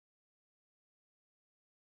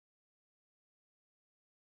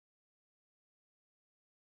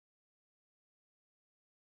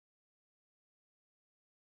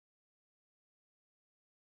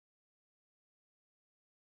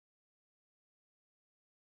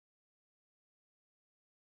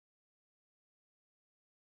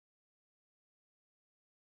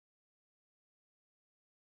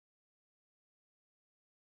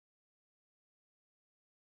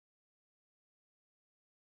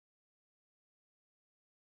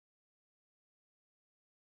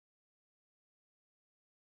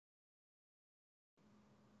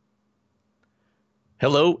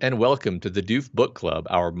Hello and welcome to the Doof Book Club,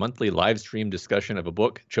 our monthly live stream discussion of a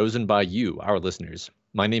book chosen by you, our listeners.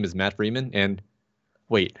 My name is Matt Freeman, and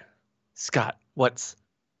wait, Scott, what's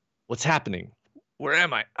happening? Where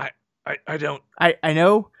am I? I don't. I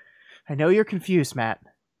know you're confused, Matt,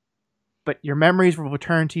 but your memories will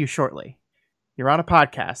return to you shortly. You're on a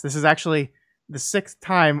podcast. This is actually the 6th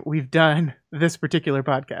time we've done this particular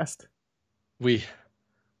podcast.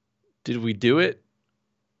 Did we do it?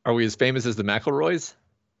 Are we as famous as the McElroys?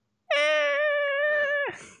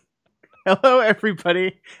 Hello,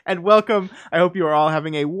 everybody, and welcome. I hope you are all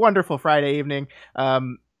having a wonderful Friday evening.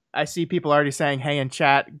 I see people already saying hey in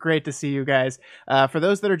chat. Great to see you guys. For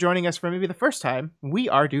those that are joining us for maybe the first time, we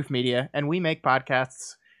are Doof Media, and we make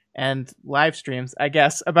podcasts and live streams, I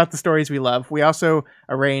guess, about the stories we love. We also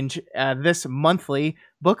arrange this monthly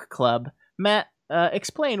book club. Matt,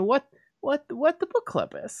 explain what the book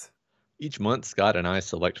club is. Each month, Scott and I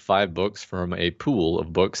select 5 books from a pool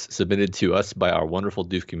of books submitted to us by our wonderful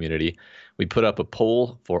Doof community. We put up a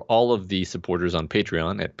poll for all of the supporters on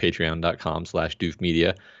Patreon at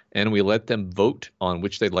patreon.com/doofmedia, and we let them vote on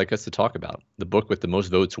which they'd like us to talk about. The book with the most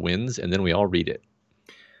votes wins, and then we all read it.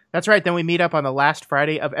 That's right. Then we meet up on the last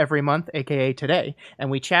Friday of every month, aka today,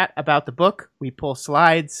 and we chat about the book. We pull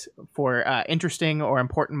slides for interesting or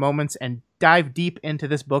important moments and dive deep into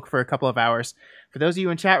this book for a couple of hours. For those of you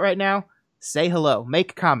in chat right now, say hello,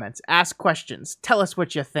 make comments, ask questions, tell us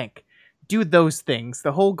what you think. Do those things.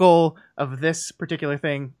 The whole goal of this particular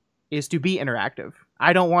thing is to be interactive.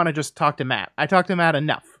 I don't want to just talk to Matt. I talk to Matt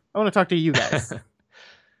enough. I want to talk to you guys.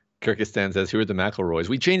 Kyrgyzstan says, who are the McElroys?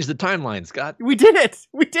 We changed the timeline, Scott. We did it.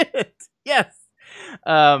 Yes.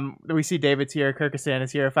 We see David's here. Kyrgyzstan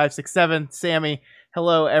is here. 567. Sammy.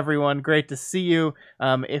 Hello, everyone. Great to see you.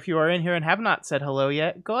 If you are in here and have not said hello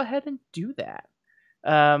yet, go ahead and do that.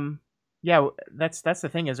 Yeah, that's the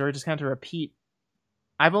thing is we're just going to repeat.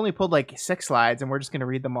 I've only pulled like 6 slides, and we're just going to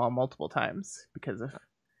read them all multiple times because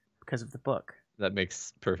of the book. That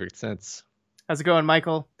makes perfect sense. How's it going,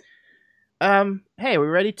 Michael? Hey, are we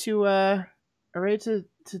ready to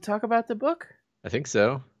talk about the book? I think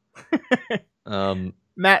so.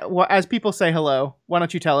 Matt, as people say hello, why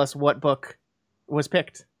don't you tell us what book was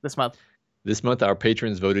picked this month? This month, our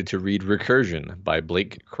patrons voted to read Recursion by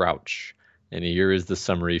Blake Crouch. And here is the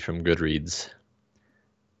summary from Goodreads.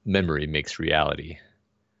 Memory makes reality.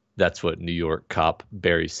 That's what New York cop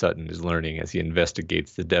Barry Sutton is learning as he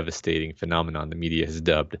investigates the devastating phenomenon the media has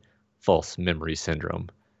dubbed false memory syndrome,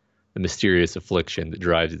 the mysterious affliction that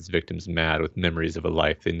drives its victims mad with memories of a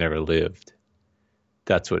life they never lived.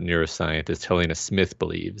 That's what neuroscientist Helena Smith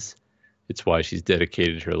believes. It's why she's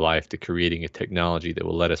dedicated her life to creating a technology that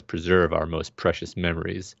will let us preserve our most precious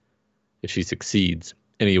memories. If she succeeds,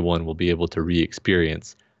 anyone will be able to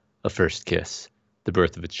re-experience a first kiss, the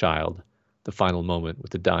birth of a child, the final moment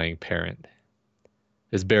with a dying parent.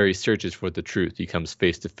 As Barry searches for the truth, he comes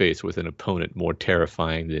face to face with an opponent more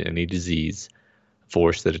terrifying than any disease, a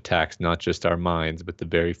force that attacks not just our minds, but the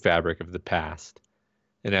very fabric of the past.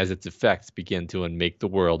 And as its effects begin to unmake the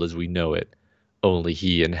world as we know it, only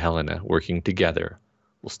he and Helena, working together,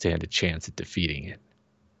 will stand a chance at defeating it.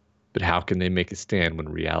 But how can they make a stand when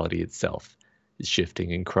reality itself is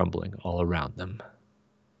shifting and crumbling all around them?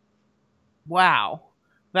 Wow.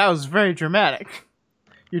 That was very dramatic.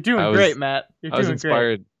 You're doing great, Matt. You're doing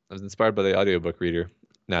great. I was inspired by the audiobook reader,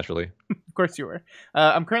 naturally. Of course you were.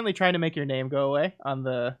 I'm currently trying to make your name go away on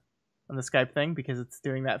the Skype thing because it's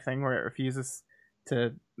doing that thing where it refuses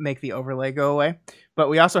to make the overlay go away. But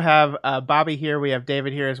we also have Bobby here. We have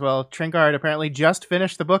David here as well. Trinkard apparently just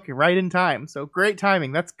finished the book right in time. So great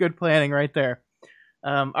timing. That's good planning right there.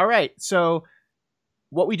 All right. So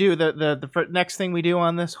what we do, the next thing we do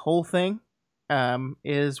on this whole thing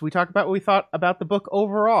is we talk about what we thought about the book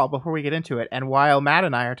overall before we get into it. And while Matt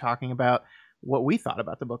and I are talking about what we thought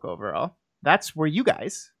about the book overall, that's where you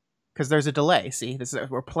guys, because there's a delay. See,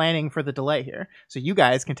 we're planning for the delay here. So you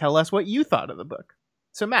guys can tell us what you thought of the book.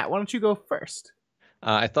 So Matt, why don't you go first?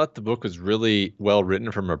 I thought the book was really well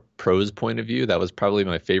written from a prose point of view. That was probably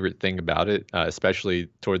my favorite thing about it, especially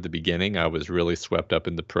toward the beginning. I was really swept up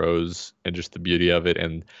in the prose and just the beauty of it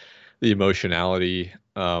and the emotionality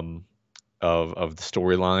of the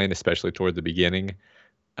storyline, especially toward the beginning.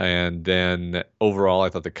 And then overall, I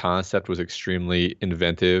thought the concept was extremely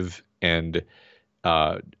inventive and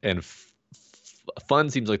fun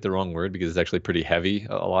seems like the wrong word because it's actually pretty heavy.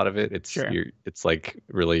 A lot of it, it's like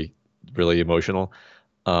really, really emotional.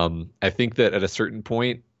 I think that at a certain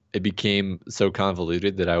point, it became so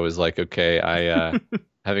convoluted that I was like, okay, I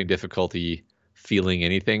having difficulty feeling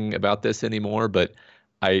anything about this anymore. But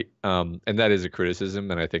and that is a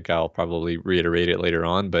criticism, and I think I'll probably reiterate it later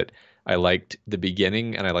on. But I liked the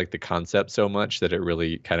beginning and I liked the concept so much that it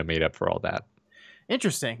really kind of made up for all that.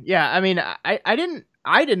 Interesting. Yeah, I mean, I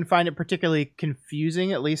didn't find it particularly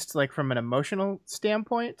confusing, at least like from an emotional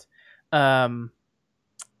standpoint. Um,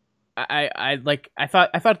 I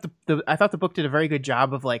thought the book did a very good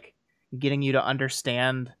job of like getting you to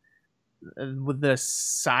understand with the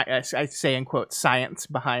I say in quotes science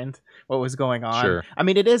behind what was going on. Sure. I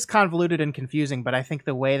mean, it is convoluted and confusing, but I think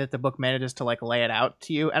the way that the book manages to like lay it out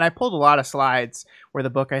to you, and I pulled a lot of slides where the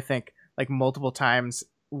book, I think, like multiple times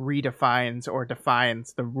redefines or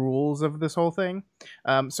defines the rules of this whole thing.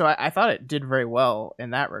 So I thought it did very well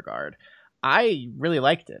in that regard. I really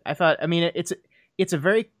liked it. I thought, I mean, it's a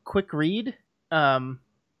very quick read.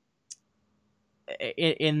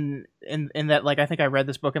 In that, like, I think I read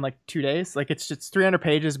this book in like 2 days. Like, it's just 300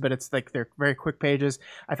 pages, but it's like they're very quick pages.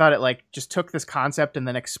 I thought it like just took this concept and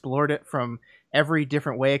then explored it from every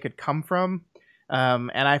different way it could come from.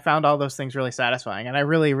 And I found all those things really satisfying, and I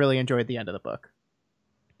really, really enjoyed the end of the book.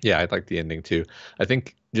 Yeah, I like the ending too. I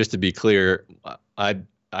think just to be clear, I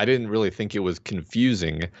didn't really think it was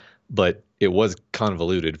confusing, but it was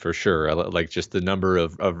convoluted for sure. Like just the number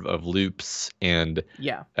of loops and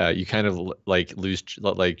Yeah. you kind of like lose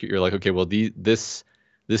like you're like, okay, well this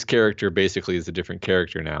character basically is a different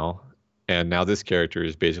character now, and now this character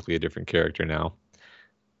is basically a different character now,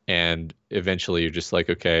 and eventually you're just like,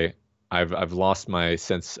 okay, I've lost my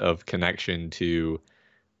sense of connection to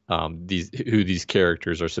these who these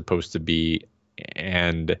characters are supposed to be,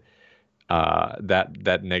 and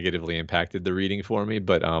that negatively impacted the reading for me.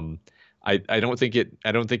 But I don't think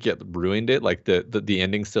it ruined it. Like the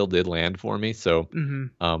ending still did land for me. So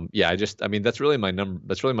Mm-hmm. yeah, I mean that's really my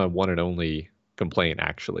one and only complaint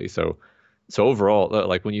actually. So overall,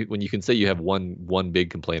 like when you can say you have one big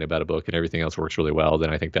complaint about a book and everything else works really well, then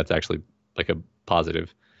I think that's actually like a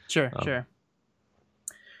positive. Sure. Sure.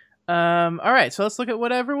 All right, so let's look at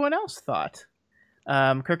what everyone else thought.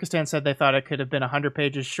 Kyrgyzstan said they thought it could have been 100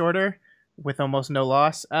 pages shorter with almost no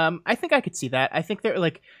loss. I think I could see that. I think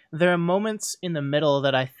there are moments in the middle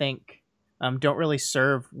that I think don't really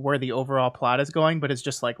serve where the overall plot is going, but it's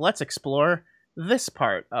just like, let's explore this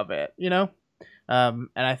part of it, you know? And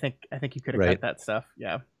I think you could have Right. cut that stuff.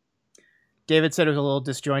 Yeah. David said it was a little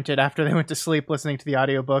disjointed after they went to sleep listening to the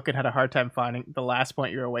audiobook and had a hard time finding the last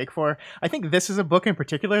point you're awake for. I think this is a book in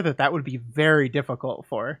particular that would be very difficult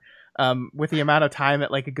for, with the amount of time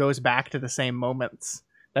it like goes back to the same moments.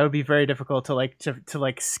 That would be very difficult to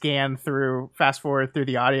like scan through, fast forward through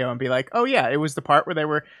the audio and be like, oh yeah, it was the part where they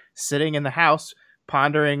were sitting in the house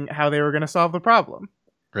pondering how they were going to solve the problem.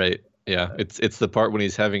 Right. Yeah. It's the part when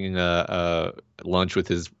he's having a lunch with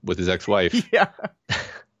his ex-wife. Yeah.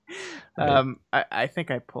 Right. I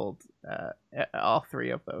think I pulled all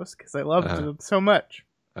three of those because I loved Uh-huh. them so much.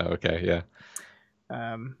 Oh, okay. Yeah.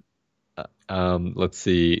 Um, Let's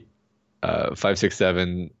see.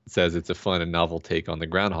 567 says it's a fun and novel take on the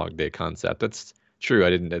Groundhog Day concept. That's true.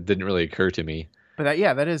 It didn't really occur to me. but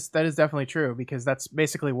that is definitely true because that's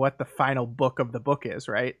basically what the final book of the book is,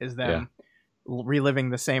 right? Is them reliving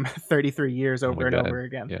the same 33 years Oh over my and God. over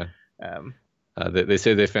again. Yeah. Um, They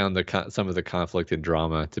say they found some of the conflict and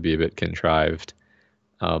drama to be a bit contrived.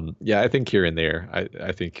 Yeah, I think here and there,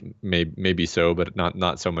 I think maybe so, but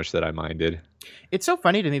not so much that I minded. it's so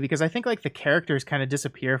funny to me because I think like the characters kind of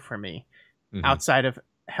disappear for me Hmm. outside of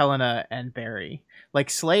Helena and Barry. Like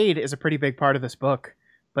Slade is a pretty big part of this book,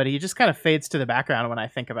 but he just kind of fades to the background when I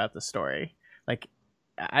think about the story. Like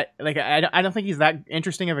I don't think he's that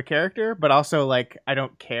interesting of a character, but also like I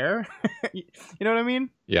don't care. You know what I mean?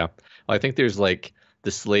 Yeah, I think there's like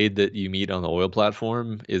the Slade that you meet on the oil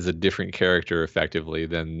platform is a different character effectively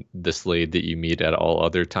than the Slade that you meet at all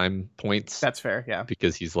other time points That's fair. Yeah.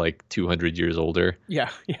 because he's like 200 years older. Yeah.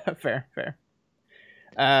 Yeah. Fair. Fair.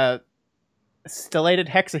 Stellated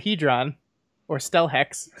hexahedron, or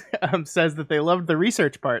Stelhex, says that they loved the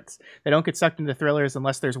research parts. They don't get sucked into thrillers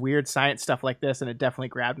unless there's weird science stuff like this, and it definitely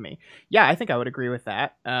grabbed me. Yeah, I think I would agree with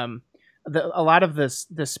that. A lot of the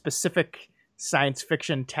specific science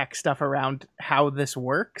fiction tech stuff around how this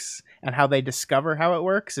works and how they discover how it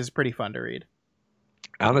works is pretty fun to read.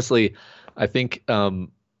 Honestly, I think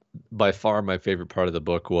by far my favorite part of the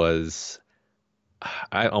book was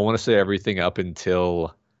I want to say everything up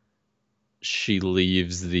until she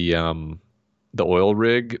leaves the oil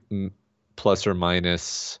rig, plus or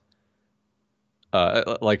minus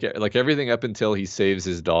like everything up until he saves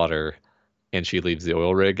his daughter and she leaves the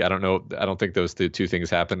oil rig. I don't know. I don't think those two things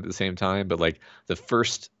happen at the same time, but like the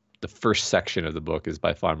first section of the book is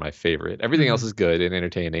by far my favorite. Everything else is good and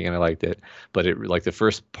entertaining and I liked it, but it like the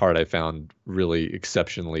first part I found really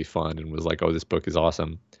exceptionally fun and was like, oh, this book is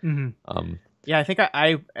awesome. Mm-hmm. Yeah, I think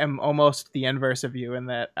I am almost the inverse of you in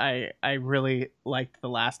that I really liked the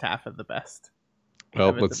last half of Well,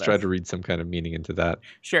 it the let's try best. to read some kind of meaning into that.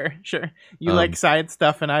 Sure, sure. You like Um, science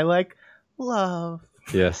stuff, and I like love.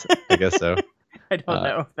 yes, I guess so. I don't Uh,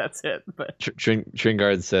 know if that's it, but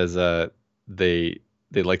Tringard says they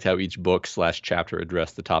they liked how each book slash chapter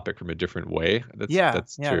addressed the topic from a different way. yeah,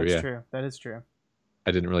 That's yeah, true. that's Yeah, true. That is true.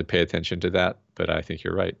 I didn't really pay attention to that, but I think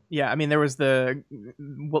you're right. Yeah, I mean, there was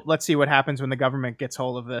let's see what happens when the government gets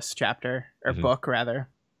hold of this chapter or Hmm. book rather.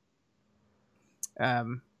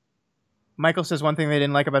 Um, Michael says one thing they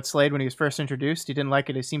didn't like about Slade when he was first introduced. He didn't like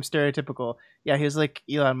it. He seemed stereotypical. Yeah, he was like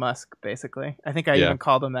Elon Musk, basically. I think I Yeah, even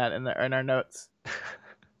called him that in our notes.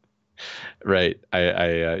 right.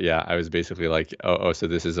 Yeah, I was basically like, so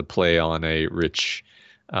this is a play on a rich,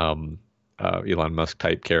 um, Elon Musk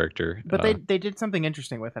type character. But they did something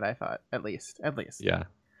interesting with it. I thought, at least. Yeah,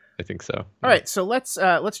 I think so. All Yeah. right, so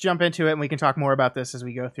let's jump into it, and we can talk more about this as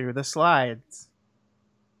we go through the slides.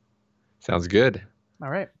 Sounds good. All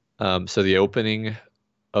right. So the opening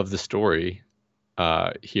of the story,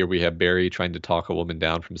 here we have Barry trying to talk a woman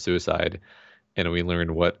down from suicide, and we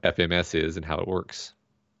learn what FMS is and how it works.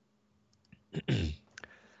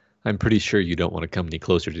 I'm pretty sure you don't want to come any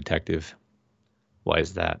closer, detective. Why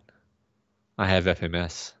is that? I have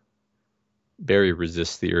FMS. Barry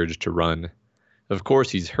resists the urge to run. Of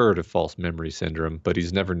course, he's heard of false memory syndrome, but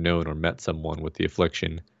he's never known or met someone with the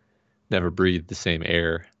affliction, never breathed the same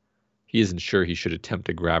air. He isn't sure he should attempt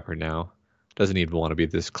to grab her now. Doesn't even want to be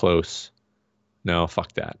this close. No,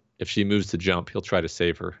 fuck that. If she moves to jump, he'll try to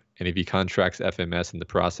save her. And if he contracts FMS in the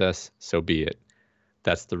process, so be it.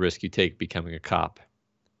 That's the risk you take becoming a cop.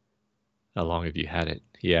 How long have you had it?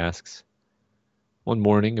 He asks. One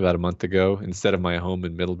morning, about a month ago, instead of my home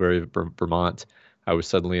in Middlebury, Vermont, I was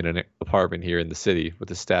suddenly in an apartment here in the city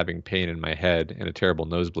with a stabbing pain in my head and a terrible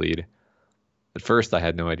nosebleed. At first, I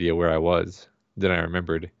had no idea where I was. Then I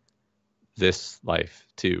remembered this life,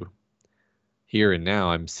 too. Here and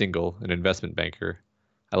now, I'm single, an investment banker.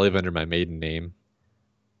 I live under my maiden name.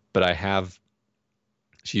 But I have,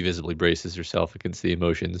 she visibly braces herself against the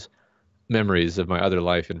emotions, memories of my other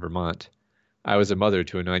life in Vermont. I was a mother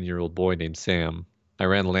to a 9-year-old boy named Sam. I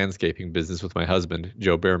ran a landscaping business with my husband,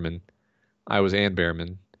 Joe Behrman. I was Ann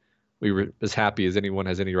Behrman. We were as happy as anyone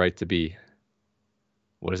has any right to be.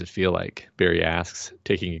 What does it feel like? Barry asks,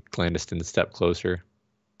 taking a clandestine step closer.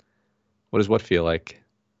 What does what feel like?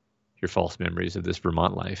 Your false memories of this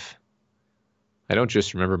Vermont life. I don't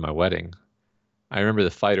just remember my wedding. I remember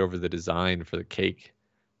the fight over the design for the cake.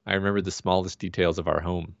 I remember the smallest details of our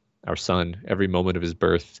home, our son, every moment of his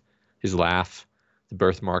birth, his laugh, the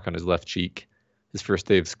birthmark on his left cheek, his first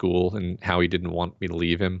day of school, and how he didn't want me to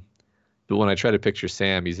leave him. But when I try to picture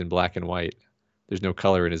Sam, he's in black and white. There's no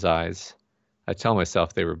color in his eyes. I tell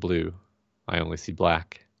myself they were blue. I only see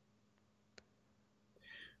black.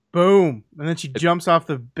 Boom, and then she jumps off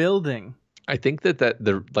the building. I think that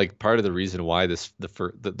the like part of the reason why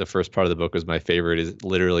the first part of the book was my favorite is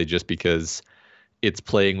literally just because it's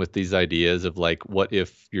playing with these ideas of like, what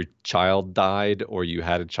if your child died or you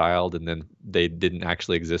had a child and then they didn't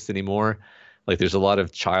actually exist anymore? Like there's a lot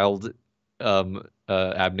of child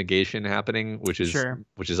abnegation happening, which Sure.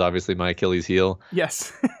 is obviously my Achilles heel.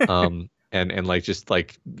 Yes. And like just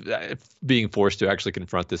like being forced to actually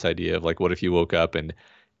confront this idea of like, what if you woke up and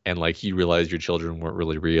like you realized your children weren't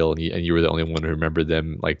really real and you were the only one who remembered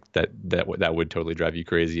them, like that would totally drive you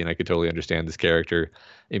crazy. And I could totally understand this character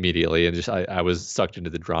immediately, and just I was sucked into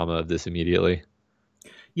the drama of this immediately.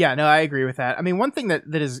 Yeah, no, I agree with that. I mean, one thing that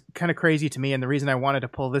is kind of crazy to me, and the reason I wanted to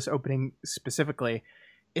pull this opening specifically,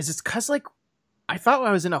 is it's because like I thought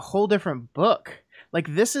I was in a whole different book.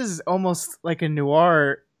 Like this is almost like a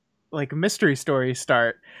noir, like mystery story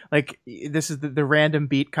start. Like this is the random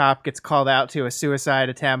beat cop gets called out to a suicide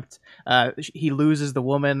attempt. He loses the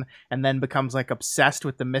woman and then becomes like obsessed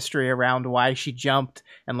with the mystery around why she jumped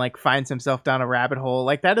and like finds himself down a rabbit hole.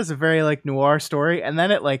 Like that is a very like noir story, and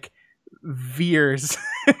then it like veers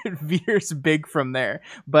veers big from there.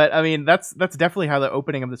 But I mean that's definitely how the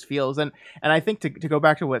opening of this feels. And I think to go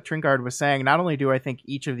back to what Trinkard was saying, not only do I think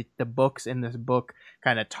each of the books in this book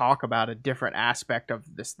kind of talk about a different aspect of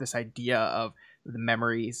this idea of the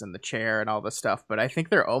memories and the chair and all this stuff, but I think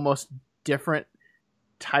they're almost different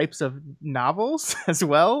types of novels as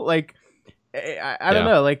well. Like I don't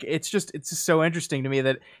know, like it's just so interesting to me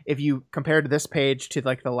that if you compared this page to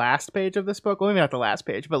like the last page of this book, well, maybe not the last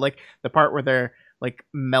page, but like the part where they're like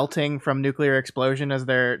melting from nuclear explosion as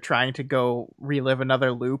they're trying to go relive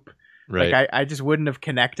another loop, Right. like I just wouldn't have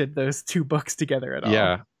connected those two books together at all.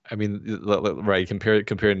 Yeah. I mean, right.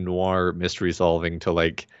 Compare noir mystery solving to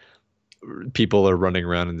like people are running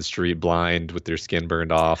around in the street blind with their skin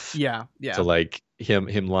burned off, Yeah, to yeah, like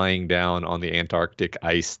him lying down on the Antarctic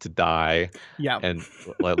ice to die. yeah, And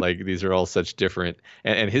like these are all such different,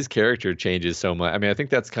 and his character changes so much. I mean, I think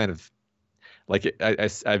that's kind of like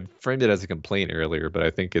I framed it as a complaint earlier, but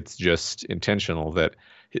I think it's just intentional that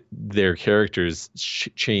their characters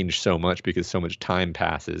change so much because so much time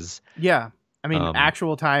passes. yeah. I mean, Um,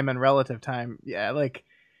 actual time and relative time. Yeah, like,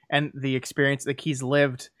 and the experience, like he's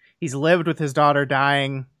lived with his daughter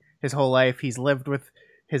dying his whole life. He's lived with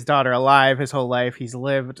his daughter alive his whole life. He's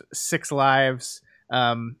lived 6 lives,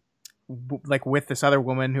 like with this other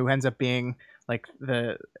woman who ends up being like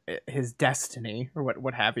his destiny or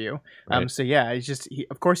what have you. right, So yeah,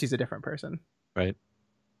 of course he's a different person. right.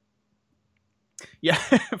 Yeah,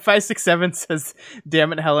 567 says,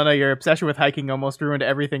 "Damn it, Helena, your obsession with hiking almost ruined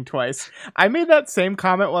everything twice." I made that same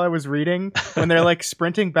comment while I was reading when they're like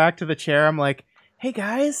sprinting back to the chair. I'm like, "Hey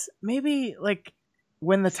guys, maybe like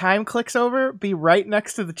when the time clicks over, be right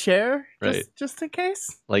next to the chair, Right. just in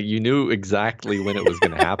case." Like you knew exactly when it was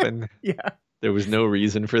going to happen. Yeah. There was no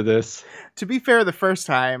reason for this. To be fair, the first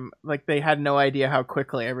time, like they had no idea how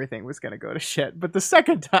quickly everything was going to go to shit. But the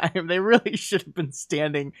second time, they really should have been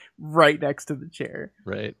standing right next to the chair.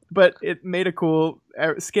 Right. But it made a cool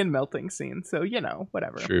skin melting scene. So,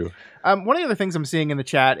 whatever. True. One of the other things I'm seeing in the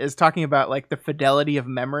chat is talking about like the fidelity of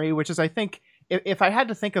memory, which is, I think, if I had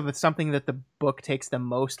to think of something that the book takes the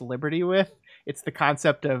most liberty with, it's the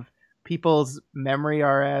concept of people's memory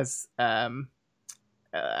are as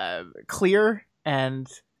clear and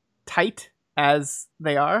tight as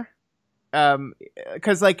they are.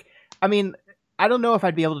 Because, like, I mean, I don't know if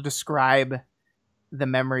I'd be able to describe the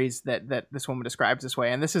memories that this woman describes this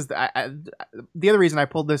way. And this is the other reason I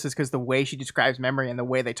pulled this is because the way she describes memory and the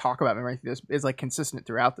way they talk about memory is like consistent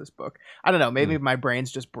throughout this book. I don't know. Maybe my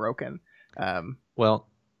brain's just broken. Well,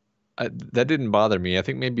 that didn't bother me. I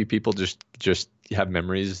think maybe people just have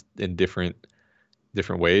memories in different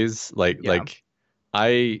ways. Like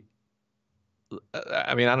I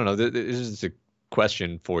mean, I don't know. This is just a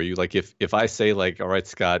question for you. Like if I say like, all right,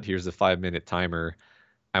 Scott, here's a 5-minute timer.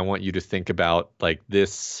 I want you to think about like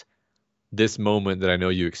this moment that I know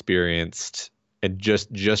you experienced, and just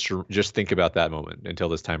think about that moment until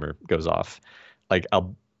this timer goes off. Like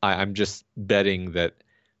I'm just betting that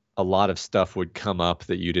a lot of stuff would come up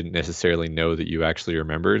that you didn't necessarily know that you actually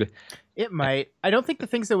remembered. It might. I don't think the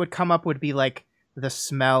things that would come up would be like the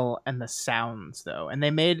smell and the sounds, though. And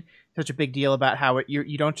they made such a big deal about how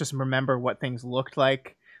you don't just remember what things looked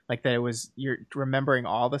like that it was you're remembering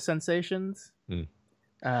all the sensations. Mm.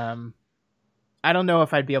 I don't know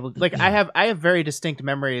if I'd be able to, like, I have very distinct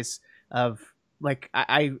memories of, like,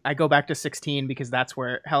 I go back to 16 because that's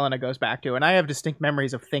where Helena goes back to, and I have distinct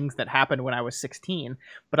memories of things that happened when I was 16,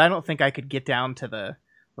 but I don't think I could get down to the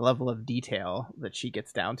level of detail that she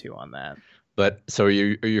gets down to on that. But so are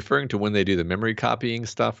you referring to when they do the memory copying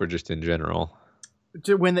stuff, or just in general?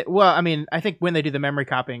 I mean, I think when they do the memory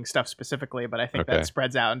copying stuff specifically, but I think Okay. that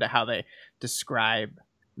spreads out into how they describe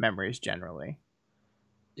memories generally.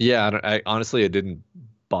 Yeah, I honestly, it didn't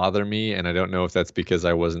bother me, and I don't know if that's because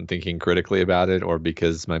I wasn't thinking critically about it, or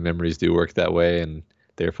because my memories do work that way, and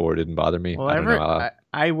therefore it didn't bother me. Well, I don't know.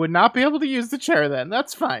 I would not be able to use the chair then.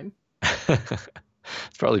 That's fine.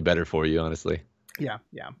 It's probably better for you, honestly. Yeah.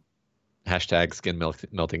 Hashtag skin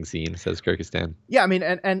melting scene, says Kyrgyzstan. Yeah, I mean,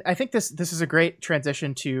 and I think this is a great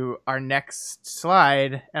transition to our next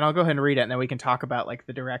slide, and I'll go ahead and read it, and then we can talk about like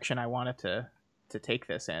the direction I wanted to take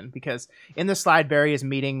this in, because in this slide, Barry is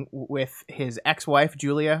meeting with his ex-wife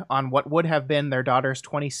Julia on what would have been their daughter's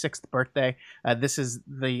 26th birthday. This is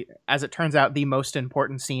as it turns out, the most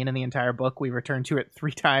important scene in the entire book. We return to it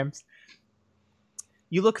 3 times.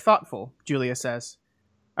 "You look thoughtful," Julia says.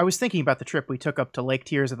 "I was thinking about the trip we took up to Lake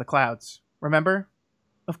Tears of the Clouds. Remember?"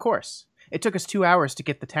 "Of course. It took us 2 hours to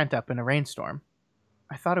get the tent up in a rainstorm."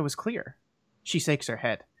 "I thought it was clear." She shakes her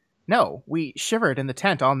head. "No, we shivered in the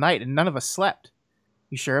tent all night and none of us slept."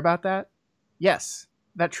 "You sure about that?" "Yes.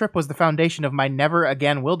 That trip was the foundation of my never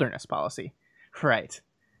again wilderness policy." "Right.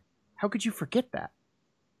 How could you forget that?"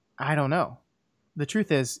 "I don't know. The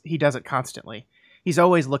truth is, he does it constantly. He's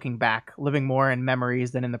always looking back, living more in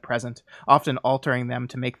memories than in the present, often altering them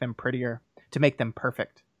to make them prettier, to make them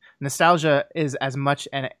perfect. Nostalgia is as much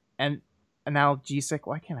an analgesic,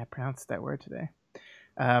 why can't I pronounce that word today,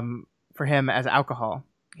 for him as alcohol.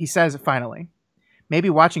 He says, finally, "Maybe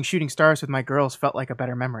watching shooting stars with my girls felt like a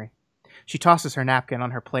better memory." She tosses her napkin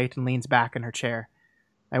on her plate and leans back in her chair.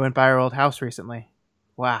 "I went by our old house recently.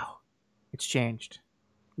 Wow, it's changed.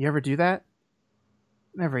 You ever do that?"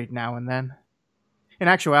 "Every now and then." In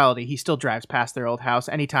actuality, he still drives past their old house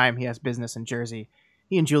anytime he has business in Jersey.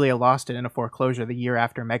 He and Julia lost it in a foreclosure the year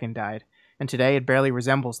after Megan died, and today it barely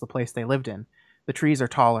resembles the place they lived in. The trees are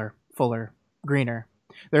taller, fuller, greener.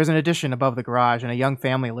 There's an addition above the garage, and a young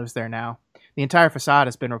family lives there now. The entire facade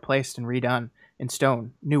has been replaced and redone, in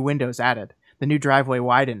stone, new windows added. The new driveway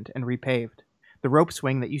widened and repaved. The rope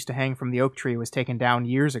swing that used to hang from the oak tree was taken down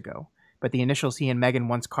years ago, but the initials he and Megan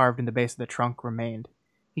once carved in the base of the trunk remained.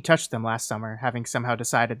 He touched them last summer, having somehow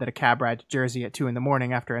decided that a cab ride to Jersey at 2 in the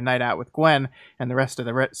morning after a night out with Gwen and the rest of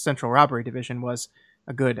the Central Robbery Division was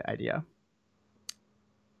a good idea.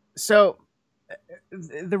 So,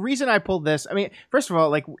 the reason I pulled this, I mean, first of all,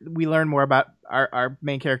 like, we learn more about our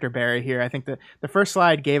main character, Barry, here. I think the first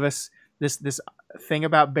slide gave us this thing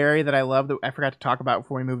about Barry that I love that I forgot to talk about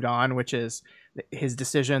before we moved on, which is his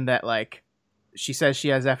decision that, like, she says she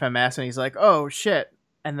has FMS, and he's like, oh, shit.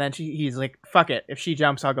 And then he's like, fuck it. If she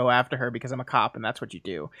jumps, I'll go after her because I'm a cop and that's what you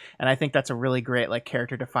do. And I think that's a really great, like,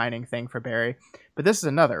 character defining thing for Barry. But this is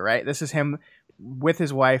another, right? This is him with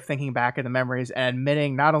his wife thinking back at the memories and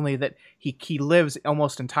admitting not only that he lives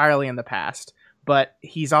almost entirely in the past, but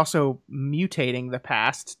he's also mutating the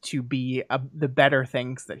past to be the better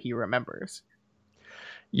things that he remembers.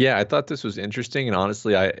 Yeah, I thought this was interesting, and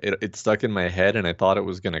honestly, it stuck in my head, and I thought it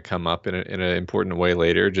was going to come up in an important way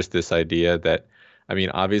later. Just this idea that, I mean,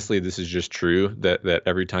 obviously, this is just true that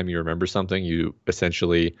every time you remember something, you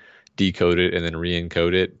essentially decode it and then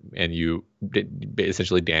re-encode it, and you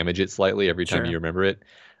essentially damage it slightly every time you remember it.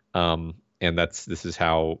 And this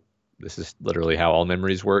is literally how all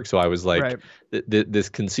memories work. So I was like, this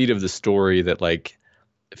conceit of the story that, like,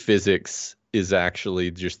 physics is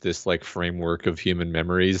actually just this, like, framework of human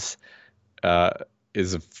memories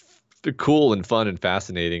is cool and fun and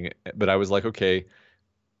fascinating. But I was like, okay,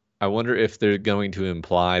 I wonder if they're going to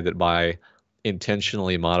imply that by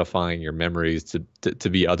intentionally modifying your memories to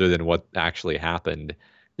be other than what actually happened,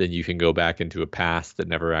 then you can go back into a past that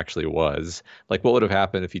never actually was. Like, what would have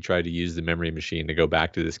happened if he tried to use the memory machine to go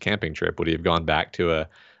back to this camping trip? Would he have gone back to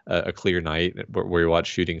a clear night where he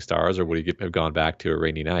watched shooting stars, or would he have gone back to a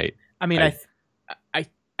rainy night? I mean,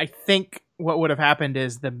 I think what would have happened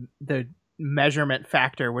is the measurement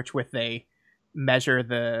factor, which with they measure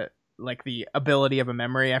the ability of a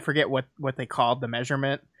memory. I forget what they called the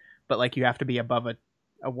measurement, but, like, you have to be above a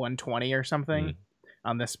 120 or something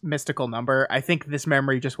on this mystical number. I think this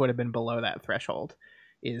memory just would have been below that threshold.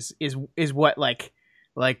 Is what like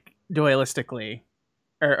dualistically,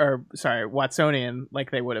 or sorry, Watsonian, like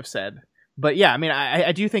they would have said. But yeah, I mean,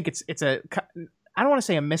 I do think it's a, I don't want to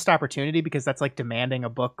say a missed opportunity because that's like demanding a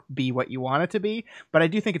book be what you want it to be. But I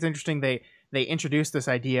do think it's interesting they introduced this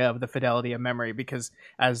idea of the fidelity of memory because,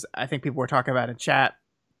 as I think people were talking about in chat,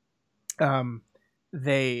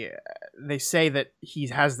 they say that he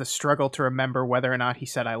has the struggle to remember whether or not he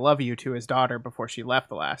said "I love you" to his daughter before she left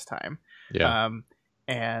the last time. Yeah.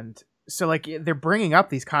 And so, like, they're bringing up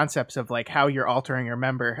these concepts of, like, how you're altering your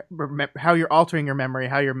how you're altering your memory,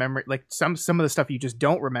 how your memory, like, some of the stuff you just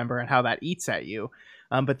don't remember and how that eats at you.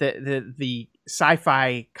 But the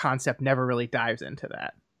sci-fi concept never really dives into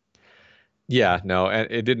that. Yeah, no,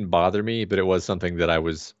 and it didn't bother me, but it was something that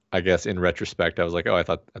I guess in retrospect, I was like, oh, I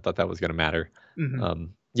thought that was going to matter. Mm-hmm.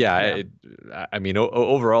 Yeah. I mean,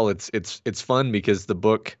 overall, it's fun because the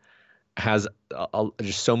book has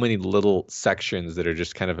just so many little sections that are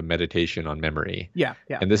just kind of a meditation on memory. Yeah.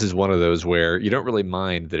 And this is one of those where you don't really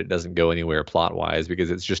mind that it doesn't go anywhere plot wise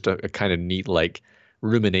because it's just a kind of neat, like,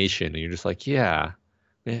 rumination, and you're just like, yeah,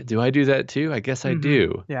 do I do that too? I guess I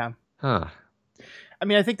do. Yeah. Huh. I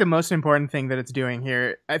mean, I think the most important thing that it's doing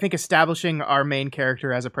here, I think establishing our main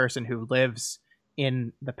character as a person who lives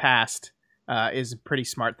in the past is a pretty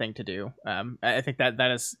smart thing to do. I think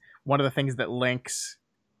that is one of the things that links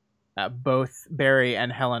both Barry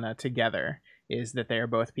and Helena together, is that they are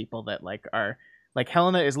both people that, like, are, like,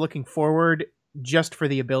 Helena is looking forward just for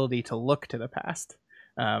the ability to look to the past.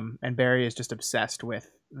 And Barry is just obsessed with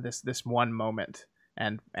this one moment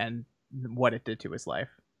and what it did to his life.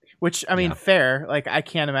 Which, I mean, fair. Like, I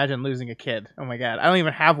can't imagine losing a kid. Oh my God. I don't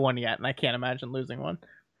even have one yet, and I can't imagine losing one.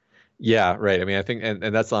 Yeah, right. I mean, I think,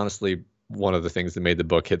 and that's honestly one of the things that made the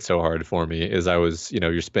book hit so hard for me is I was,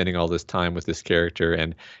 you're spending all this time with this character.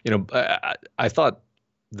 And, I thought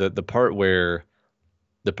the part where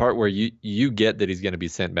you get that he's going to be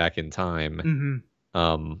sent back in time.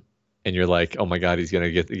 Mm-hmm. And you're like, oh my God, he's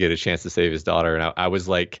going to get a chance to save his daughter. And I was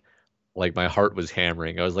like my heart was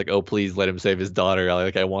hammering. I was like, oh, please let him save his daughter.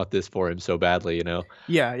 I want this for him so badly,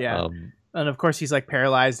 Yeah. And of course he's, like,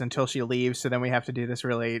 paralyzed until she leaves. So then we have to do this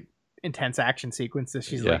really intense action sequence that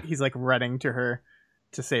he's like running to her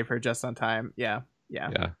to save her just on time. Yeah.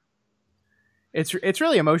 It's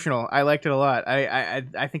really emotional. I liked it a lot.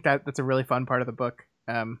 I think that's a really fun part of the book.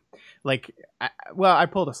 Um, like, well, I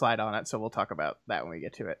pulled a slide on it, so we'll talk about that when we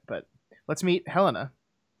get to it. But let's meet Helena.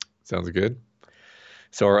 Sounds good.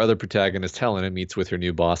 So our other protagonist, Helena, meets with her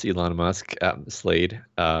new boss, Elon Musk, Slade,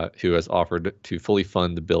 who has offered to fully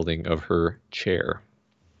fund the building of her chair.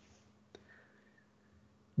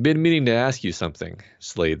 Been meaning to ask you something,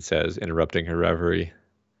 Slade says, interrupting her reverie.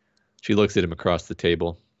 She looks at him across the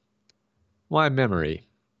table. Why memory?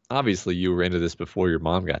 Obviously you were into this before your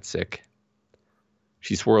mom got sick.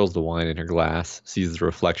 She swirls the wine in her glass, sees the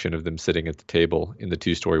reflection of them sitting at the table in the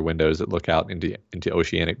two-story windows that look out into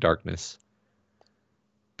oceanic darkness.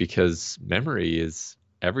 Because memory is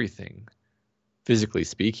everything. Physically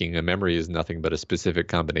speaking, a memory is nothing but a specific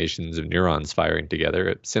combinations of neurons firing together,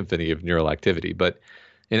 a symphony of neural activity. But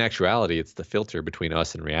in actuality, it's the filter between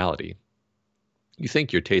us and reality. You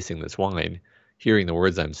think you're tasting this wine, hearing the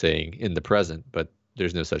words I'm saying in the present, but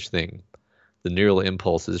there's no such thing. The neural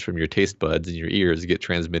impulses from your taste buds and your ears get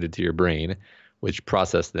transmitted to your brain, which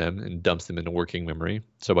process them and dumps them into working memory.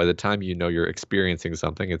 So by the time you know you're experiencing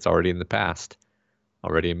something, it's already in the past,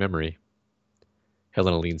 already a memory.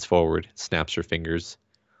 Helena leans forward, snaps her fingers.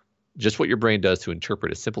 Just what your brain does to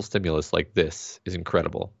interpret a simple stimulus like this is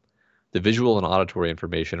incredible. The visual and auditory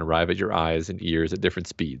information arrive at your eyes and ears at different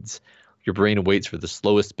speeds. Your brain waits for the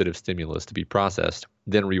slowest bit of stimulus to be processed,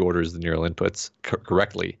 then reorders the neural inputs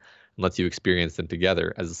correctly and lets you experience them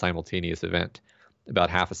together as a simultaneous event, about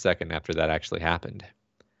half a second after that actually happened.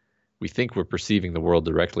 We think we're perceiving the world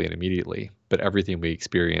directly and immediately, but everything we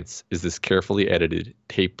experience is this carefully edited,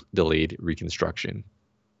 tape-delayed reconstruction.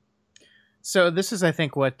 So this is, I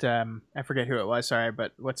think, what I forget who it was, sorry,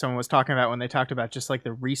 but what someone was talking about when they talked about just like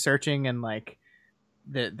the researching and like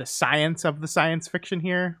the science of the science fiction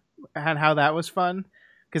here and how that was fun.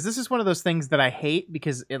 Because this is one of those things that I hate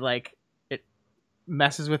because it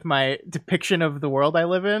messes with my depiction of the world I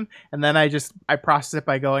live in, and then I process it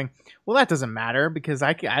by going, well, that doesn't matter because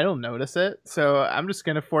I don't notice it, so I'm just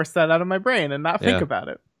gonna force that out of my brain and not think about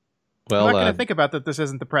it. Well, I'm not gonna think about that this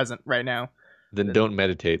isn't the present right now. Then don't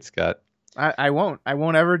meditate, Scott. I won't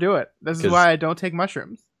ever do it. This is why I don't take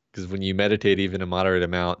mushrooms. Because when you meditate even a moderate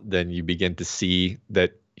amount, then you begin to see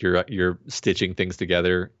that you're stitching things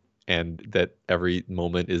together, and that every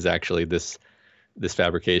moment is actually this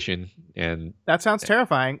fabrication. And that sounds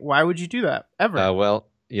terrifying. Why would you do that ever? Well,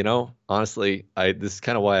 honestly, this is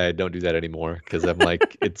kind of why I don't do that anymore, because I'm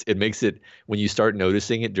like, it makes it, when you start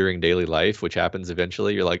noticing it during daily life, which happens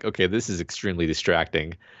eventually, you're like, okay, this is extremely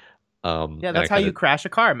distracting. Yeah, that's how you crash a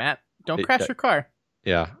car, Matt. Don't crash your car.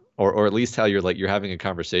 Yeah. Or at least how you're having a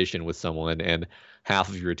conversation with someone and half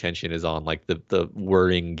of your attention is on like the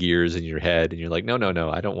whirring gears in your head, and you're like, no,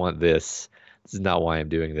 I don't want this. This is not why I'm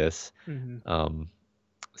doing this. Mm-hmm.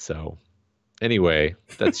 So anyway,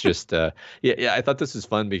 that's just yeah. I thought this was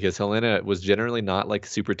fun because Helena was generally not like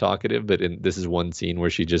super talkative, but this is one scene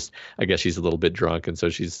where I guess she's a little bit drunk, and so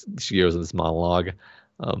she goes in this monologue.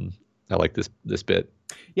 I like this bit.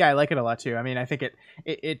 Yeah, I like it a lot too. I mean, I think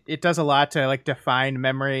it does a lot to like define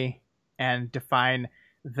memory and define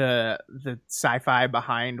the sci-fi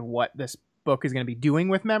behind what this book is going to be doing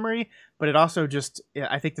with memory, but it also just,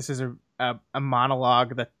 I think this is a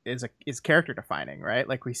monologue that is character defining, right?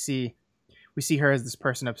 Like we see her as this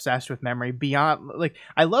person obsessed with memory beyond, like,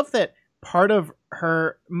 I love that part of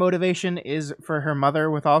her motivation is for her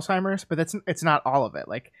mother with Alzheimer's, but it's not all of it.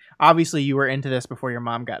 Like, obviously you were into this before your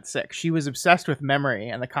mom got sick. She was obsessed with memory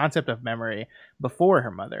and the concept of memory before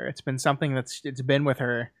her mother. It's been something it's been with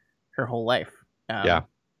her whole life. Yeah.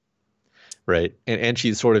 Right. And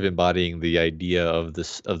she's sort of embodying the idea of the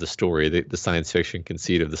story, the science fiction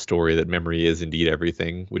conceit of the story, that memory is indeed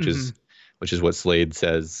everything, which is what Slade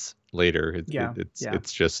says later.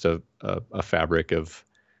 It's just a fabric of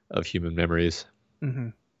human memories. Mm-hmm.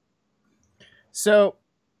 So,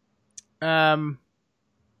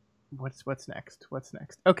 what's next?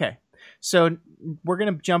 Okay, so we're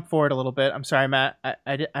gonna jump forward a little bit. I'm sorry, Matt.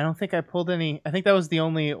 I don't think I pulled any. I think that was the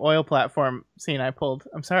only oil platform scene I pulled.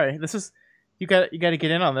 I'm sorry. This is you got to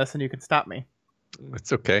get in on this, and you can stop me.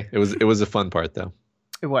 It's okay. It was a fun part though.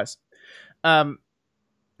 It was.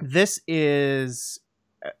 This is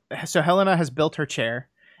so Helena has built her chair.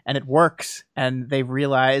 And it works, and they've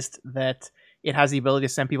realized that it has the ability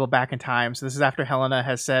to send people back in time. So this is after Helena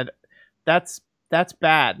has said, "That's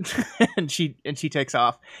bad," and she takes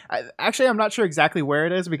off. I'm not sure exactly where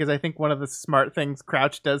it is, because I think one of the smart things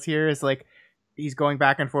Crouch does here is like he's going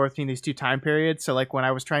back and forth between these two time periods. So like when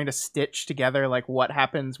I was trying to stitch together like what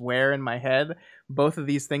happens where in my head, both of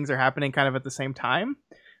these things are happening kind of at the same time,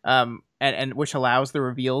 and which allows the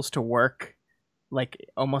reveals to work like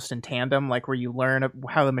almost in tandem, like where you learn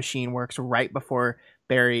how the machine works right before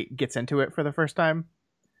Barry gets into it for the first time.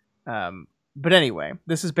 But anyway,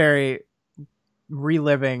 this is Barry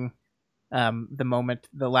reliving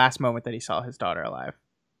the last moment that he saw his daughter alive.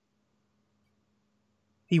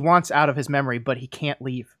 He wants out of his memory, but he can't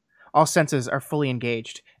leave. All senses are fully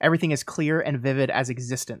engaged. Everything is clear and vivid as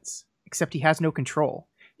existence, except he has no control.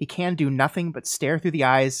 He can do nothing but stare through the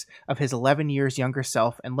eyes of his 11 years younger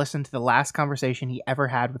self and listen to the last conversation he ever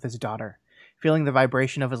had with his daughter, feeling the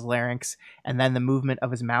vibration of his larynx and then the movement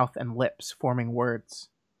of his mouth and lips forming words.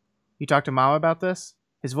 You talk to Mom about this?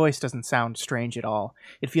 His voice doesn't sound strange at all.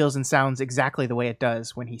 It feels and sounds exactly the way it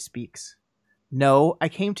does when he speaks. No, I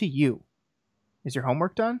came to you. Is your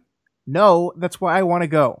homework done? No, that's why I want to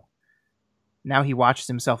go. Now he watches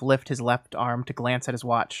himself lift his left arm to glance at his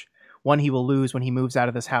watch, one he will lose when he moves out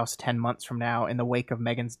of this house 10 months from now in the wake of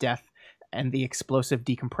Megan's death and the explosive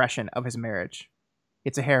decompression of his marriage.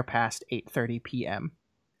 It's a hair past 8:30 p.m.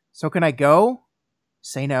 So can I go?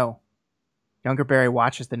 Say no. Younger Barry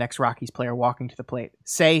watches the next Rockies player walking to the plate.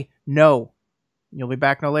 Say no. You'll be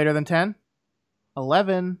back no later than 10?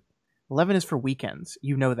 11. 11 is for weekends.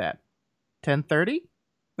 You know that. 10:30?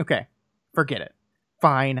 Okay, forget it.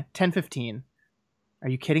 Fine, 10:15. Are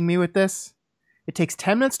you kidding me with this? It takes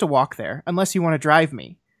 10 minutes to walk there, unless you want to drive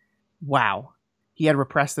me. Wow. He had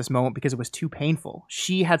repressed this moment because it was too painful.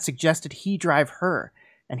 She had suggested he drive her,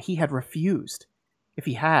 and he had refused. If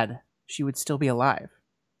he had, she would still be alive.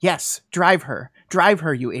 Yes, drive her. Drive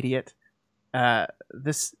her, you idiot. I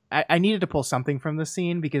needed to pull something from this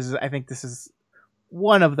scene because I think this is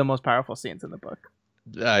one of the most powerful scenes in the book.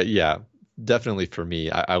 Yeah, definitely for me.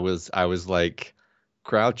 I was like,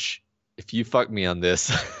 Crouch, if you fuck me on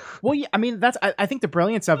this. Well, yeah, I mean, I think the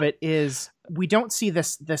brilliance of it is we don't see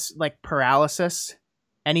this like paralysis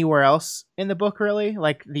anywhere else in the book, really.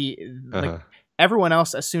 Like like everyone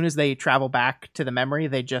else, as soon as they travel back to the memory,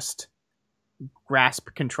 they just grasp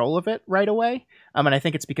control of it right away. And I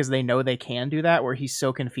think it's because they know they can do that, where he's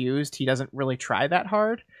so confused, he doesn't really try that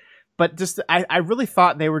hard. But just, I really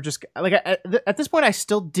thought they were just like, at this point, I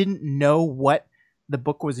still didn't know what the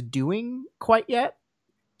book was doing quite yet.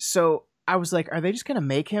 So I was like, are they just going to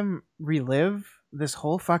make him relive this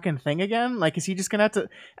whole fucking thing again? Like, is he just going to have to?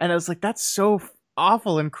 And I was like, that's so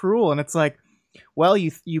awful and cruel. And it's like, well,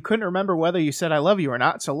 you couldn't remember whether you said I love you or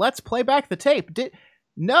not. So let's play back the tape.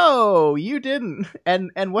 No, you didn't.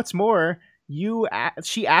 And what's more,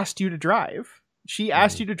 she asked you to drive. She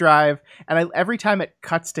asked you to drive, and every time it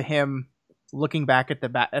cuts to him looking back at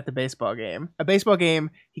the baseball game,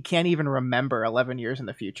 he can't even remember 11 years in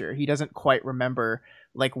the future. He doesn't quite remember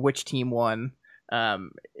like which team won.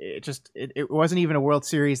 It wasn't even a World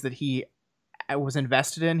Series that he was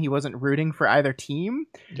invested in. He wasn't rooting for either team.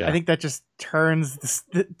 Yeah. I think that just turns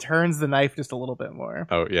the knife just a little bit more.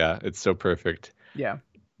 Oh yeah, it's so perfect. Yeah.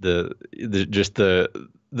 The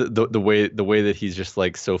way that he's just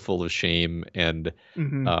like so full of shame and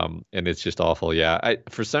it's just awful. Yeah.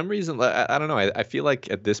 For some reason, I don't know. I feel like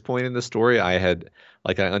at this point in the story, I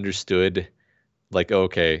understood like,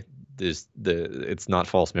 okay, it's not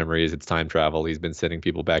false memories. It's time travel. He's been sending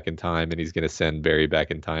people back in time, and he's going to send Barry back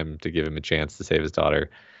in time to give him a chance to save his daughter.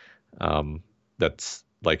 That's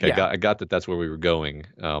like, yeah. I got that that's where we were going.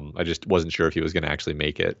 I just wasn't sure if he was going to actually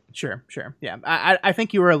make it. Sure. Yeah. I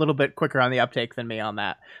think you were a little bit quicker on the uptake than me on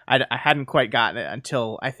that. I hadn't quite gotten it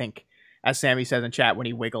until, I think, as Sammy says in chat, when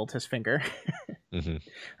he wiggled his finger.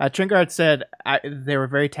 Tringard said, they were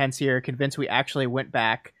very tense here, convinced we actually went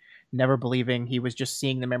back, never believing he was just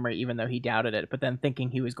seeing the memory even though he doubted it, but then thinking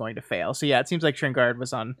he was going to fail. So yeah, it seems like Tringard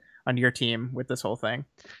was on your team with this whole thing.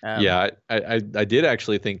 Yeah, I did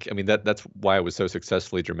actually think, I mean, that's why it was so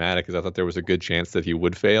successfully dramatic, is I thought there was a good chance that he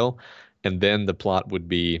would fail. And then the plot would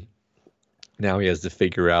be, now he has to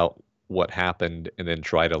figure out what happened and then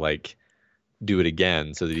try to like do it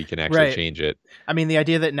again so that he can actually change it. I mean, the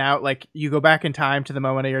idea that now, like, you go back in time to the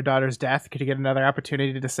moment of your daughter's death to get another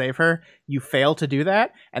opportunity to save her, you fail to do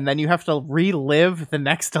that, and then you have to relive the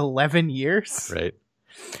next 11 years. Right.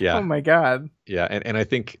 Yeah. Oh my God. Yeah, and I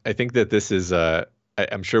think that this is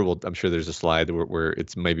I'm sure there's a slide where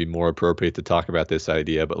it's maybe more appropriate to talk about this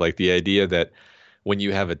idea, but like the idea that when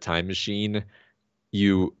you have a time machine,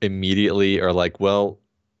 you immediately are like, well,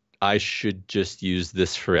 I should just use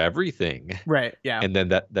this for everything. Right. Yeah. And then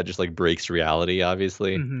that just like breaks reality,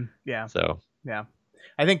 obviously. Yeah. So yeah,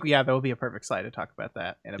 I think there will be a perfect slide to talk about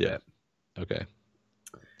that in a bit. Okay.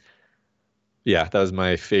 Yeah, that was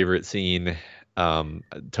my favorite scene.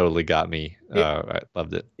 Totally got me. I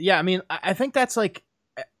loved it. Yeah, I mean, I think that's like,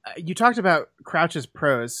 you talked about Crouch's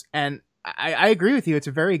prose, and I agree with you. It's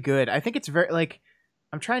very good. I think it's very like,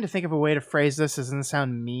 I'm trying to think of a way to phrase this. As doesn't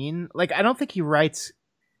sound mean. Like I don't think he writes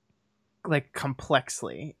like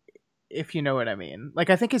complexly, if you know what I mean. Like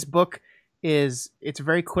I think his book it's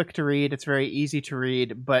very quick to read, it's very easy to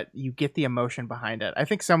read, but you get the emotion behind it. I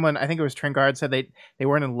think it was Tringard said they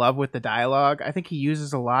weren't in love with the dialogue. I think he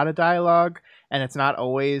uses a lot of dialogue and it's not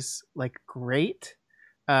always like great.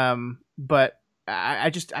 But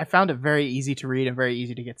I found it very easy to read and very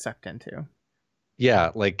easy to get sucked into. Yeah,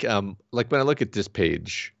 like when I look at this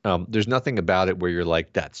page, there's nothing about it where you're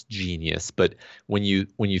like, that's genius. But when you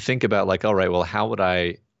think about like, all right, well, how would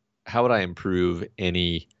I improve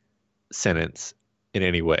any sentence in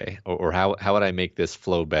any way? Or how would I make this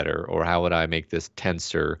flow better? Or how would I make this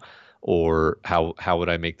tenser? Or how would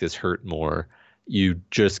I make this hurt more? You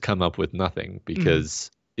just come up with nothing Mhm.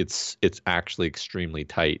 because it's actually extremely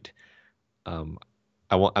tight. Um,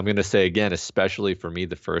 I'm going to say again, especially for me,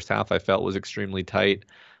 the first half I felt was extremely tight.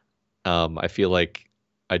 I feel like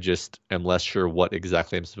I just am less sure what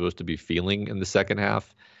exactly I'm supposed to be feeling in the second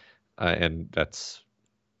half, and that's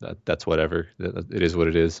whatever. It is what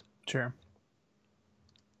it is. Sure.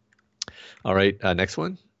 All right, next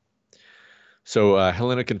one. So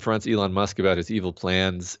Helena confronts Elon Musk about his evil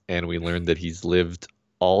plans, and we learn that he's lived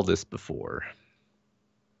all this before.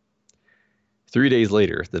 3 days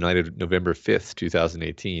later, the night of November 5th,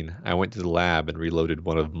 2018, I went to the lab and reloaded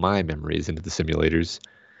one of my memories into the simulators.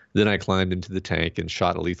 Then I climbed into the tank and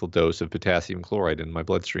shot a lethal dose of potassium chloride in my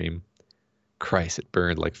bloodstream. Christ, it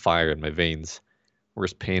burned like fire in my veins.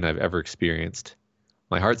 Worst pain I've ever experienced.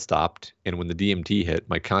 My heart stopped, and when the DMT hit,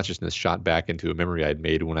 my consciousness shot back into a memory I'd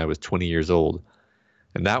made when I was 20 years old.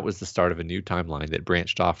 And that was the start of a new timeline that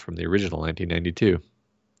branched off from the original 1992.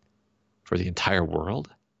 For the entire world?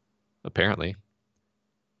 Apparently.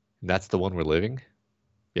 And that's the one we're living?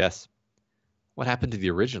 Yes. What happened to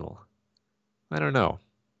the original? I don't know.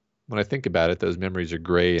 When I think about it, those memories are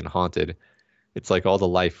gray and haunted. It's like all the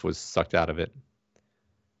life was sucked out of it.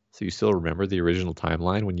 So you still remember the original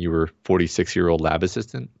timeline when you were 46-year-old lab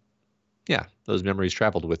assistant? Yeah, those memories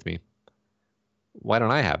traveled with me. Why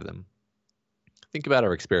don't I have them? Think about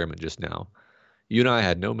our experiment just now. You and I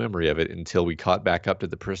had no memory of it until we caught back up to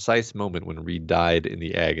the precise moment when Reed died in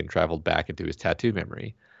the egg and traveled back into his tattoo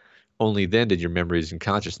memory. Only then did your memories and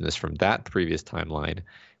consciousness from that previous timeline,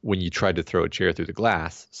 when you tried to throw a chair through the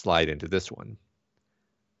glass, slide into this one.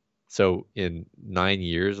 So in 9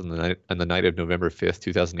 years, on the night of November 5th,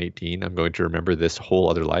 2018, I'm going to remember this whole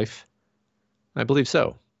other life? I believe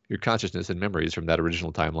so. Your consciousness and memories from that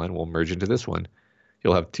original timeline will merge into this one.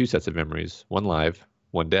 You'll have two sets of memories, one live,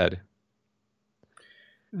 one dead.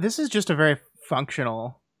 This is just a very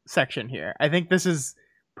functional section here. I think this is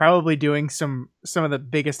probably doing some of the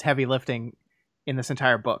biggest heavy lifting in this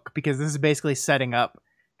entire book, because this is basically setting up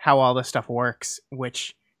how all this stuff works,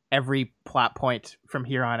 which every plot point from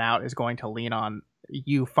here on out is going to lean on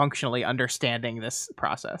you functionally understanding this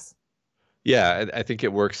process. Yeah, I think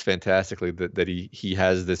it works fantastically that he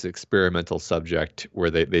has this experimental subject where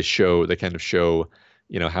they kind of show,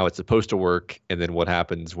 how it's supposed to work, and then what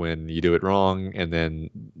happens when you do it wrong, and then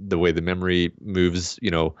the way the memory moves,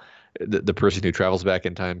 the person who travels back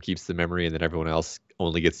in time keeps the memory, and then everyone else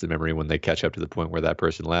only gets the memory when they catch up to the point where that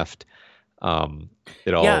person left. Um,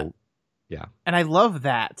 it Yeah, all, yeah, and I love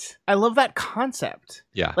that. I love that concept.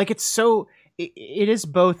 yeah, Like it is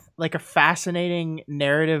both like a fascinating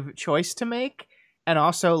narrative choice to make, and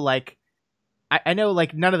also like I know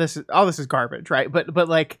like none of this is all this is garbage, right? But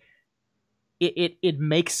like it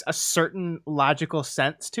makes a certain logical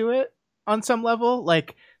sense to it on some level,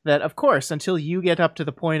 like that of course until you get up to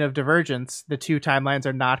the point of divergence, the two timelines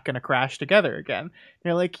are not going to crash together again. And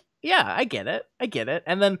you're like, yeah, I get it.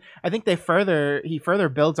 And then I think he further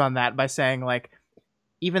builds on that by saying like,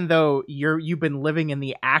 even though you've been living in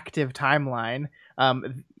the active timeline,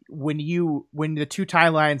 when the two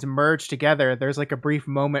timelines merge together, there's like a brief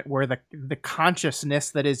moment where the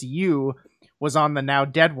consciousness that is you was on the now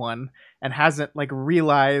dead one and hasn't like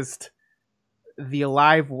realized the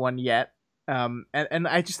alive one yet. And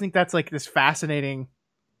I just think that's like this fascinating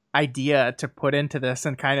idea to put into this,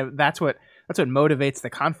 and kind of that's what motivates the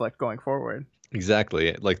conflict going forward.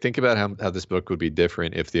 exactly. Like think about how this book would be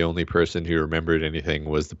different if the only person who remembered anything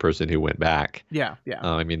was the person who went back. Yeah, yeah,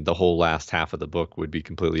 I mean, the whole last half of the book would be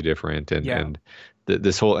completely different, and yeah.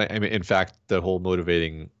 this whole, I mean, in fact, the whole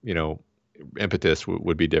motivating, impetus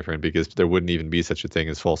would be different, because there wouldn't even be such a thing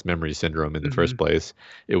as false memory syndrome in the Hmm. first place.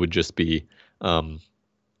 It would just be,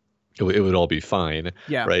 it would all be fine,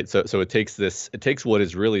 Yeah. right? So it takes what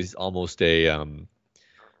is really almost a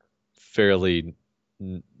fairly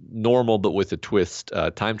normal but with a twist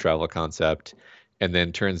time travel concept, and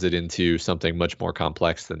then turns it into something much more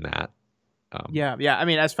complex than that. Yeah. I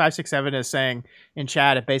mean, as 567 is saying in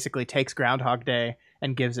chat, it basically takes Groundhog Day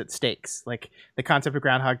and gives it stakes. Like, the concept of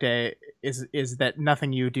Groundhog Day is that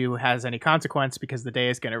nothing you do has any consequence because the day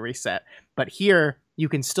is going to reset. But here, you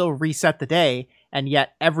can still reset the day, and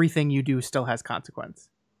yet everything you do still has consequence.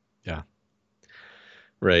 Yeah.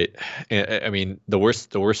 Right. I mean, the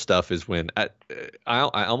worst stuff is when I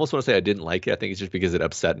almost want to say I didn't like it. I think it's just because it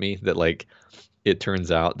upset me that like it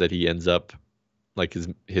turns out that he ends up like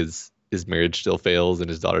his marriage still fails and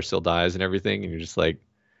his daughter still dies and everything, and you're just like,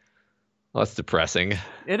 well, that's depressing.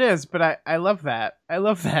 It is, but I love that. I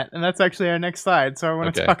love that, and that's actually our next slide. So I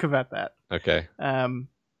want to talk about that. Okay.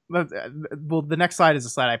 Well, the next slide is a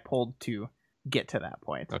slide I pulled to get to that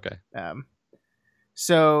point. Okay.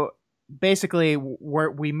 So basically,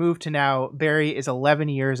 we move to now. Barry is 11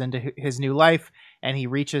 years into his new life, and he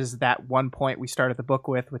reaches that one point we started the book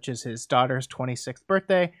with, which is his daughter's 26th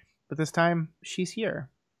birthday. But this time, she's here.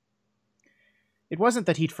 It wasn't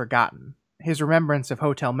that he'd forgotten. His remembrance of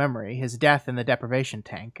hotel memory, his death in the deprivation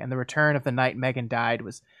tank, and the return of the night Megan died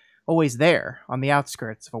was always there, on the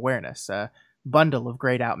outskirts of awareness, a bundle of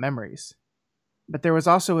grayed out memories. But there was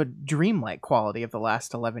also a dreamlike quality of the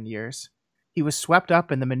last 11 years. He was swept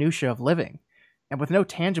up in the minutiae of living, and with no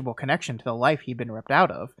tangible connection to the life he'd been ripped out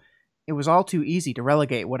of, it was all too easy to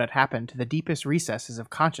relegate what had happened to the deepest recesses of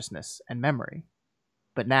consciousness and memory.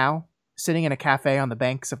 But now, sitting in a cafe on the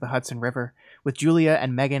banks of the Hudson River, with Julia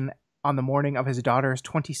and Megan on the morning of his daughter's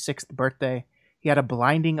 26th birthday, he had a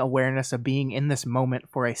blinding awareness of being in this moment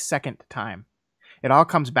for a second time. It all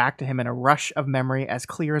comes back to him in a rush of memory as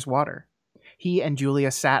clear as water. He and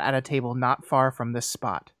Julia sat at a table not far from this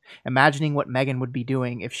spot, imagining what Megan would be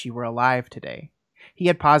doing if she were alive today. He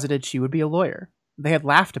had posited she would be a lawyer. They had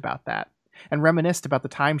laughed about that, and reminisced about the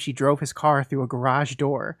time she drove his car through a garage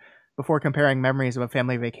door, before comparing memories of a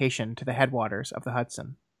family vacation to the headwaters of the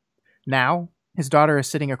Hudson. Now, his daughter is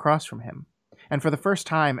sitting across from him, and for the first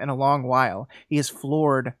time in a long while, he is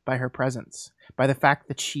floored by her presence, by the fact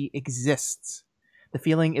that she exists. The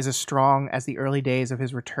feeling is as strong as the early days of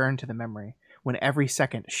his return to the memory, when every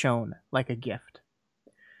second shone like a gift.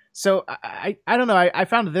 So, I don't know, I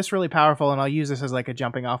found this really powerful, and I'll use this as like a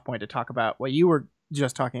jumping off point to talk about what you were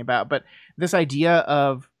just talking about, but this idea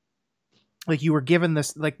of like you were given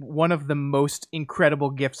this like one of the most incredible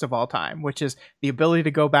gifts of all time, which is the ability to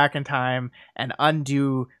go back in time and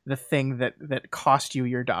undo the thing that cost you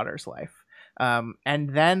your daughter's life. And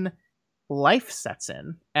then life sets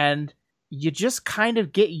in and you just kind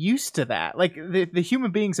of get used to that. Like the human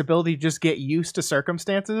being's ability to just get used to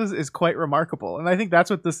circumstances is quite remarkable. And I think that's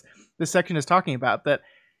what this section is talking about, that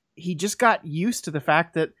he just got used to the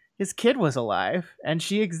fact that his kid was alive and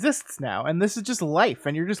she exists now, and this is just life,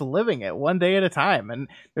 and you're just living it one day at a time, and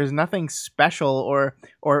there's nothing special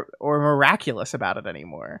or miraculous about it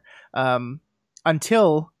anymore.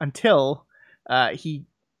 Until he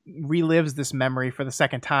relives this memory for the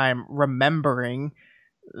second time, remembering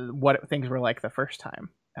what things were like the first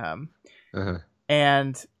time.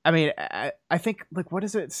 And I mean, I think like what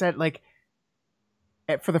is it said, like,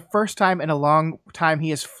 for the first time in a long time,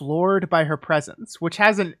 he is floored by her presence, which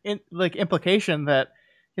has an implication that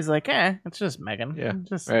he's like, it's just Megan,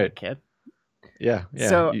 just a kid. Yeah.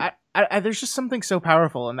 So I there's just something so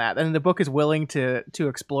powerful in that, and the book is willing to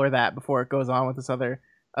explore that before it goes on with this other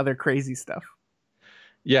crazy stuff.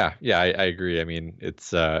 Yeah, I agree. I mean,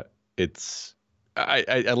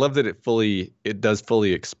 I love that it does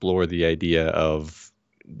fully explore the idea of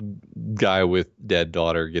guy with dead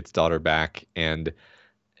daughter gets daughter back, and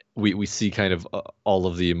we see kind of all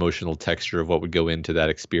of the emotional texture of what would go into that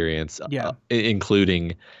experience,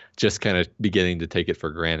 including just kind of beginning to take it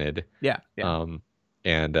for granted. Yeah. I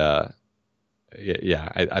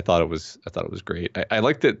thought it was great. I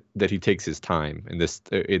like that he takes his time in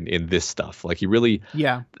this stuff. Like he really,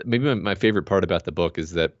 maybe my favorite part about the book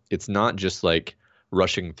is that it's not just like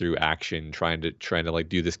rushing through action, trying to like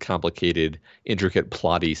do this complicated, intricate,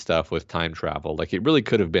 plotty stuff with time travel. Like it really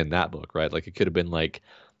could have been that book, right? Like it could have been like,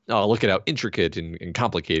 oh, look at how intricate and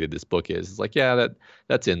complicated this book is. It's like, yeah,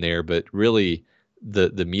 that's in there, but really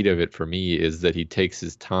the meat of it for me is that he takes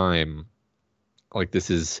his time. Like this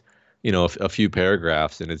is, a few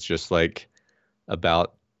paragraphs, and it's just like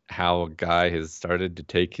about how a guy has started to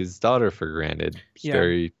take his daughter for granted. It's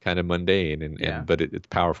very kind of mundane, but it's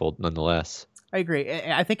powerful nonetheless. I agree.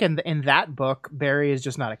 I think in that book, Barry is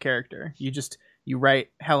just not a character. You write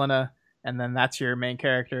Helena, and then that's your main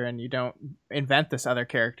character, and you don't invent this other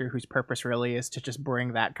character whose purpose really is to just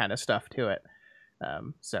bring that kind of stuff to it.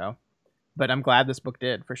 But I'm glad this book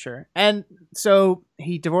did, for sure. And so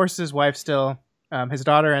he divorces his wife still. His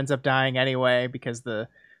daughter ends up dying anyway because the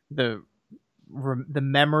the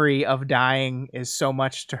memory of dying is so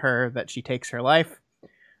much to her that she takes her life.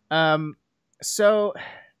 So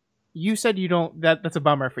you said you don't, that's a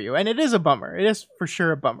bummer for you, and it is a bummer. It is for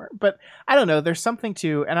sure a bummer. But I don't know. There's something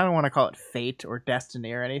to, and I don't want to call it fate or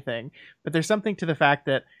destiny or anything, but there's something to the fact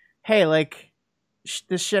that, hey, like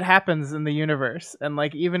this shit happens in the universe, and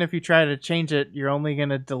like even if you try to change it, you're only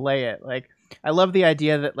gonna delay it. Like I love the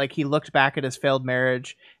idea that like he looked back at his failed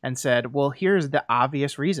marriage and said, well, here's the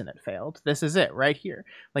obvious reason it failed. This is it right here.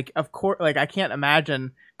 Like, of course, like I can't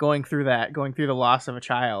imagine going through the loss of a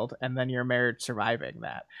child and then your marriage surviving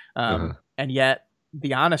that. And yet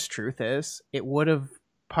the honest truth is it would have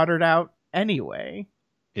puttered out anyway.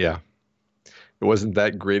 Yeah. It wasn't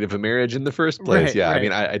that great of a marriage in the first place. Right, yeah.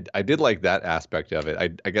 right. I mean, I did like that aspect of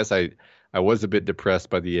it. I guess I was a bit depressed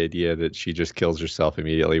by the idea that she just kills herself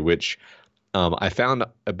immediately, which I found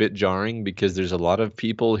a bit jarring because there's a lot of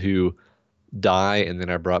people who die and then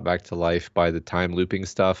are brought back to life by the time looping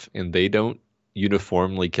stuff, and they don't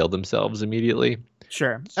uniformly kill themselves immediately.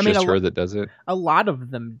 Sure. It's just her that does it. A lot of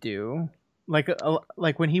them do. Like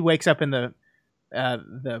when he wakes up in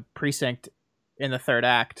the precinct in the third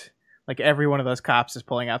act, like every one of those cops is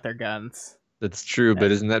pulling out their guns. That's true,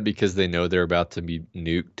 but isn't that because they know they're about to be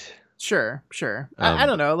nuked? Sure. I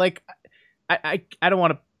don't know. Like I don't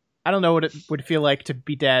want to. I don't know what it would feel like to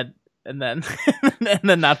be dead and then and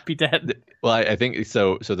then not be dead. Well, I think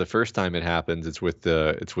so. So the first time it happens, it's with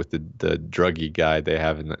the druggie guy they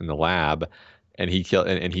have in the lab, and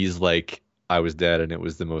he's like, I was dead, and it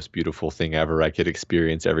was the most beautiful thing ever. I could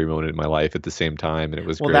experience every moment in my life at the same time, and it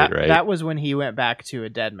was great, right? That was when he went back to a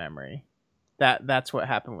dead memory. That's what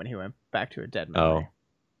happened when he went back to a dead memory. Oh,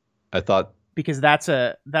 I thought. Because that's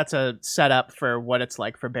a setup for what it's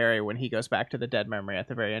like for Barry when he goes back to the dead memory at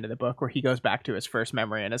the very end of the book, where he goes back to his first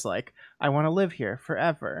memory and is like, I want to live here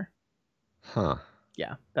forever. Huh.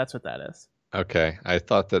 Yeah, that's what that is. Okay. I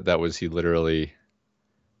thought that was he literally.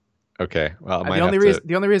 Okay. Well, the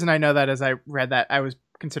only reason I know that is I read that I was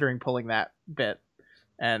considering pulling that bit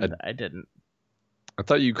and I didn't. I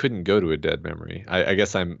thought you couldn't go to a dead memory. I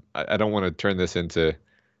guess I don't want to turn this into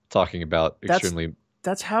talking about extremely.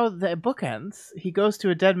 That's how the book ends. He goes to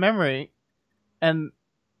a dead memory, and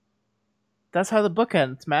that's how the book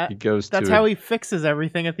ends, Matt. That's how he fixes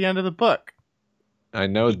everything at the end of the book. I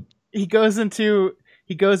know. He goes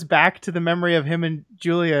back to the memory of him and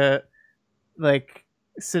Julia, like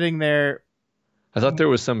sitting there. I thought there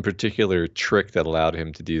was some particular trick that allowed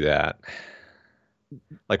him to do that.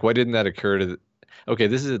 Like, why didn't that occur to? Okay,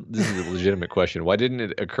 this is a legitimate question. Why didn't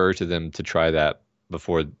it occur to them to try that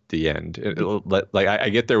before the end? Like I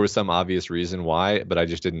get there was some obvious reason why, but I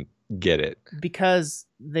just didn't get it. Because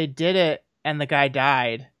they did it and the guy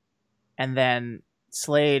died, and then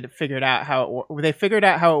Slade figured out how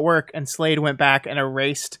it worked, and Slade went back and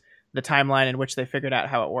erased the timeline in which they figured out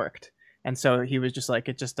how it worked. And so he was just like,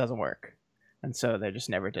 it just doesn't work. And so they just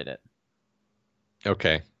never did it.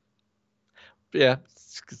 Okay. Yeah.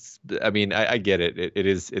 I mean, I get it. It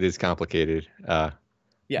is complicated.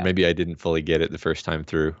 Yeah. Maybe I didn't fully get it the first time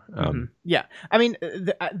through. Yeah. I mean,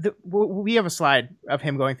 we have a slide of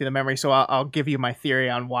him going through the memory, so I'll give you my theory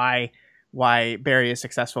on why Barry is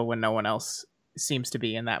successful when no one else seems to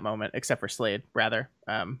be in that moment, except for Slade, rather,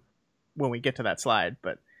 when we get to that slide.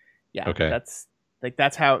 But yeah, okay.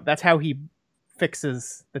 That's how he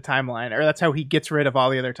fixes the timeline, or that's how he gets rid of all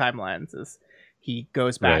the other timelines, is he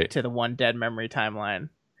goes back to the one dead memory timeline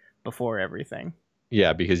before everything.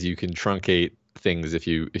 Yeah, because you can truncate things if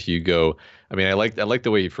you go. I mean, I like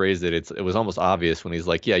the way he phrased it. It was almost obvious when he's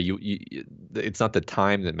like, yeah, you it's not the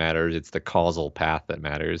time that matters, it's the causal path that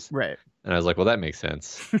matters. Right. And I was like, well, that makes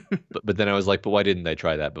sense. but then I was like, but why didn't they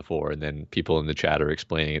try that before? And then people in the chat are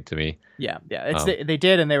explaining it to me. Yeah. They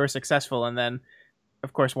did, and they were successful. And then,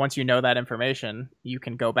 of course, once you know that information, you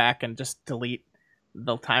can go back and just delete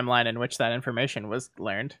the timeline in which that information was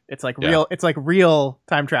learned. It's like real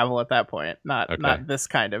time travel at that point, not this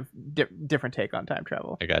kind of different take on time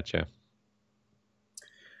travel. I gotcha.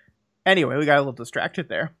 Anyway, we got a little distracted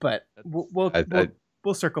there, but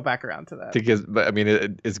we'll circle back around to that. Because, but I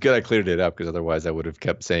mean, it's good I cleared it up, because otherwise I would have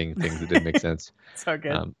kept saying things that didn't make sense. So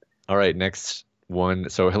good. All right, next one.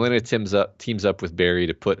 So Helena teams up with Barry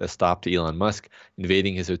to put a stop to Elon Musk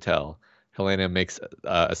invading his hotel. Helena makes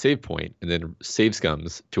a save point and then save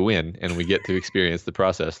scums to win, and we get to experience the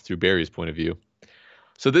process through Barry's point of view.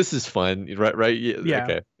 So this is fun, right? Yeah.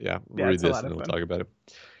 Okay. Yeah. We'll read this and then we'll talk about it.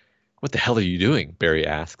 What the hell are you doing? Barry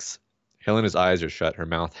asks. Helena's eyes are shut, her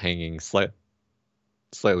mouth hanging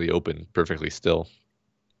slightly open, perfectly still.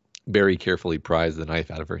 Barry carefully pries the knife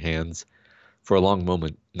out of her hands. For a long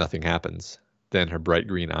moment, nothing happens. Then her bright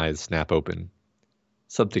green eyes snap open.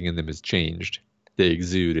 Something in them has changed. They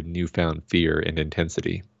exude a newfound fear and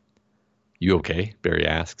intensity. You okay? Barry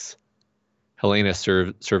asks. Helena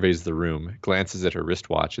surveys the room, glances at her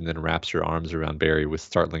wristwatch, and then wraps her arms around Barry with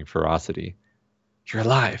startling ferocity. You're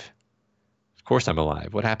alive. Of course I'm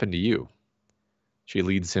alive. What happened to you? She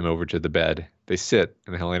leads him over to the bed. They sit,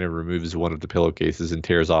 and Helena removes one of the pillowcases and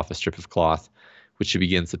tears off a strip of cloth, which she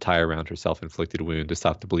begins to tie around her self-inflicted wound to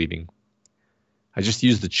stop the bleeding. I just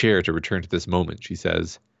used the chair to return to this moment, she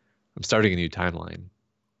says. I'm starting a new timeline.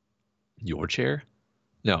 Your chair?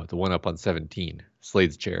 No, the one up on 17,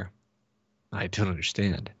 Slade's chair. I don't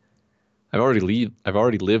understand. I've already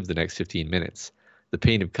lived the next 15 minutes. The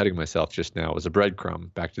pain of cutting myself just now was a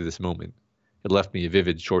breadcrumb back to this moment. It left me a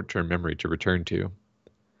vivid short-term memory to return to.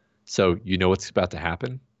 So, you know what's about to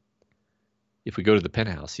happen? If we go to the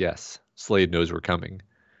penthouse, yes. Slade knows we're coming.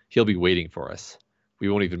 He'll be waiting for us. We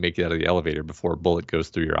won't even make it out of the elevator before a bullet goes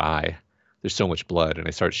through your eye. There's so much blood, and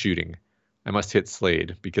I start shooting. I must hit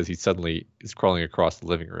Slade because he suddenly is crawling across the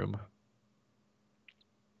living room.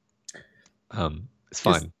 It's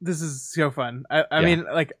fun. This is so fun. I mean,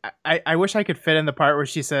 like, I wish I could fit in the part where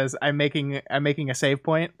she says, I'm making a save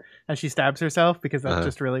point as she stabs herself, because that's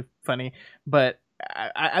just really funny. But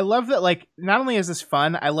I love that, like, not only is this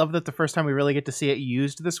fun, I love that the first time we really get to see it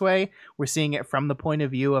used this way, we're seeing it from the point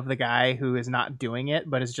of view of the guy who is not doing it,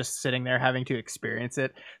 but is just sitting there having to experience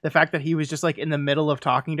it. The fact that he was just, like, in the middle of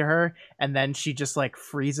talking to her, and then she just, like,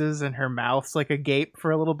 freezes and her mouth's, like, agape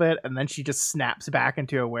for a little bit, and then she just snaps back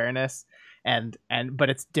into awareness.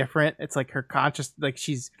 But it's different. It's like her conscious, like,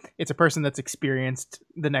 it's a person that's experienced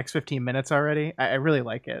the next 15 minutes already. I really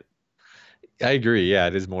like it. I agree. Yeah,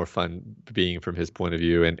 it is more fun being from his point of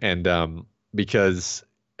view, and because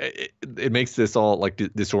it makes this all like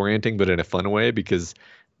disorienting, but in a fun way, because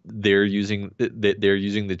they're using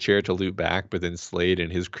the chair to loop back, but then Slade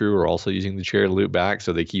and his crew are also using the chair to loop back,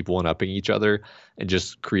 so they keep one-upping each other and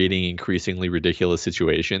just creating increasingly ridiculous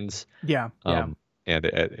situations. Yeah. And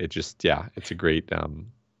it just, yeah, it's a great part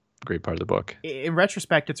of the book. In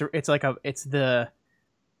retrospect,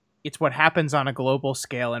 it's what happens on a global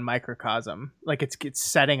scale in microcosm. Like it's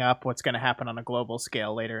setting up what's going to happen on a global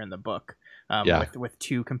scale later in the book. With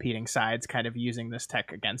two competing sides kind of using this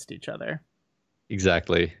tech against each other.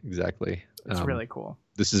 Exactly. It's really cool.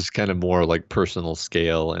 This is kind of more like personal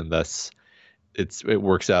scale, and thus it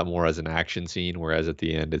works out more as an action scene, whereas at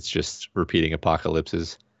the end it's just repeating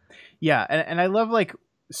apocalypses. Yeah, and I love, like,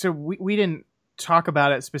 so we didn't talk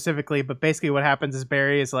about it specifically, but basically what happens is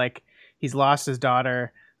Barry is like, he's lost his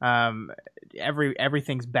daughter.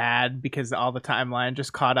 Everything's bad because all the timeline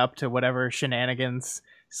just caught up to whatever shenanigans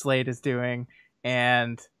Slade is doing,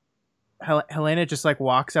 and Helena just like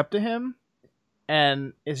walks up to him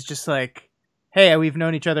and is just like, "Hey, we've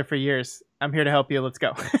known each other for years. I'm here to help you. Let's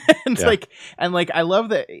go." I love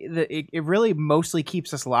that it really mostly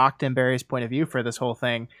keeps us locked in Barry's point of view for this whole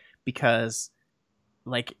thing, because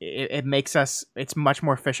like it makes us, it's much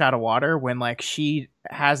more fish out of water when like she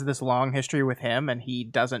has this long history with him and he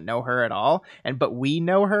doesn't know her at all, but we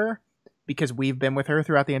know her because we've been with her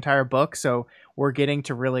throughout the entire book, so we're getting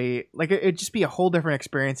to really, like, it'd just be a whole different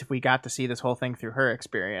experience if we got to see this whole thing through her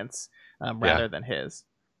experience rather than his.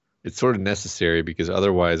 It's sort of necessary, because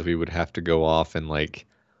otherwise we would have to go off and like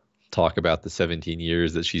talk about the 17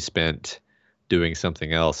 years that she spent doing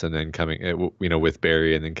something else, and then coming, with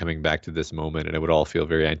Barry, and then coming back to this moment, and it would all feel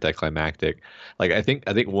very anticlimactic. Like, I think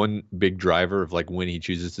one big driver of like when he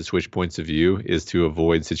chooses to switch points of view is to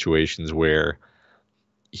avoid situations where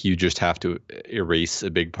you just have to erase a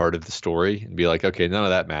big part of the story and be like, okay, none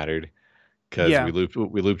of that mattered because we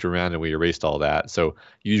looped around and we erased all that. So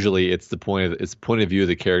usually it's the point of view of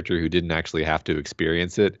the character who didn't actually have to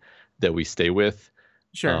experience it that we stay with.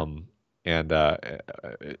 Sure. I don't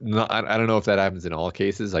know if that happens in all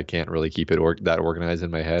cases. I can't really keep it that organized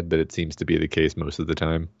in my head, but it seems to be the case most of the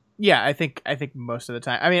time. Yeah, I think most of the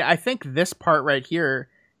time. I mean, I think this part right here,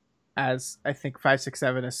 as I think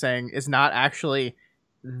 567 is saying, is not actually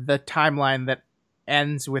the timeline that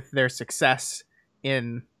ends with their success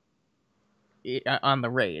on the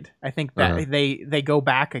raid. I think that they go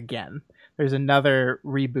back again. There's another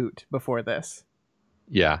reboot before this.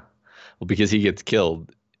 Yeah, well, because he gets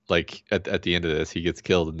killed. Like at the end of this, he gets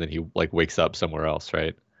killed, and then he like wakes up somewhere else,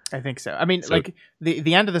 right? I think so. I mean, like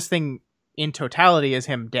the end of this thing in totality is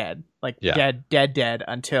him dead, like dead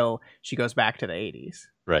until she goes back to the 80s.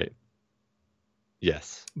 Right.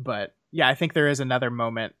 Yes. But yeah, I think there is another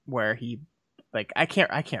moment where he, like, I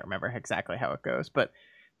can't remember exactly how it goes, but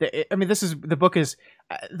the book is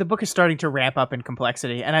starting to ramp up in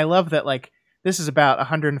complexity, and I love that, like, this is about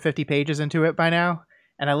 150 pages into it by now.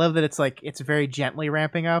 And I love that it's like, it's very gently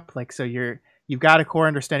ramping up. Like, so you you've got a core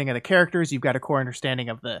understanding of the characters, you've got a core understanding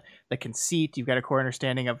of the conceit, you've got a core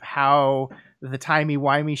understanding of how the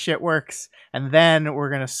timey-wimey shit works, and then we're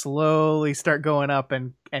going to slowly start going up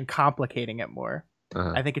and complicating it more.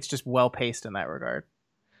 Uh-huh. I think it's just well paced in that regard.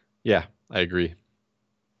 Yeah, I agree.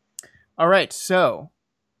 All right, so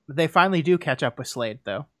they finally do catch up with Slade,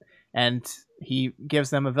 though, and he gives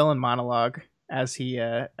them a villain monologue as he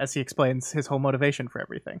explains his whole motivation for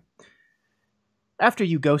everything. After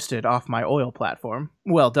you ghosted off my oil platform,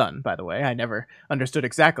 well done, by the way, I never understood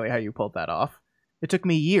exactly how you pulled that off. It took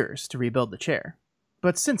me years to rebuild the chair.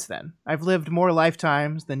 But since then, I've lived more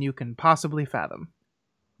lifetimes than you can possibly fathom.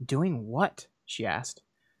 Doing what? She asked.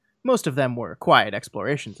 Most of them were quiet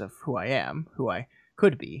explorations of who I am, who I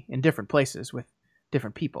could be, in different places with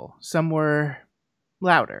different people. Some were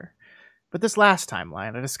louder. But this last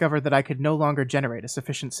timeline, I discovered that I could no longer generate a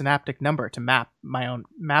sufficient synaptic number to map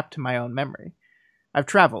to my own memory. I've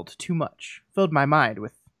traveled too much, filled my mind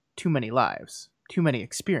with too many lives, too many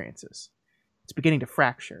experiences. It's beginning to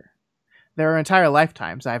fracture. There are entire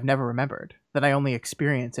lifetimes I have never remembered, that I only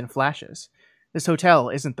experience in flashes. This hotel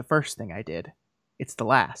isn't the first thing I did. It's the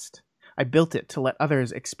last. I built it to let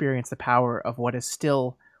others experience the power of what is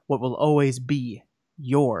still, what will always be,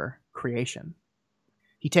 your creation.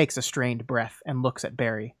 He takes a strained breath and looks at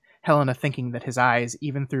Barry, Helena thinking that his eyes,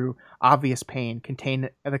 even through obvious pain, contain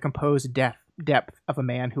the composed depth of a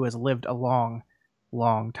man who has lived a long,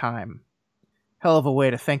 long time. Hell of a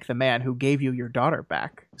way to thank the man who gave you your daughter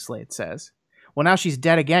back, Slade says. Well, now she's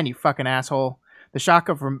dead again, you fucking asshole. The shock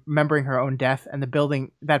of remembering her own death and that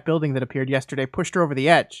building that appeared yesterday pushed her over the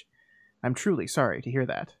edge. I'm truly sorry to hear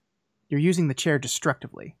that. You're using the chair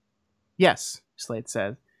destructively. Yes, Slade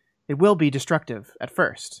said. It will be destructive at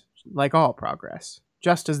first, like all progress.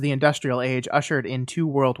 Just as the industrial age ushered in 2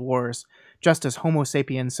 world wars, just as Homo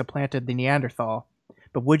sapiens supplanted the Neanderthal.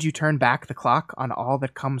 But would you turn back the clock on all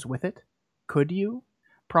that comes with it? Could you?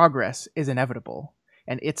 Progress is inevitable,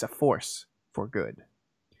 and it's a force for good.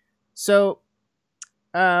 So,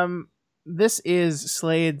 this is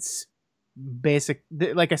Slade's basic,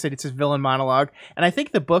 like I said, it's his villain monologue, and I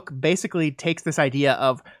think the book basically takes this idea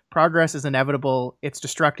of progress is inevitable, it's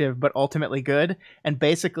destructive, but ultimately good, and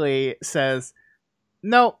basically says,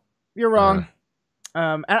 no, you're wrong.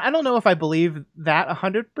 I don't know if I believe that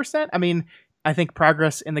 100%. I mean, I think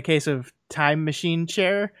progress in the case of Time Machine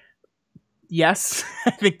Chair, yes,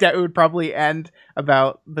 I think that would probably end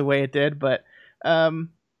about the way it did, but I'm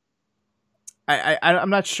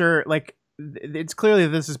not sure. Like, it's clearly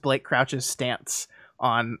this is Blake Crouch's stance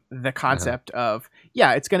on the concept of,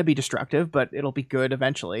 yeah, it's going to be destructive, but it'll be good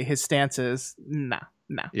eventually. His stance is, nah.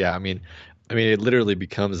 Yeah, I mean, it literally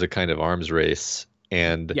becomes a kind of arms race,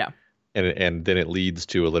 and yeah. And then it leads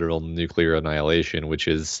to a literal nuclear annihilation, which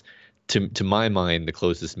is, to my mind, the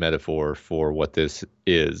closest metaphor for what this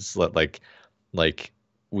is. Like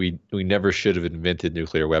we never should have invented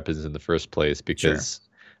nuclear weapons in the first place, because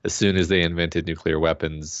as soon as they invented nuclear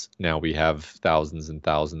weapons, now we have thousands and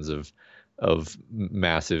thousands of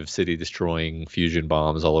massive city-destroying fusion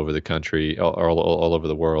bombs all over the country, or all over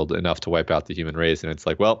the world, enough to wipe out the human race. And it's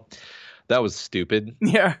like, well, that was stupid.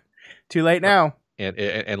 Yeah, too late now. And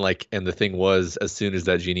the thing was, as soon as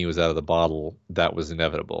that genie was out of the bottle, that was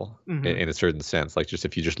inevitable in a certain sense. Like, just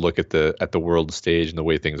if you just look at the world stage and the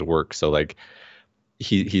way things work. So like,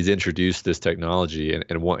 he's introduced this technology,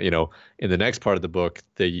 and one, in the next part of the book,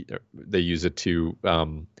 they use it to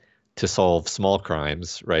solve small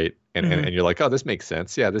crimes, right? And you're like, oh, this makes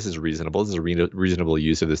sense. Yeah, this is reasonable. This is a reasonable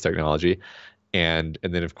use of this technology. And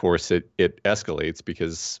then of course it escalates,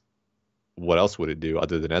 because what else would it do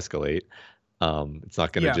other than escalate? It's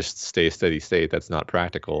not going to just stay steady state. That's not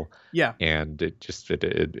practical. Yeah. And it just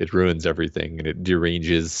it ruins everything, and it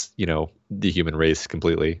deranges, the human race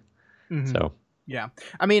completely. So yeah,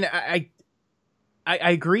 I mean, I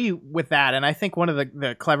agree with that, and I think one of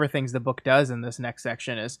the clever things the book does in this next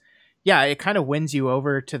section is, yeah, it kind of wins you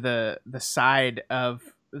over to the side of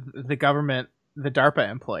the government, the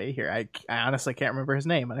DARPA employee here. I honestly can't remember his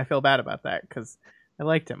name, and I feel bad about that because I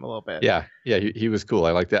liked him a little bit. Yeah, he was cool.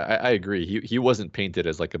 I like that. I agree. He wasn't painted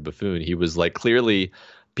as like a buffoon. He was like, clearly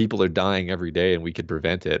people are dying every day, and we could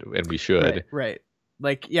prevent it, and we should. Right.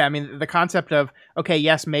 Like, yeah, I mean, the concept of, okay,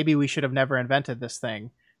 yes, maybe we should have never invented this thing,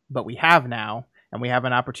 but we have now, and we have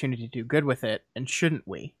an opportunity to do good with it, and shouldn't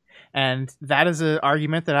we? And that is an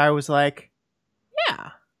argument that I was like, yeah.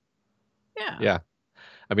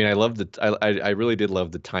 I mean, I really did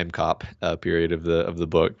love the time cop period of the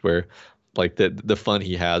book, where like the fun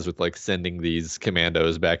he has with like sending these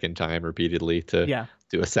commandos back in time repeatedly to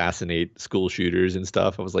to assassinate school shooters and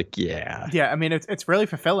stuff. I was like, yeah. Yeah, I mean it's really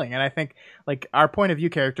fulfilling, and I think like our point of view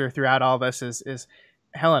character throughout all this is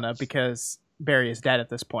Helena, because Barry is dead at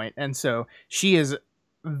this point, and so she is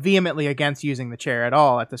vehemently against using the chair at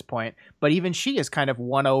all at this point, but even she is kind of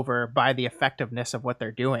won over by the effectiveness of what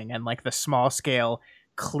they're doing and like the small scale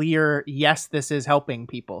clear, yes, this is helping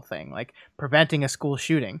people thing, like preventing a school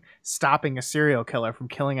shooting, stopping a serial killer from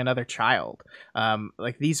killing another child.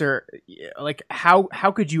 Like these are like how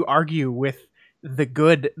could you argue with the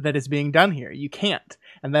good that is being done here? You can't.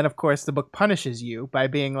 And then of course the book punishes you by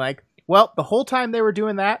being like, well, the whole time they were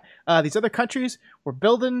doing that, these other countries were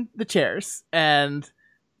building the chairs, and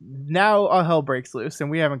now all hell breaks loose,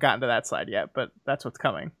 and we haven't gotten to that side yet, but that's what's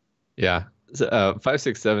coming. Yeah. So,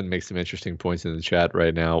 567 makes some interesting points in the chat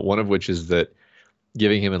right now. One of which is that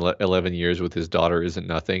giving him 11 years with his daughter isn't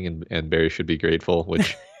nothing, and Barry should be grateful.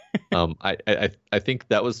 Which, I think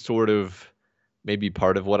that was sort of maybe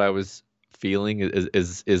part of what I was feeling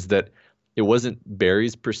is that it wasn't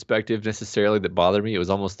Barry's perspective necessarily that bothered me. It was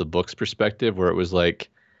almost the book's perspective, where it was like,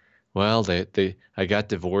 well, I got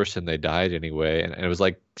divorced and they died anyway, and it was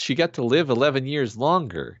like she got to live 11 years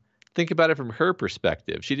longer. Think about it from her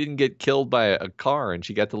perspective. She didn't get killed by a car, and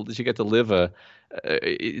she got to live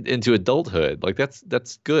into adulthood. Like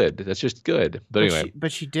that's good. That's just good. But anyway,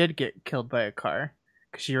 but she did get killed by a car,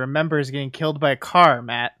 because she remembers getting killed by a car,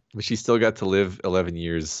 Matt. But she still got to live 11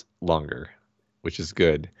 years longer, which is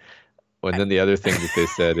good. And then the other thing that they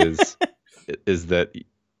said is that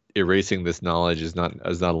erasing this knowledge is not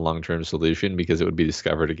a long-term solution, because it would be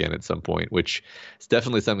discovered again at some point, which is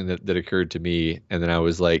definitely something that occurred to me. And then I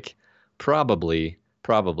was like, probably,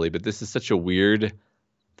 but this is such a weird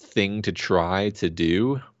thing to try to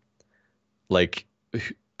do. Like,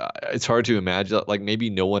 it's hard to imagine, like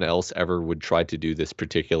maybe no one else ever would try to do this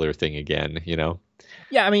particular thing again, you know?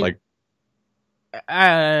 Yeah, I mean, like,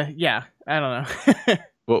 yeah, I don't know.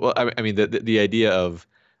 well, I mean, the idea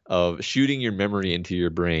of shooting your memory into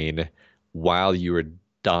your brain while you are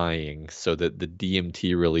dying, so that the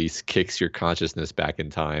DMT release kicks your consciousness back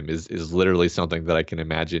in time, is literally something that I can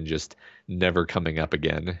imagine just never coming up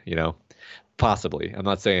again. You know, possibly. I'm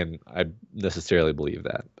not saying I necessarily believe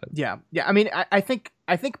that, but yeah. I mean, I think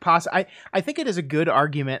I think it is a good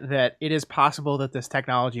argument that it is possible that this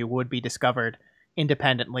technology would be discovered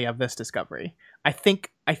independently of this discovery. I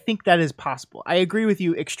think that is possible. I agree with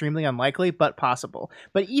you, extremely unlikely, but possible.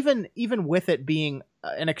 But even with it being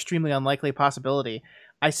an extremely unlikely possibility,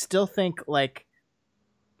 I still think like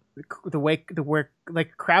the way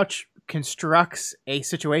like Crouch constructs a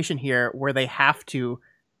situation here where they have to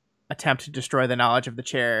attempt to destroy the knowledge of the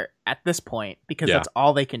chair at this point, because that's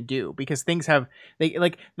all they can do, because things have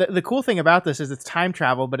like the cool thing about this is it's time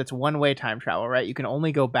travel, but it's one-way time travel, right? You can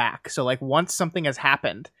only go back. So like once something has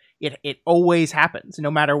happened, it always happens,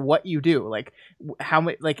 no matter what you do. Like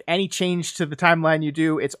like any change to the timeline you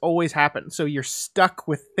do, it's always happened. So you're stuck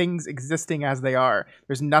with things existing as they are.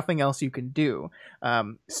 There's nothing else you can do.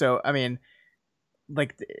 So I mean,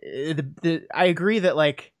 like I agree that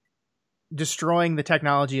like destroying the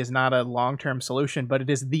technology is not a long-term solution, but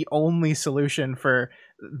it is the only solution for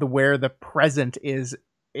where the present is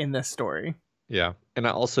in this story. Yeah. And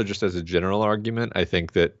I also, just as a general argument, I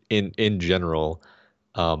think that in general,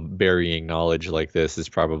 burying knowledge like this is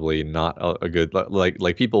probably not a good,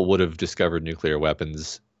 like people would have discovered nuclear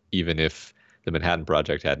weapons even if the Manhattan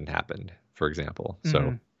Project hadn't happened, for example.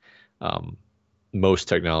 So most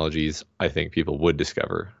technologies, I think people would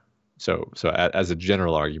discover. So as a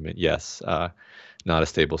general argument, yes, not a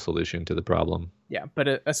stable solution to the problem. Yeah,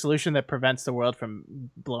 but a solution that prevents the world from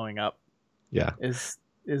blowing up. Yeah, is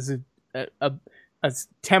a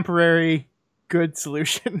temporary good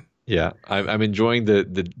solution. Yeah, I'm enjoying the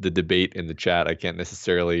debate in the chat. I can't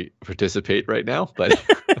necessarily participate right now, but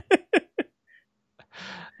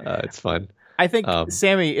it's fun. I think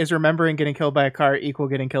Sammy is remembering getting killed by a car equal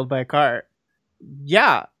getting killed by a car.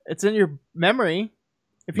 Yeah, it's in your memory.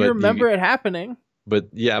 If you remember it happening.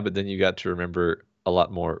 But then you got to remember a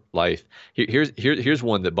lot more life. Here's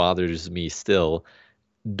one that bothers me still.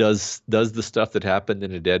 Does the stuff that happened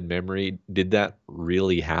in a dead memory, did that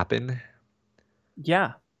really happen?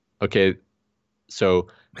 Yeah. Okay. So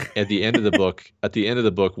at the end of the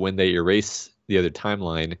book, when they erase the other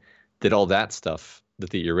timeline, did all that stuff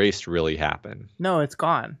that they erased really happen? No, it's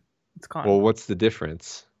gone. It's gone. Well, what's the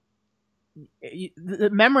difference? The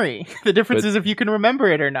memory. The difference is if you can remember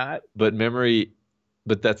it or not. But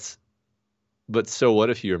so what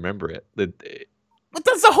if you remember it? But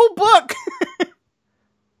that's the whole book.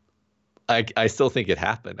 I still think it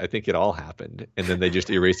happened. I think it all happened, and then they just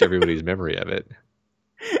erased everybody's memory of it.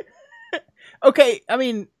 Okay, I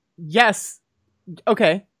mean, yes,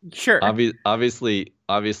 Okay, sure. Obviously,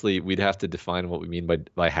 we'd have to define what we mean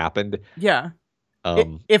by happened. Yeah.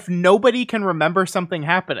 Um, If nobody can remember something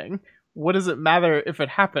happening, what does it matter if it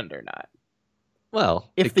happened or not?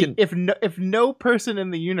 well, If it can if no person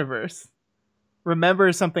in the universe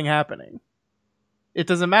remembers something happening, it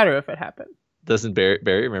doesn't matter if it happened. doesn't Barry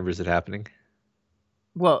remembers it happening.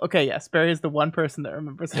 Well, okay, yes, Barry is the one person that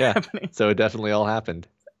remembers it Yeah, happening. so it definitely all happened.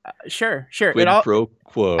 Sure. It Quid all. pro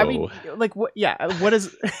I mean, quo. like, what? Yeah. What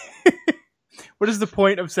is? What is the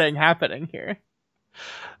point of saying happening here? I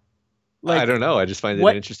Like, don't know. I just find it an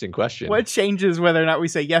what? interesting question. What changes whether or not we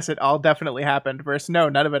say yes, it all definitely happened, versus no,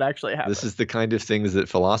 none of it actually This happened? is the kind of things that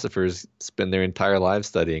philosophers spend their entire lives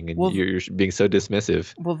studying, and Well, you're being so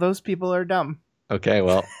dismissive. well, those people are dumb. Okay,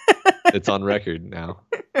 well, it's on record now.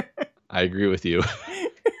 I agree with you.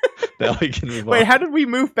 Now we can move Wait, on. how did we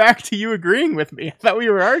move back to you agreeing with me? I thought we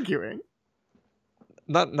were arguing.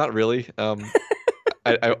 Not really.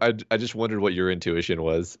 I just wondered what your intuition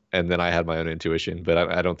was, and then I had my own intuition, but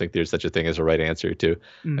I don't think there's such a thing as a right answer to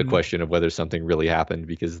a Mhm. question of whether something really happened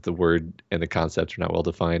because the word and the concept are not well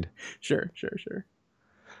defined. Sure.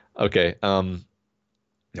 Okay.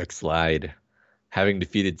 Next slide. Having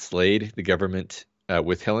defeated Slade, the government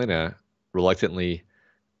with Helena reluctantly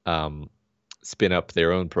um, spin up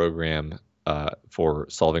their own program for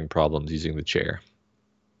solving problems using the chair.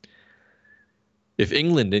 If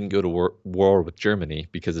England didn't go to war with Germany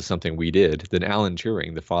because of something we did, then Alan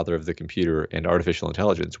Turing, the father of the computer and artificial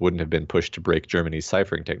intelligence, wouldn't have been pushed to break Germany's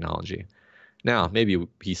ciphering technology. Now, maybe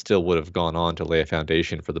he still would have gone on to lay a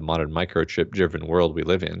foundation for the modern microchip-driven world we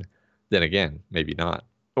live in. Then again, maybe not,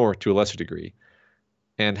 or to a lesser degree.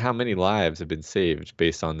 And how many lives have been saved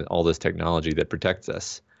based on all this technology that protects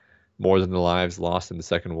us? More than the lives lost in the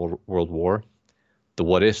Second World War? The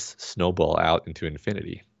what ifs snowball out into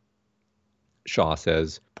infinity. Shaw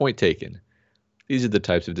says, point taken. These are the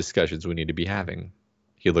types of discussions we need to be having.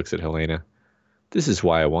 He looks at Helena. This is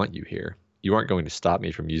why I want you here. You aren't going to stop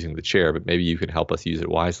me from using the chair, but maybe you can help us use it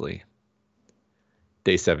wisely.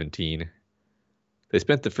 Day 17. They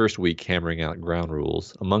spent the first week hammering out ground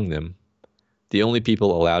rules. Among them, the only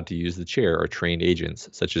people allowed to use the chair are trained agents,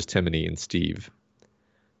 such as Timony and Steve.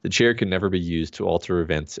 The chair can never be used to alter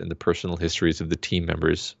events in the personal histories of the team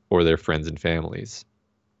members or their friends and families.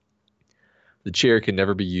 The chair can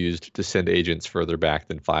never be used to send agents further back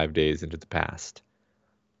than 5 days into the past.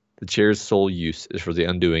 The chair's sole use is for the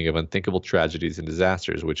undoing of unthinkable tragedies and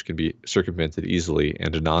disasters which can be circumvented easily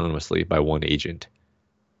and anonymously by one agent.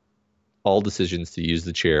 All decisions to use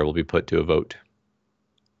the chair will be put to a vote.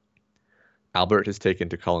 Albert has taken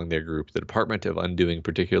to calling their group the Department of Undoing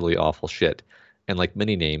Particularly Awful Shit, and like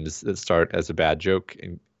many names that start as a bad joke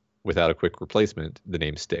and without a quick replacement, the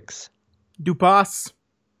name sticks. Dupas.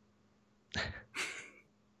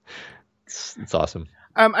 It's awesome.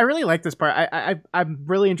 I really like this part. I'm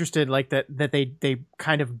really interested, like that they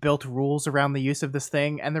kind of built rules around the use of this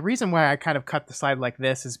thing, and the reason why I kind of cut the slide like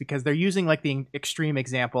this is because they're using like the extreme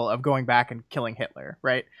example of going back and killing Hitler,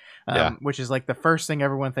 right? Yeah. Which is like the first thing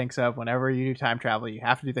everyone thinks of whenever you do time travel. You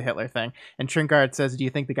have to do the Hitler thing. And Trinkard says, "Do you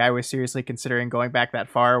think the guy was seriously considering going back that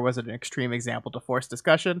far? Or was it an extreme example to force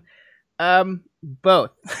discussion?"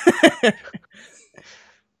 Both.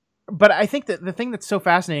 But I think that the thing that's so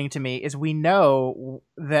fascinating to me is we know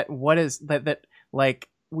that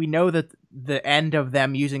we know that the end of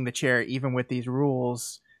them using the chair, even with these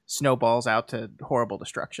rules, snowballs out to horrible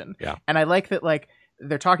destruction. Yeah. And I like that, like,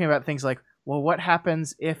 they're talking about things like, well, what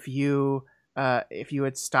happens if you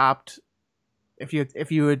had stopped, if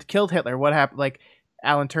you had killed Hitler? What happened? Like,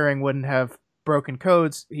 Alan Turing wouldn't have broken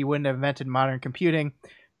codes. He wouldn't have invented modern computing.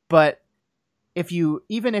 But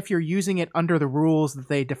even if you're using it under the rules that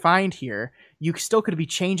they defined here, you still could be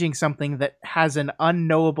changing something that has an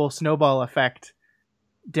unknowable snowball effect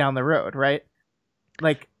down the road, right?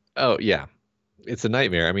 Like, oh yeah, it's a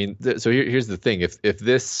nightmare. I mean, so here's the thing: if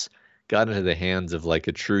this got into the hands of like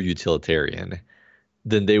a true utilitarian,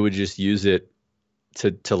 then they would just use it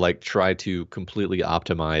to like try to completely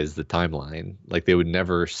optimize the timeline. Like they would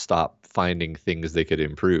never stop finding things they could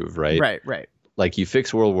improve, right? Right. Like you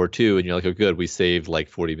fix World War II and you're like, oh, good, we saved like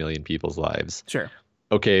 40 million people's lives. Sure.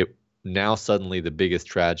 Okay, now suddenly the biggest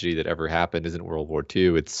tragedy that ever happened isn't World War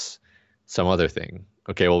II, it's some other thing.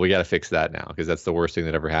 Okay, well, we got to fix that now because that's the worst thing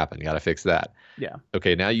that ever happened. You got to fix that. Yeah.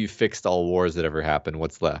 Okay, now you fixed all wars that ever happened.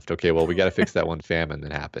 What's left? Okay, well, we got to fix that one famine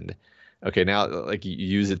that happened. Okay, now like you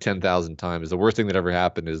use it 10,000 times. The worst thing that ever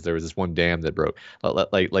happened is there was this one dam that broke.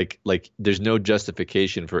 Like there's no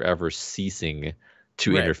justification for ever ceasing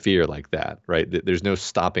to interfere like that, right? There's no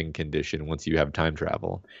stopping condition once you have time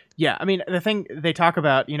travel. Yeah, I mean, the thing they talk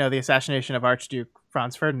about, the assassination of Archduke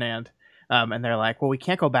Franz Ferdinand, And they're like, well, we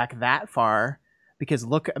can't go back that far because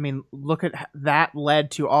look at that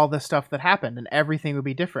led to all the stuff that happened and everything would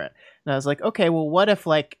be different. And I was like, okay, well, what if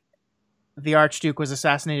like the Archduke was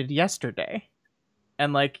assassinated yesterday?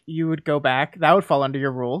 And like you would go back, that would fall under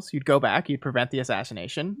your rules. You'd go back, you'd prevent the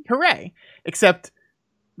assassination. Hooray. Except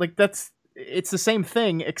like it's the same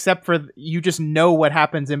thing, except for you just know what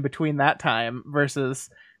happens in between that time versus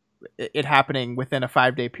it happening within a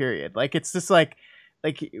 5-day period. Like it's just like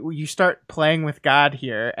you start playing with God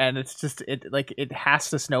here, and it's just it has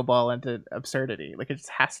to snowball into absurdity. Like it just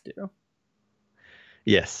has to.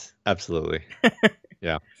 Yes, absolutely.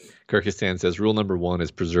 Yeah. Kyrgyzstan says rule number 1 is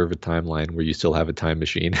preserve a timeline where you still have a time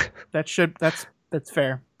machine. That's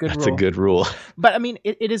fair. Good That's rule. a good rule. But I mean,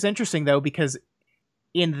 it is interesting though, because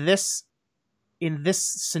in this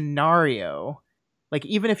scenario, like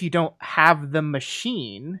even if you don't have the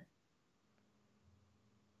machine,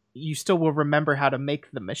 you still will remember how to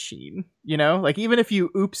make the machine, you know? Like even if you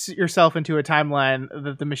oops yourself into a timeline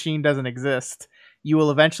that the machine doesn't exist, you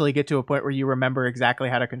will eventually get to a point where you remember exactly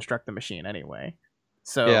how to construct the machine anyway.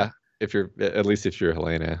 So yeah, if you're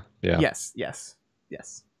Helena. Yeah. Yes.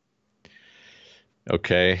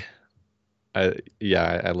 Okay. I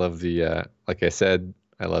love the like I said,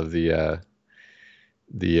 I love the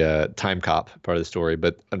time cop part of the story,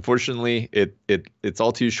 but unfortunately it's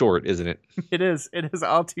all too short, isn't it? It is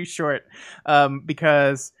all too short,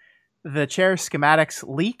 because the chair schematics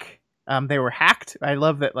leak. They were hacked. I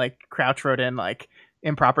love that like Crouch wrote in like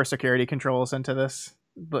improper security controls into this,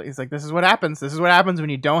 but he's like, this is what happens when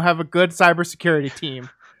you don't have a good cybersecurity team.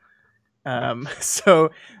 So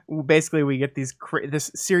basically we get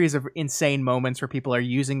this series of insane moments where people are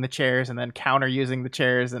using the chairs and then counter using the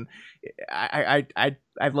chairs, and I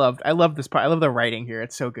love this part. I love the writing here.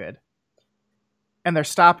 It's so good. And they're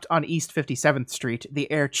stopped on East 57th Street,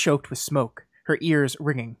 the air choked with smoke, her ears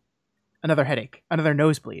ringing. Another headache, another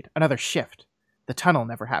nosebleed, another shift. The tunnel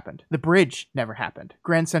never happened. The bridge never happened.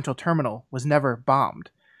 Grand Central Terminal was never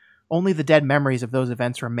bombed. Only the dead memories of those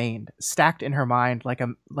events remained, stacked in her mind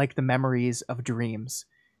like the memories of dreams.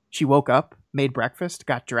 She woke up, made breakfast,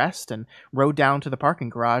 got dressed, and rode down to the parking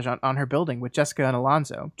garage on her building with Jessica and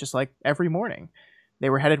Alonzo, just like every morning.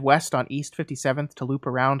 They were headed west on East 57th to loop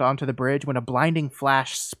around onto the bridge when a blinding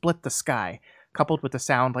flash split the sky, coupled with the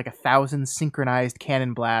sound like 1,000 synchronized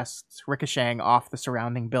cannon blasts ricocheting off the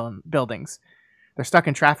surrounding buildings. They're stuck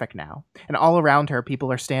in traffic now, and all around her,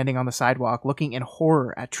 people are standing on the sidewalk looking in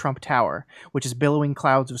horror at Trump Tower, which is billowing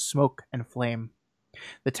clouds of smoke and flame.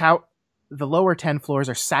 The lower 10 floors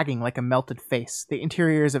are sagging like a melted face, the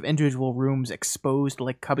interiors of individual rooms exposed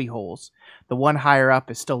like cubbyholes. The one higher up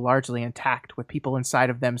is still largely intact, with people inside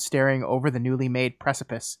of them staring over the newly made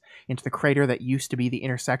precipice into the crater that used to be the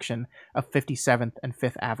intersection of 57th and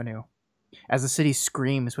 5th Avenue. As the city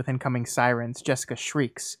screams with incoming sirens, Jessica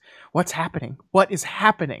shrieks, "What's happening? What is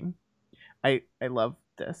happening?" I love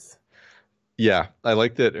this. Yeah, I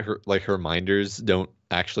like that her minders don't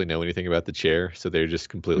actually know anything about the chair, so they're just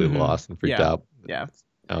completely lost and freaked out. Yeah.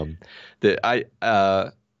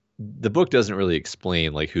 The book doesn't really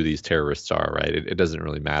explain like who these terrorists are, right? It doesn't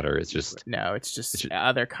really matter. It's just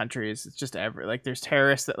other countries. It's just there's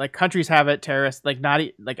terrorists that like countries have it. Terrorists like not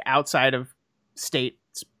like outside of states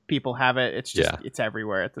people have it. It's just it's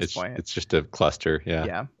everywhere at this point. It's just a cluster. Yeah.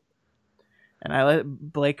 Yeah. And I let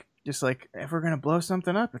Blake just like, if we're gonna blow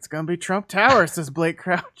something up, it's gonna be Trump Tower, says Blake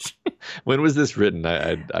Crouch. When was this written?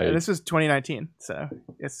 This was 2019, so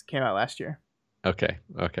it came out last year. Okay.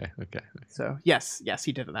 So yes,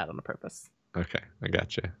 he did that on purpose. Okay, I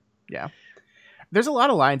gotcha. Yeah. There's a lot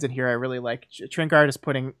of lines in here I really like. Tringard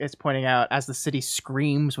is pointing out, as the city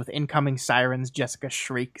screams with incoming sirens, Jessica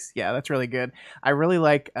shrieks. Yeah, that's really good. I really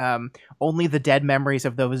like only the dead memories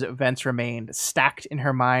of those events remained, stacked in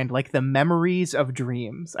her mind like the memories of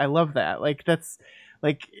dreams. I love that. Like that's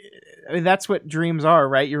what dreams are,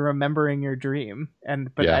 right? You're remembering your dream.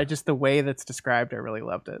 I just the way that's described, I really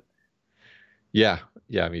loved it. Yeah,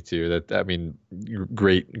 me too.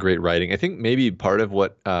 Great writing. I think maybe part of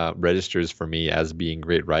what registers for me as being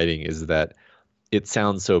great writing is that it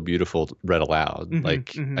sounds so beautiful read aloud.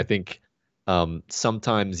 I think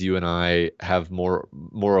sometimes you and I have more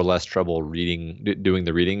or less trouble doing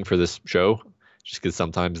the reading for this show, just because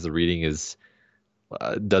sometimes the reading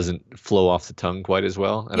doesn't flow off the tongue quite as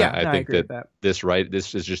well. And I think that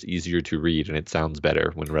this is just easier to read, and it sounds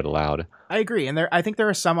better when read aloud. I agree. And I think there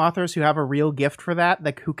are some authors who have a real gift for that,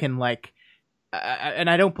 like who can and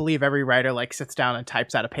I don't believe every writer sits down and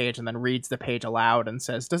types out a page and then reads the page aloud and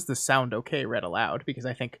says, does this sound okay read aloud? Because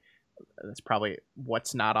I think that's probably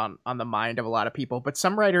what's not on the mind of a lot of people. But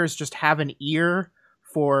some writers just have an ear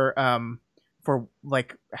for for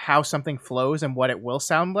like how something flows and what it will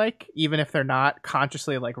sound like, even if they're not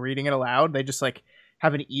consciously like reading it aloud. They just like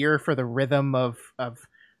have an ear for the rhythm of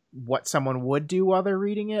what someone would do while they're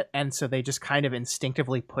reading it, and so they just kind of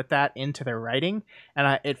instinctively put that into their writing.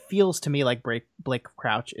 And it feels to me like Blake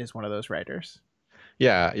Crouch is one of those writers.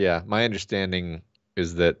 Yeah, yeah. My understanding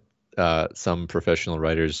is that some professional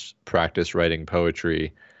writers practice writing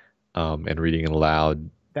poetry and reading it aloud,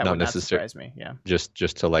 That not would not necessarily surprise me. Yeah.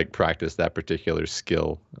 just to like practice that particular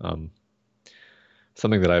skill.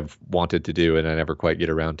 Something that I've wanted to do and I never quite get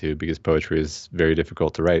around to because poetry is very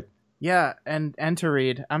difficult to write. Yeah, and to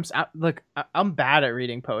read. Look, I'm bad at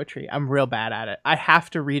reading poetry. I'm real bad at it. I have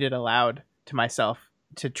to read it aloud to myself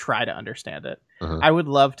to try to understand it. Uh-huh. I would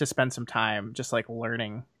love to spend some time just like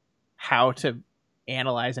learning how to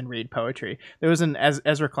analyze and read poetry. There was an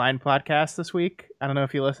Ezra Klein podcast this week. I don't know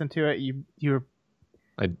if you listened to it.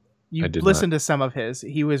 I did listened not. to some of his.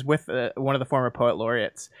 He was with one of the former poet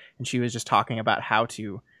laureates, and she was just talking about how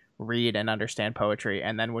to read and understand poetry,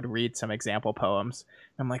 and then would read some example poems.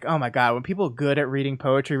 I'm like, oh my god, when people good at reading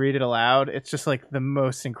poetry read it aloud, it's just like the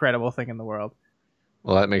most incredible thing in the world.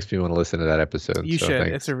 Well, that makes me want to listen to that episode. You should.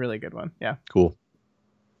 Thanks. It's a really good one. Yeah. Cool.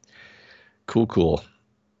 Cool.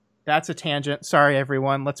 That's a tangent. Sorry,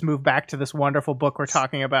 everyone. Let's move back to this wonderful book we're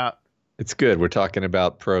talking about. It's good. We're talking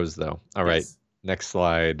about prose, though. All right. Yes. Next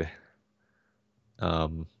slide. Are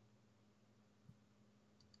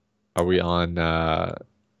we on?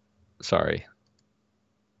 Sorry.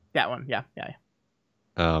 That one. Yeah.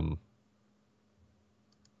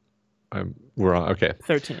 We're on. Okay.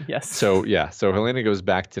 13. Yes. So Helena goes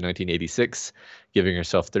back to 1986, giving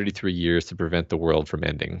herself 33 years to prevent the world from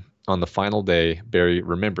ending. On the final day, Barry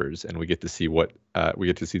remembers, and we get to see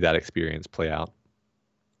that experience play out.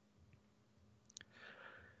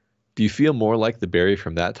 Do you feel more like the Barry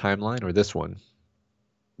from that timeline or this one?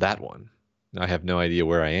 That one. I have no idea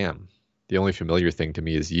where I am. The only familiar thing to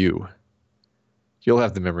me is you. You'll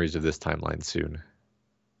have the memories of this timeline soon.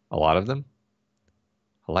 A lot of them?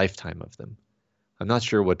 A lifetime of them. I'm not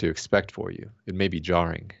sure what to expect for you. It may be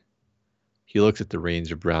jarring. He looks at the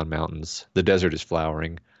range of brown mountains. The desert is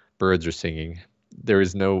flowering. Birds are singing. There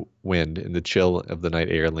is no wind, and the chill of the night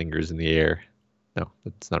air lingers in the air. No,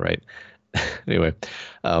 that's not right. Anyway,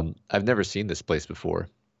 I've never seen this place before.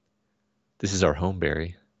 This is our home,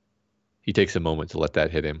 Barry. He takes a moment to let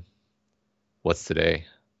that hit him. What's today?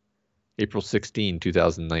 April 16,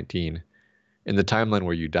 2019. In the timeline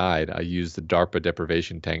where you died, I used the DARPA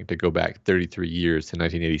deprivation tank to go back 33 years to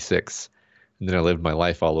 1986. And then I lived my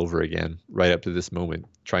life all over again, right up to this moment,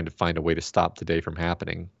 trying to find a way to stop today from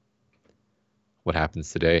happening. What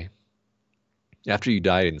happens today? After you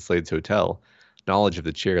died in Slade's hotel, knowledge of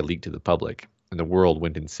the chair leaked to the public, and the world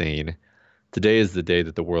went insane. Today is the day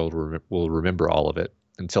that the world will remember all of it.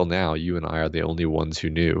 Until now, you and I are the only ones who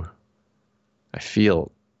knew. I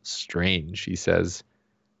feel strange, he says.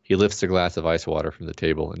 He lifts a glass of ice water from the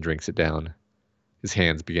table and drinks it down. His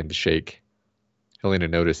hands begin to shake. Helena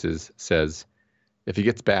notices, says, if it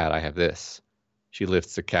gets bad, I have this. She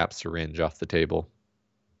lifts a cap syringe off the table.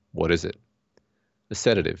 What is it? A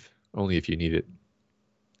sedative, only if you need it.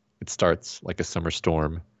 It starts like a summer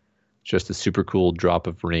storm. Just a super cool drop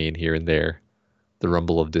of rain here and there. The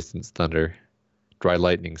rumble of distant thunder. Dry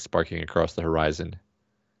lightning sparking across the horizon.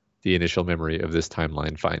 The initial memory of this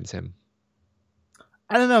timeline finds him.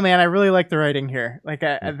 I don't know, man. I really like the writing here. Like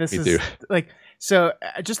this Me is too. like so.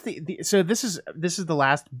 Just so this is the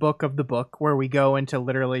last book of the book where we go into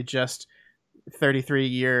literally just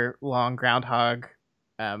 33-year long groundhog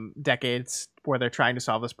decades where they're trying to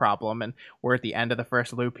solve this problem, and we're at the end of the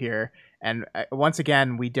first loop here. And once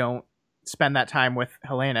again, we don't spend that time with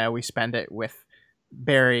Helena. We spend it with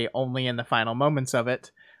Barry only in the final moments of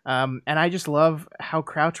it. And I just love how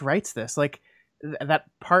Crouch writes this. Like that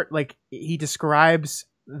part, like he describes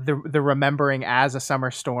the remembering as a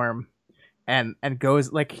summer storm, and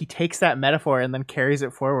goes like he takes that metaphor and then carries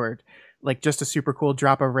it forward. Like just a super cool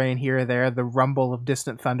drop of rain here or there, the rumble of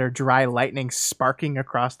distant thunder, dry lightning sparking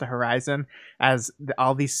across the horizon as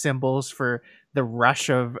all these symbols for the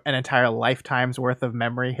rush of an entire lifetime's worth of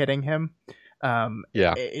memory hitting him.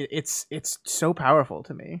 It's so powerful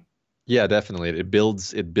to me. Yeah, definitely. It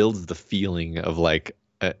builds the feeling of like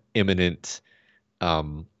imminent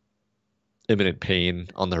pain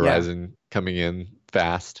on the horizon coming in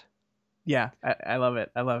fast. Yeah, I love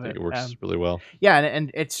it. I love it. It works really well. Yeah,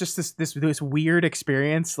 and it's just this weird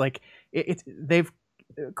experience. Like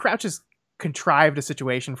Crouch has contrived a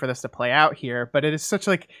situation for this to play out here, but it is such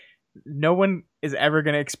like no one is ever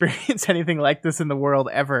going to experience anything like this in the world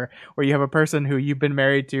ever, where you have a person who you've been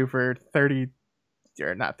married to for 20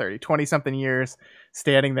 something years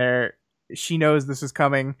standing there she knows this is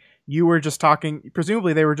coming. You were just talking,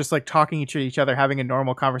 presumably they were just like talking to each other, having a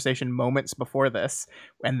normal conversation moments before this,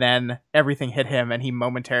 and then everything hit him and he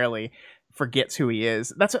momentarily forgets who he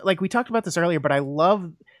is. That's like, we talked about this earlier, but I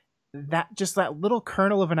love that, just that little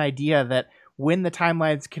kernel of an idea that when the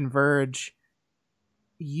timelines converge,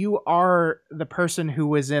 you are the person who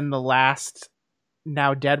was in the last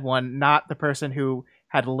now dead one, not the person who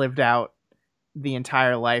had lived out the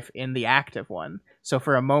entire life in the active one. So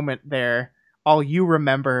for a moment there, all you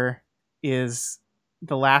remember is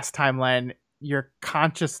the last timeline. Your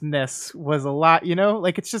consciousness was a lot,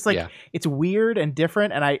 like, it's just like, Yeah. it's weird and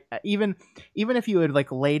different. And I even if you had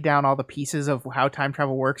like laid down all the pieces of how time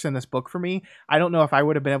travel works in this book for me, I don't know if I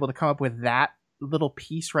would have been able to come up with that little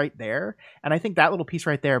piece right there. And I think that little piece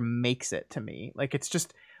right there makes it to me. Like, it's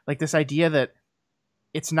just like this idea that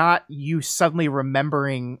it's not you suddenly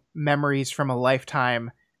remembering memories from a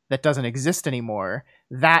lifetime that doesn't exist anymore.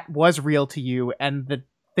 That was real to you, and the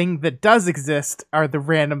thing that does exist are the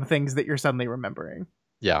random things that you're suddenly remembering.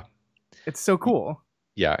 Yeah. It's so cool.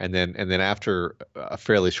 Yeah, and then after a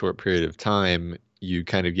fairly short period of time, you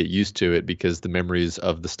kind of get used to it because the memories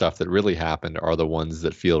of the stuff that really happened are the ones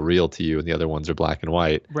that feel real to you, and the other ones are black and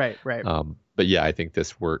white. Right. But yeah, I think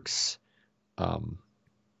this works.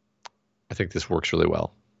 I think this works really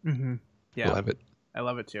well. Mm-hmm. Yeah, I love it. I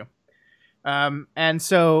love it too. And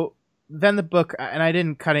so then the book, and I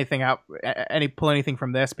didn't cut anything out, pull anything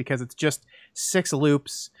from this, because it's just 6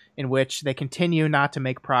 loops in which they continue not to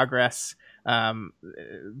make progress.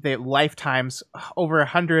 They lifetimes, over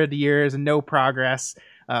 100 years, no progress.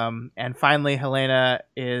 And finally, Helena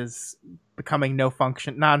is becoming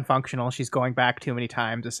non-functional. She's going back too many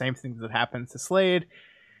times. The same thing that happens to Slade.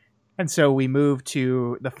 And so we move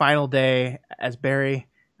to the final day as Barry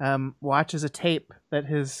watches a tape that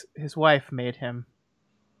his wife made him.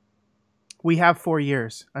 We have 4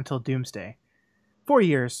 years until doomsday. 4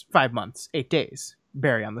 years, 5 months, 8 days,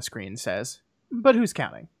 Barry on the screen says. But who's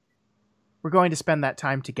counting? We're going to spend that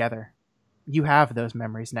time together. You have those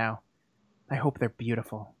memories now. I hope they're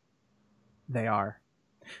beautiful. They are.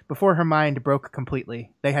 Before her mind broke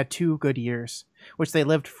completely, they had 2 good years, which they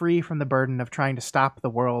lived free from the burden of trying to stop the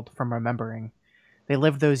world from remembering. They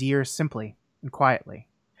lived those years simply and quietly.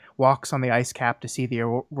 Walks on the ice cap to see the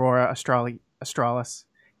Aurora Australis,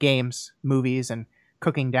 games, movies, and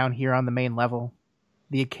cooking down here on the main level.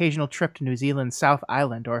 The occasional trip to New Zealand's South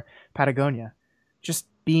Island or Patagonia. Just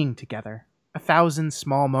being together. 1,000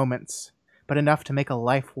 small moments, but enough to make a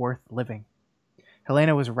life worth living.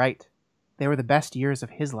 Helena was right. They were the best years of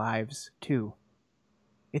his lives, too.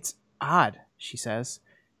 It's odd, she says.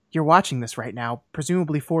 You're watching this right now,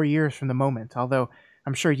 presumably 4 years from the moment, although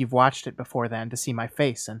I'm sure you've watched it before then to see my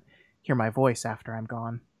face and hear my voice after I'm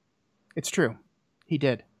gone. It's true. He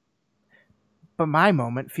did. But my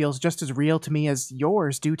moment feels just as real to me as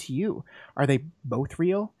yours do to you. Are they both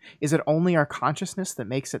real? Is it only our consciousness that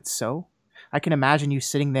makes it so? I can imagine you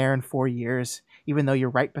sitting there in 4 years, even though you're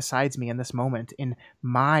right beside me in this moment, in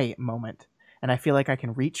my moment, and I feel like I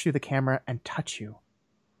can reach through the camera and touch you.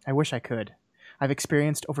 I wish I could. I've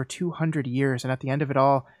experienced over 200 years, and at the end of it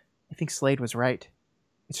all, I think Slade was right.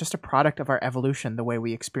 It's just a product of our evolution, the way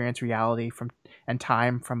we experience reality and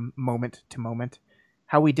time from moment to moment,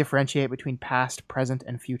 how we differentiate between past, present,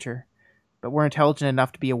 and future. But we're intelligent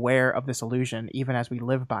enough to be aware of this illusion, even as we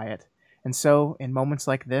live by it. And so, in moments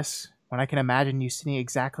like this, when I can imagine you sitting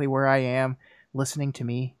exactly where I am, listening to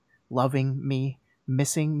me, loving me,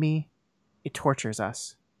 missing me, it tortures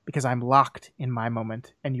us, because I'm locked in my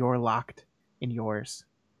moment, and you're locked in yours.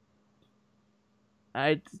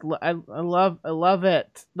 I love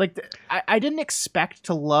it. Like, I didn't expect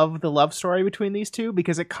to love the love story between these two,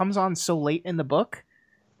 because it comes on so late in the book,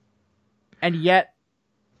 and yet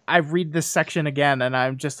I read this section again, and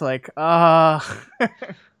I'm just like,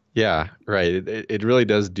 Yeah, right. It really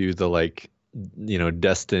does do the, like,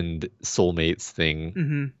 destined soulmates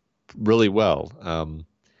thing really well.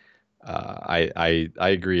 I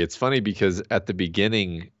agree. It's funny because at the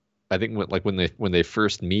beginning, I think when they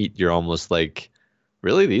first meet, you're almost like,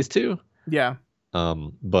 really, these two? Yeah.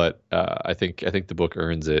 But I think the book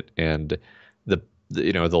earns it, and the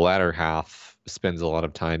latter half spends a lot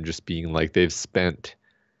of time just being like, they've spent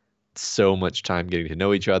so much time getting to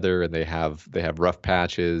know each other, and they have rough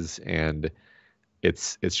patches, and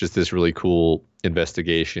it's just this really cool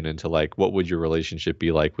investigation into, like, what would your relationship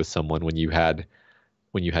be like with someone when you had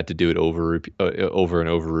to do it over and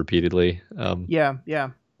over repeatedly. Yeah.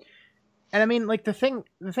 And I mean, like, the thing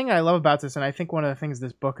I love about this, and I think one of the things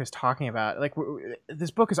this book is talking about, like,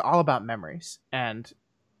 this book is all about memories and,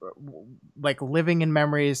 like, living in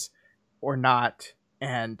memories or not,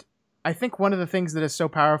 and I think one of the things that is so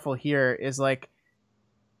powerful here is like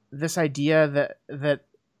this idea that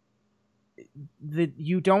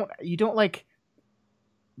you don't like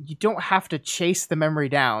you don't have to chase the memory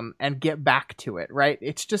down and get back to it, right?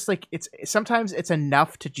 It's just like it's sometimes it's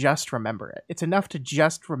enough to just remember it. It's enough to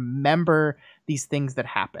just remember these things that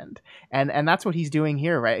happened. And that's what he's doing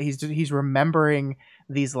here, right? He's remembering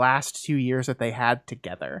these last 2 years that they had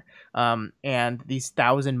together. And these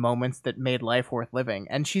 1,000 moments that made life worth living.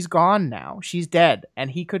 And she's gone now. She's dead. And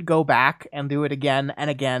he could go back and do it again and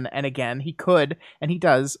again and again. He could, and he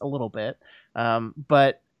does a little bit.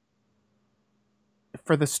 But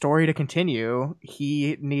for the story to continue,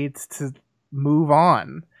 he needs to move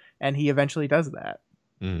on, and he eventually does that.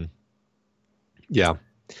 Yeah.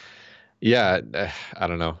 I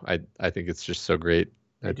don't know. I think it's just so great.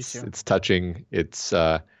 It's touching. It's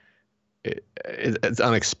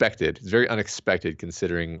unexpected. It's very unexpected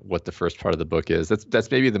considering what the first part of the book is. That's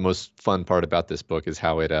maybe the most fun part about this book is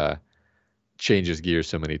how it changes gears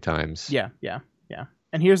so many times. Yeah.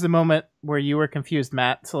 And here's the moment where you were confused,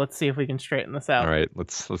 Matt. So let's see if we can straighten this out. All right,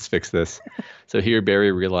 let's fix this. So here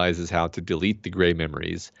Barry realizes how to delete the gray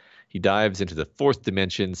memories. He dives into the fourth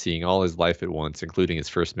dimension, seeing all his life at once, including his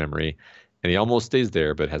first memory, and he almost stays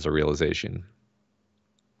there but has a realization.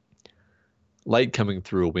 Light coming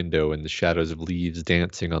through a window and the shadows of leaves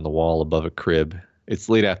dancing on the wall above a crib. It's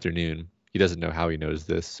late afternoon. He doesn't know how he knows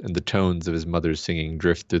this, and the tones of his mother's singing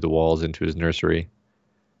drift through the walls into his nursery.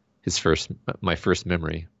 My first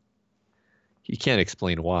memory. He can't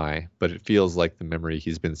explain why, but it feels like the memory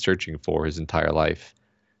he's been searching for his entire life.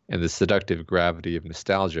 And the seductive gravity of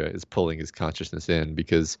nostalgia is pulling his consciousness in,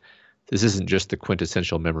 because this isn't just the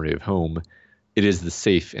quintessential memory of home, it is the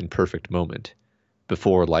safe and perfect moment,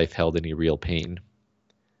 before life held any real pain,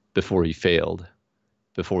 before he failed,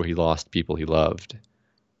 before he lost people he loved,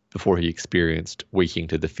 before he experienced waking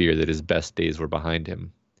to the fear that his best days were behind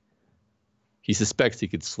him. He suspects he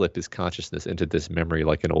could slip his consciousness into this memory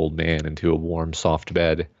like an old man into a warm, soft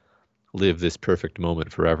bed, live this perfect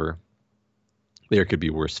moment forever. There could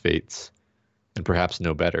be worse fates, and perhaps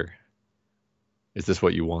no better. Is this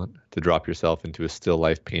what you want? To drop yourself into a still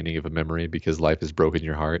life painting of a memory because life has broken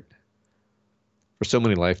your heart? For so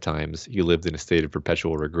many lifetimes, he lived in a state of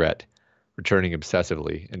perpetual regret, returning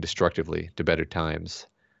obsessively and destructively to better times,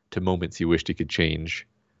 to moments he wished he could change.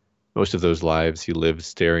 Most of those lives he lived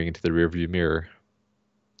staring into the rearview mirror.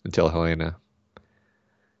 Until Helena.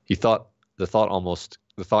 The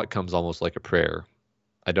thought comes almost like a prayer.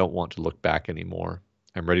 I don't want to look back anymore.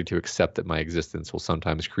 I'm ready to accept that my existence will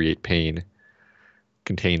sometimes contain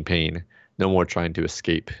pain. No more trying to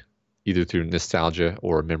escape, either through nostalgia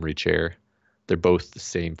or a memory chair. They're both the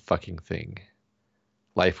same fucking thing.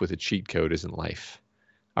 Life with a cheat code isn't life.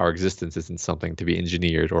 Our existence isn't something to be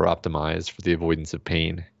engineered or optimized for the avoidance of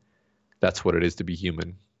pain. That's what it is to be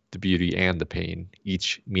human, the beauty and the pain,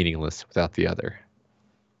 each meaningless without the other.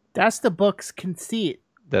 That's the book's conceit.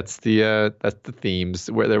 That's the themes.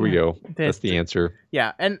 There we go. That's the answer.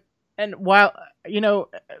 Yeah, and while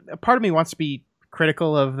a part of me wants to be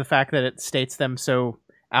critical of the fact that it states them so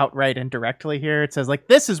outright and directly here. It says like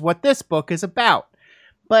this is what this book is about.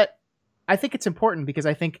 But I think it's important because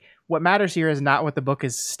I think what matters here is not what the book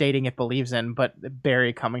is stating it believes in, but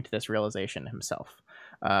Barry coming to this realization himself.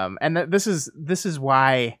 And this is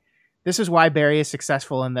why Barry is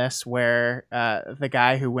successful in this, where the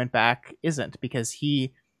guy who went back isn't, because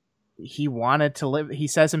he wanted to live. He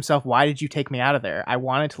says himself, "Why did you take me out of there? I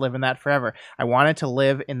wanted to live in that forever. I wanted to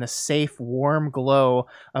live in the safe, warm glow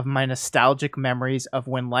of my nostalgic memories of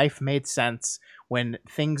when life made sense, when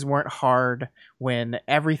things weren't hard, when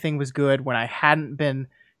everything was good, when I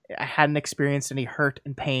hadn't experienced any hurt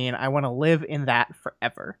and pain. I want to live in that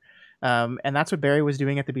forever." And that's what Barry was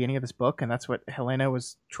doing at the beginning of this book, and that's what Helena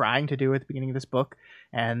was trying to do at the beginning of this book.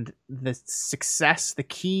 And the success, the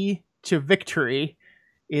key to victory,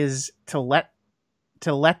 is to let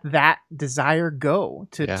that desire go,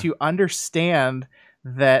 to understand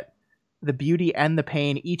that the beauty and the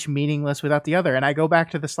pain, each meaningless without the other. And I go back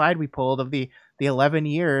to the slide we pulled of the 11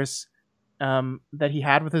 years that he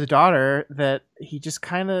had with his daughter, that he just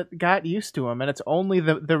kind of got used to him, and it's only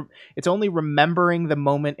it's only remembering the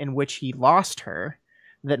moment in which he lost her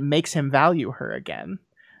that makes him value her again.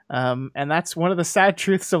 And that's one of the sad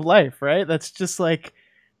truths of life, right? That's just like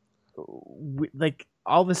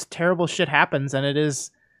all this terrible shit happens, and it is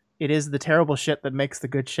the terrible shit that makes the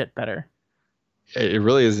good shit better. It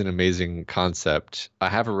really is an amazing concept. I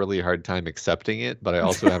have a really hard time accepting it, but I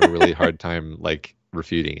also have a really hard time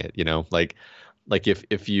refuting it,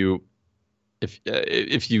 if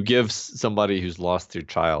you give somebody who's lost their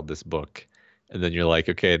child this book, and then you're like,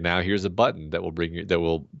 okay, now here's a button that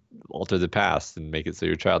will alter the past and make it so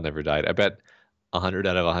your child never died. I bet 100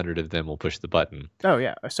 out of 100 of them will push the button, Oh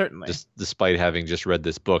yeah, certainly. just despite having just read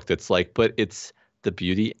this book that's like, but it's the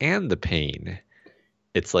beauty and the pain.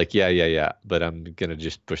 It's like, yeah, but I'm gonna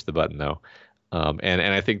just push the button though. And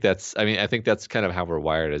I think that's, I mean, I think that's kind of how we're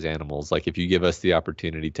wired as animals. Like if you give us the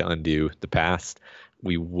opportunity to undo the past,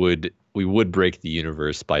 we would break the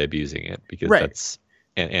universe by abusing it, because Right. that's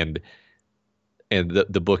and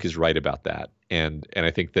the book is right about that. And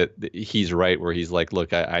I think that he's right where he's like,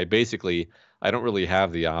 look, I basically I don't really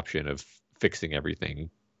have the option of fixing everything.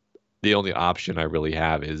 The only option I really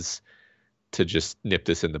have is to just nip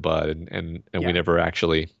this in the bud, and we Yeah. never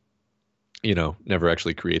actually, never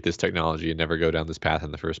actually create this technology and never go down this path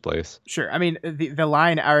in the first place. Sure. I mean, the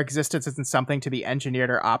line "our existence isn't something to be engineered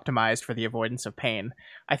or optimized for the avoidance of pain."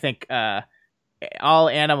 I think all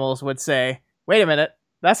animals would say, "Wait a minute,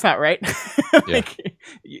 that's not right." Yeah. Like,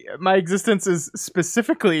 my existence is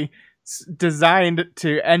specifically designed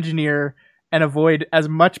to engineer and avoid as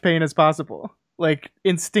much pain as possible, like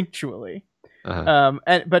instinctually. Uh-huh.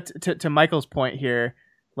 But to Michael's point here,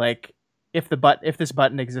 like if this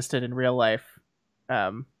button existed in real life,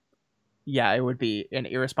 yeah, it would be an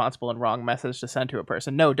irresponsible and wrong message to send to a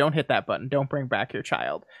person. No, don't hit that button. Don't bring back your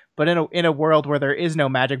child. But in a world where there is no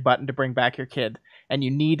magic button to bring back your kid, and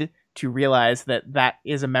you need to realize that that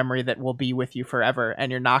is a memory that will be with you forever, and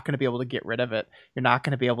you're not going to be able to get rid of it. You're not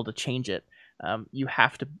going to be able to change it. You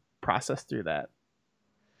have to process through that.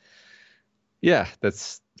 Yeah,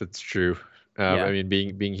 that's true. Yeah. I mean,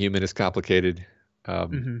 being human is complicated.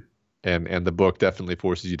 Um, Hmm. and the book definitely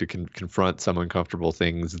forces you to confront some uncomfortable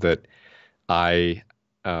things that I,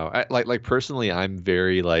 like personally, I'm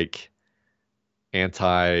very like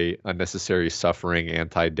anti unnecessary suffering,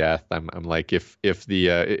 anti death. I'm like, if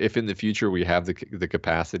in the future we have the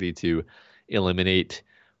capacity to eliminate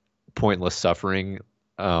pointless suffering,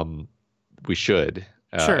 um, we should.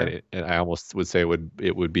 Sure. And I almost would say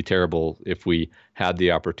it would be terrible if we had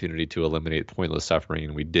the opportunity to eliminate pointless suffering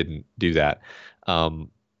and we didn't do that.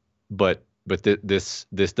 Um, but this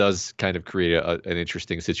does kind of create an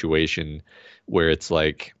interesting situation where it's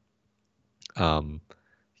like, um,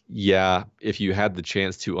 yeah, if you had the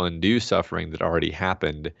chance to undo suffering that already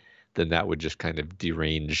happened, then that would just kind of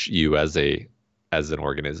derange you as an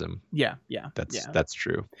organism. Yeah. Yeah. That's Yeah. that's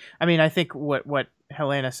true. I mean, I think what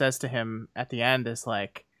Helena says to him at the end is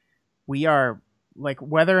like, we are, like,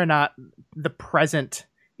 whether or not the present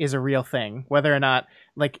is a real thing, whether or not,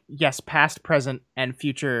 like, yes, past, present, and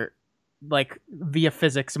future, like via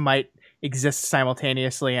physics, might exist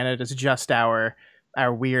simultaneously, and it is just our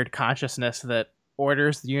weird consciousness that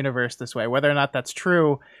orders the universe this way. Whether or not that's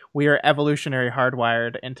true, we are evolutionary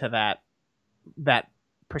hardwired into that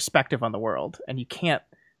perspective on the world, and you can't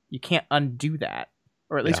undo that,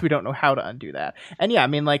 or at least Yeah. we don't know how to undo that. And yeah, I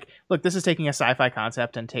mean, like, look, this is taking a sci-fi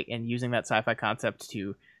concept and using that sci-fi concept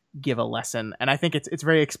to give a lesson, and I think it's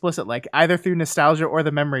very explicit, like either through nostalgia or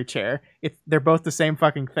the memory chair. They're both the same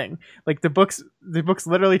fucking thing. Like the book's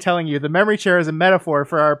literally telling you the memory chair is a metaphor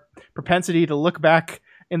for our propensity to look back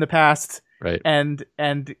in the past Right. and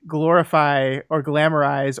glorify or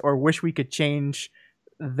glamorize or wish we could change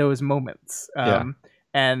those moments. Yeah.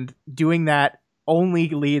 And doing that only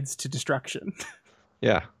leads to destruction.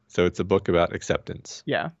 Yeah. So it's a book about acceptance.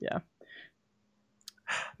 Yeah.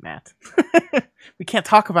 Matt. We can't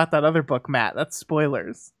talk about that other book, Matt. That's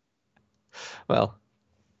spoilers. Well,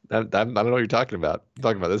 I don't know what you're talking about. I'm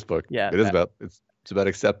talking about this book. Yeah. It is about it's about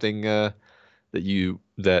accepting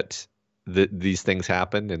that these things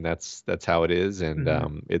happen, and that's how it is, and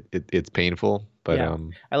Mhm. it's painful, but Yeah.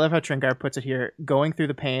 I love how Tringar puts it here: going through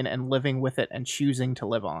the pain and living with it and choosing to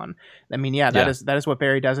live on. I mean, yeah, yeah, that is what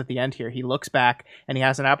Barry does at the end here. He looks back and he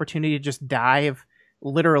has an opportunity to just dive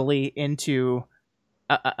literally into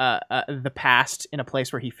the past in a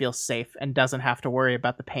place where he feels safe and doesn't have to worry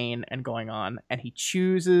about the pain and going on. And he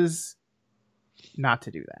chooses not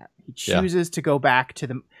to do that. He Yeah. chooses to go back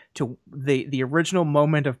to the original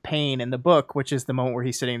moment of pain in the book, which is the moment where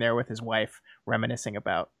he's sitting there with his wife reminiscing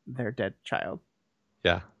about their dead child.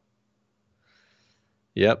 yeah,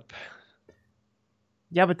 yep.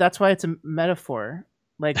 Yeah, but that's why it's a metaphor.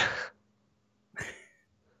 Like,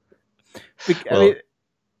 I Well, mean,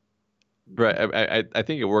 right. I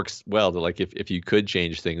think it works well that, like, if you could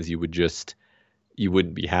change things, you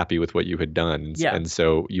wouldn't be happy with what you had done, yeah, and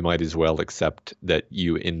so you might as well accept that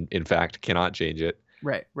you in fact cannot change it.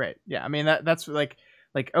 right. Yeah, I mean that's like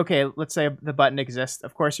okay, let's say the button exists.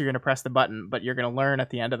 Of course, you're going to press the button, but you're going to learn at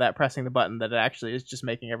the end of that pressing the button that it actually is just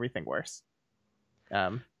making everything worse.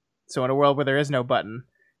 So in a world where there is no button,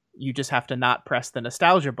 you just have to not press the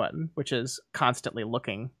nostalgia button, which is constantly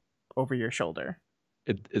looking over your shoulder.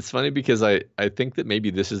 It's funny because I think that maybe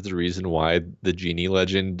this is the reason why the genie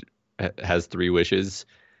legend has three wishes,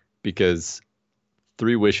 because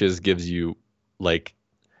three wishes gives you like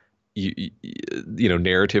you know,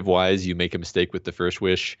 narrative wise, you make a mistake with the first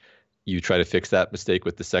wish, you try to fix that mistake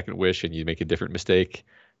with the second wish, and you make a different mistake,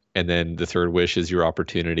 and then the third wish is your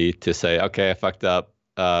opportunity to say, okay, I fucked up.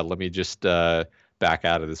 Let me just back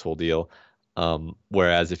out of this whole deal.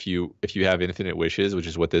 Whereas if you have infinite wishes, which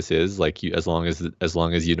is what this is, like you, as long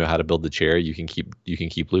as you know how to build the chair, you can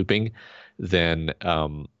keep looping, then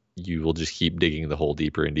you will just keep digging the hole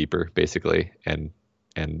deeper and deeper, basically, and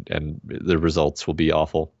the results will be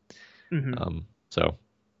awful. Mm-hmm. So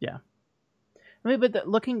Yeah. I mean, but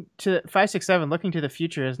looking to 567, looking to the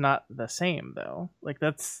future is not the same though. Like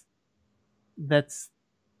that's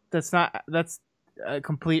a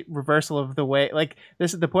complete reversal of the way. Like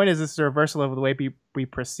this is the point. Is this is a reversal of the way we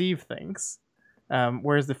perceive things,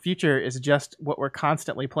 whereas the future is just what we're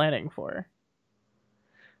constantly planning for.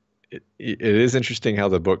 it is interesting how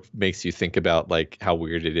the book makes you think about like how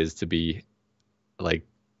weird it is to be like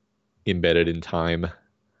embedded in time,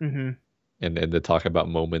 Mm-hmm. and to talk about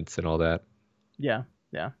moments and all that. Yeah.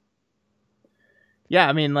 Yeah. Yeah.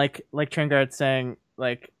 I mean, like Trengard's saying,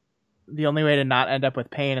 like the only way to not end up with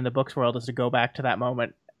pain in the books world is to go back to that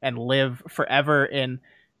moment and live forever in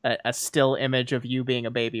a still image of you being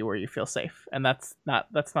a baby where you feel safe, and that's not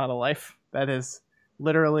a life. That is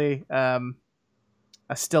literally a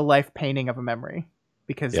still life painting of a memory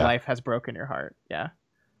because Yeah. life has broken your heart. Yeah.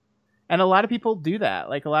 And a lot of people do that.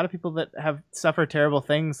 Like a lot of people that have suffered terrible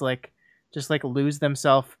things, like just like lose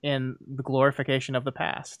themselves in the glorification of the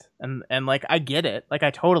past. And like I get it. Like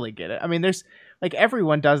I totally get it. I mean, there's like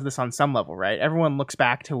everyone does this on some level, right? Everyone looks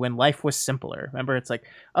back to when life was simpler. Remember, it's like,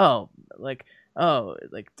 like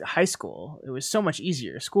high school, it was so much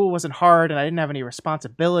easier. School wasn't hard and I didn't have any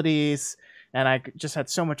responsibilities and I just had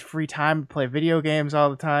so much free time to play video games all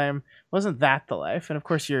the time. Wasn't that the life? And of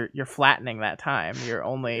course you're flattening that time. You're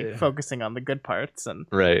only Yeah. focusing on the good parts. And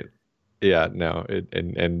Right. Yeah, no.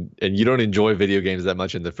 And you don't enjoy video games that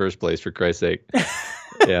much in the first place, for Christ's sake.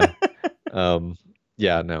 Yeah. Um,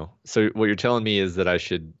 yeah, no. So what you're telling me is that I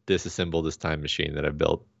should disassemble this time machine that I've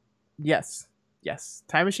built. yes,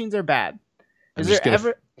 time machines are bad. I'm Is just there gonna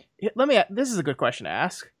ever let me this is a good question to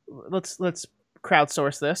ask. Let's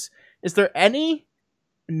crowdsource this. Is there any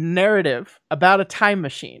narrative about a time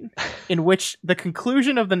machine in which the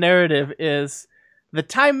conclusion of the narrative is the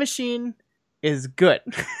time machine is good?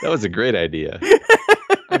 That was a great idea.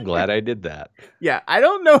 I'm glad I did that. Yeah, I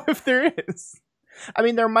don't know if there is. I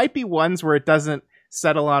mean, there might be ones where it doesn't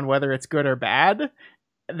settle on whether it's good or bad.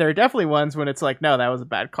 There are definitely ones when it's like, no, that was a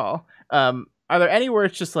bad call. Are there any where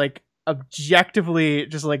it's just like objectively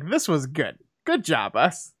just like, this was good. Good job,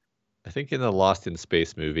 us. I think in the Lost in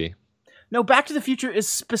Space movie. No, Back to the Future is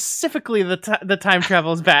specifically the time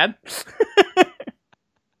travel is bad.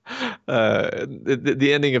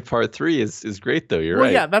 The ending of part 3 is great though. You're Well,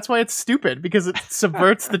 right. yeah, that's why it's stupid because it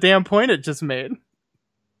subverts the damn point it just made.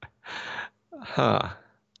 Huh.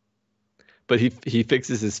 But he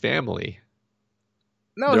fixes his family.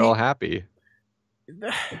 No, They're all happy.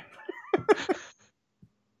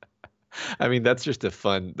 I mean, that's just a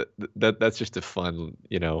fun that's just a fun,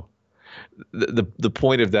 you know. The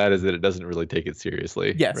point of that is that it doesn't really take it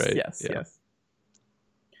seriously, yes, right? yes, Yeah. yes.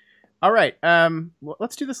 All right,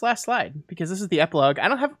 let's do this last slide because this is the epilogue. I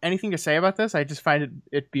don't have anything to say about this. I just find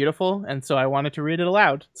it beautiful, and so I wanted to read it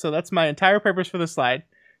aloud. So that's my entire purpose for this slide.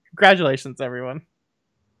 Congratulations, everyone.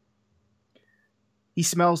 He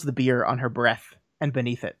smells the beer on her breath, and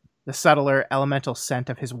beneath it, the subtler elemental scent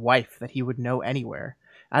of his wife that he would know anywhere,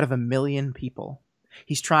 out of a million people.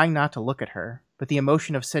 He's trying not to look at her, but the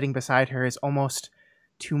emotion of sitting beside her is almost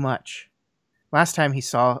too much. Last time he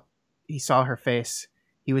saw her face,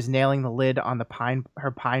 he was nailing the lid on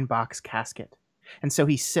her pine box casket, and so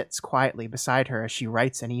he sits quietly beside her as she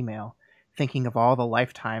writes an email, thinking of all the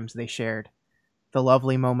lifetimes they shared. The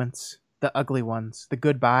lovely moments, the ugly ones, the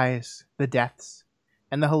goodbyes, the deaths,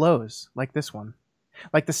 and the hellos, like this one.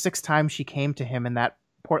 Like the 6th time she came to him in that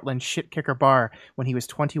Portland shit-kicker bar when he was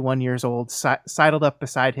 21 years old, sidled up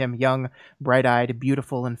beside him, young, bright-eyed,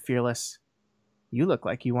 beautiful, and fearless. You look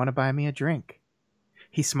like you want to buy me a drink.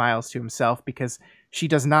 He smiles to himself because she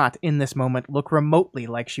does not, in this moment, look remotely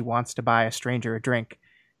like she wants to buy a stranger a drink.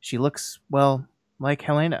 She looks, well, like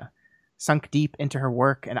Helena, sunk deep into her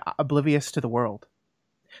work and oblivious to the world.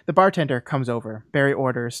 The bartender comes over, Barry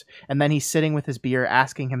orders, and then he's sitting with his beer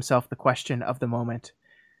asking himself the question of the moment.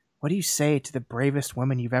 What do you say to the bravest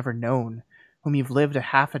woman you've ever known, whom you've lived a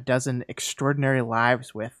half a dozen extraordinary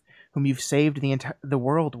lives with, whom you've saved the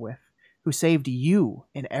world with, who saved you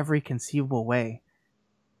in every conceivable way,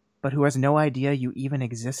 but who has no idea you even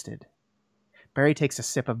existed. Barry takes a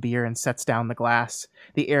sip of beer and sets down the glass.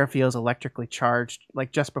 The air feels electrically charged,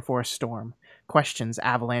 like just before a storm. Questions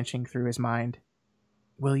avalanching through his mind.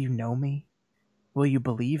 Will you know me? Will you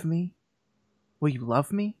believe me? Will you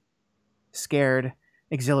love me? Scared,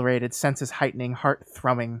 exhilarated, senses heightening, heart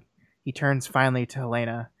thrumming, he turns finally to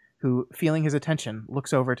Helena, who, feeling his attention,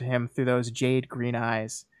 looks over to him through those jade green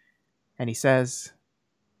eyes, and he says,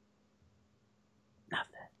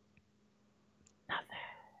 "Nothing. Nothing."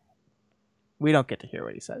 We don't get to hear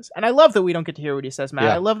what he says. And I love that we don't get to hear what he says, Matt.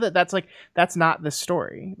 Yeah. I love that that's not the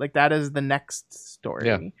story. Like, that is the next story.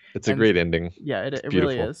 Yeah, it's a great ending. Yeah, it beautiful.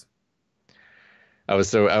 really is. I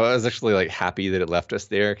was actually like happy that it left us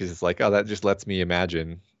there, because it's like, oh, that just lets me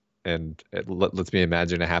imagine, and it lets me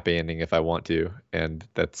imagine a happy ending if I want to, and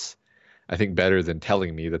that's, I think, better than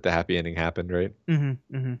telling me that the happy ending happened, right?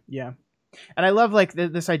 Yeah, and I love like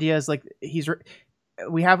this idea is like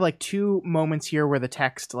we have like two moments here where the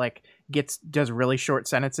text like does really short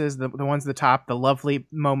sentences. The ones at the top, the lovely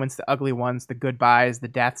moments, the ugly ones, the goodbyes, the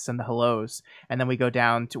deaths, and the hellos. And then we go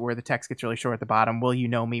down to where the text gets really short at the bottom. Will you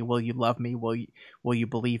know me? Will you love me? Will you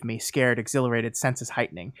believe me? Scared, exhilarated, senses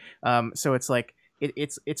heightening. So it's like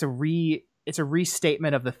it's a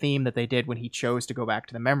restatement of the theme that they did when he chose to go back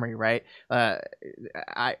to the memory, right?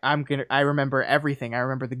 I remember everything. I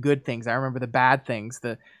remember the good things. I remember the bad things.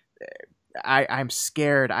 I'm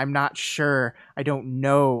scared. I'm not sure. I don't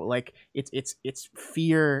know. Like it's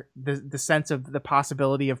fear, the sense of the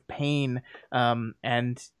possibility of pain.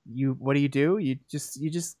 And what do? You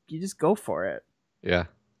just go for it. Yeah.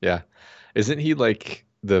 Yeah. Isn't he like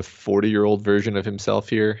the 40-year-old version of himself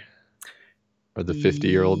here? Or the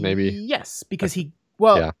 50-year-old maybe? Yes, because he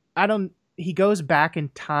goes back in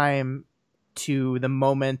time to the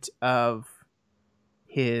moment of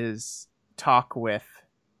his talk with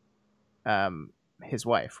his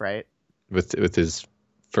wife, right? With his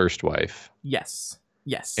first wife. Yes.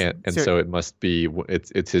 And so it must be,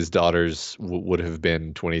 it's his daughter's would have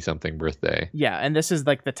been 20-something birthday. Yeah, and this is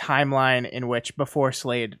like the timeline in which before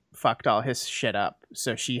Slade fucked all his shit up.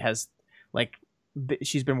 So she has like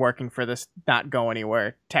she's been working for this not go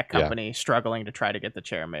anywhere tech company, struggling to try to get the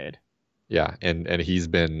chair made. Yeah, and he's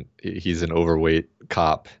an overweight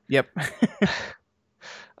cop. Yep.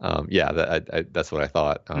 That's what I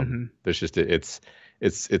thought. There's just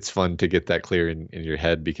it's fun to get that clear in your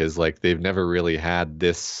head, because like they've never really had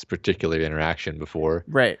this particular interaction before.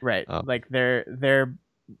 Right. Like they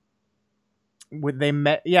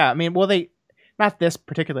met. Yeah, I mean, well, they not this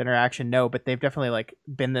particular interaction, no, but they've definitely like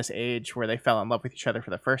been this age where they fell in love with each other for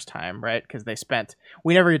the first time, right? Because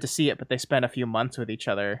we never get to see it, but they spent a few months with each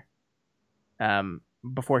other,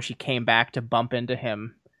 before she came back to bump into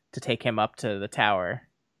him to take him up to the tower.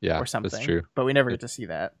 Yeah, or something. That's true. But we never get to see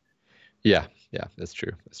that. Yeah, that's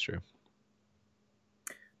true.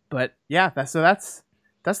 But yeah, that's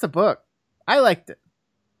the book. I liked it.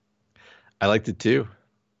 I liked it too.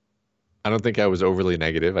 I don't think I was overly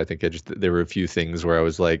negative. I think there were a few things where I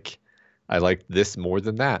was like, I liked this more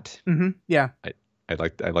than that. Yeah. I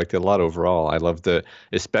liked it a lot overall. I loved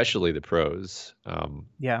especially the prose.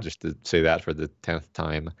 Just to say that for the 10th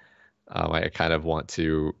time, I kind of want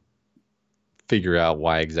to figure out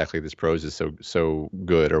why exactly this prose is so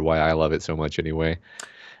good, or why I love it so much anyway.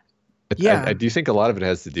 I do think a lot of it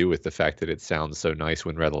has to do with the fact that it sounds so nice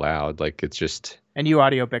when read aloud. Like it's just. And you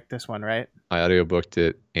audiobooked this one, right? I audiobooked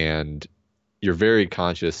it, and you're very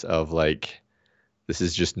conscious of like, this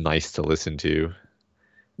is just nice to listen to.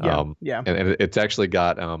 And it's actually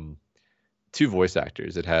got two voice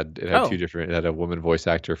actors. It had two different. It had a woman voice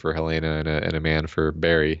actor for Helena and a man for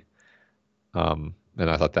Barry. And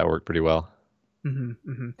I thought that worked pretty well.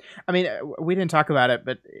 I mean, we didn't talk about it,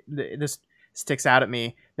 but this sticks out at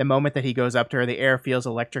me. The moment that he goes up to her, the air feels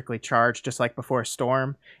electrically charged, just like before a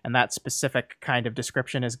storm. And that specific kind of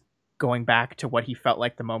description is going back to what he felt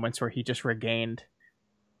like the moments where he just regained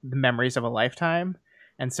the memories of a lifetime.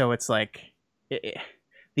 And so it's like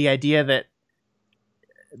the idea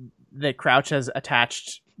that Crouch has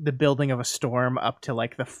attached the building of a storm up to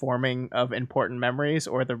like the forming of important memories,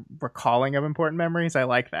 or the recalling of important memories. I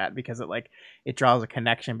like that, because it draws a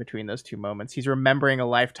connection between those two moments. He's remembering a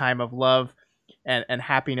lifetime of love and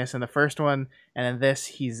happiness in the first one, and in this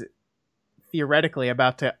he's theoretically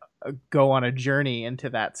about to go on a journey into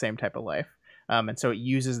that same type of life. And so it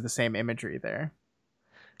uses the same imagery there.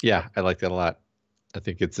 Yeah, I like that a lot. I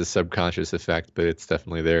think it's a subconscious effect, but it's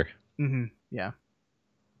definitely there. Yeah.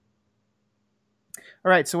 All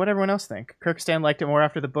right, so what everyone else think? Kirkstand liked it more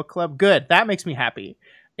after the book club. Good, that makes me happy.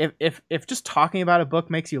 if just talking about a book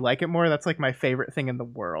makes you like it more, that's like my favorite thing in the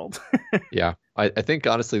world. Yeah, I think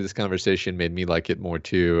honestly this conversation made me like it more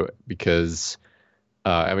too because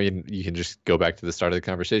I mean you can just go back to the start of the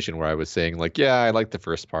conversation where I was saying like yeah I liked the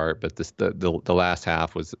first part but the last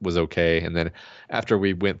half was okay, and then after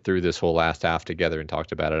we went through this whole last half together and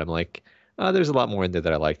talked about it I'm like there's a lot more in there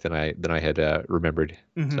that I liked than I had remembered.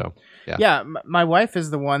 Hmm. So yeah. Yeah, my wife is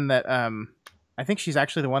the one that I think she's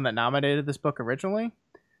actually the one that nominated this book originally.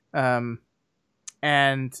 Um,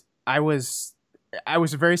 and I was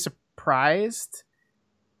very surprised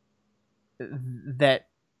that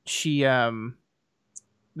she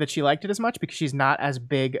that she liked it as much because she's not as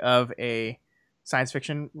big of a science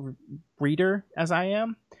fiction reader as I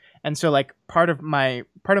am. And so like part of my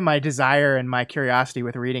desire and my curiosity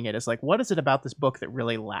with reading it is like what is it about this book that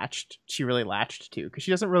she really latched to, because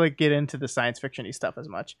she doesn't really get into the science fiction-y stuff as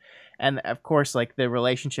much. And of course like the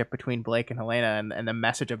relationship between Blake and Helena and the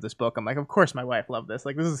message of this book, I'm like of course my wife loved this,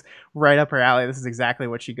 like this is right up her alley, this is exactly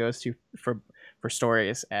what she goes to for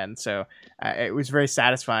stories. And so it was very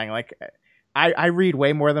satisfying. Like I read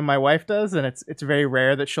way more than my wife does, and it's very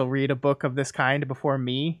rare that she'll read a book of this kind before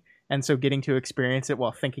me. And so getting to experience it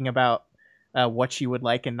while thinking about what she would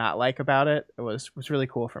like and not like about it was really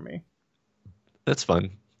cool for me. That's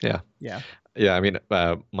fun. Yeah. Yeah. Yeah, I mean,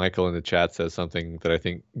 Michael in the chat says something that I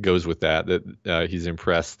think goes with that, that he's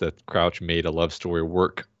impressed that Crouch made a love story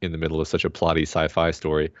work in the middle of such a plotty sci-fi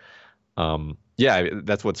story. Yeah,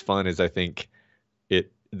 that's what's fun is I think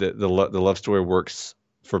the love story works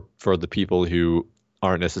for the people who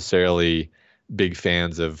aren't necessarily big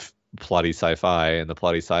fans of plotty sci-fi, and the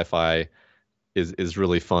plotty sci-fi is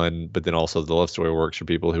really fun, but then also the love story works for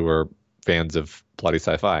people who are fans of plotty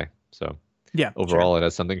sci-fi. So Yeah. overall, it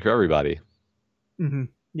has something for everybody. Hmm.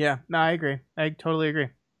 Yeah. No, I agree. I totally agree.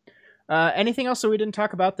 Anything else that we didn't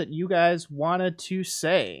talk about that you guys wanted to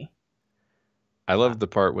say? I loved the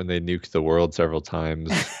part when they nuked the world several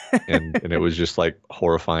times, and it was just like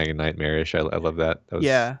horrifying and nightmarish. I love that. That was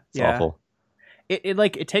Yeah. it's Yeah. awful. It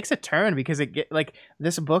like it takes a turn because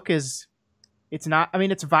this book is, it's not, I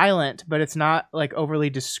mean it's violent, but it's not like overly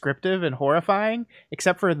descriptive and horrifying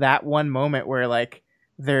except for that one moment where like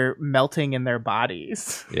they're melting in their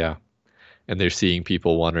bodies. Yeah, and they're seeing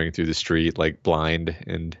people wandering through the street like blind,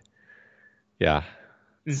 and yeah,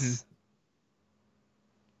 Hmm.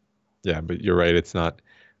 yeah. But you're right. It's not.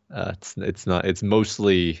 It's not. It's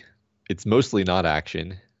mostly not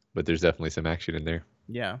action, but there's definitely some action in there.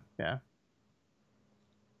 Yeah. Yeah.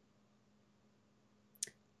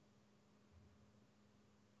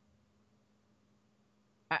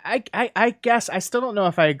 I guess I still don't know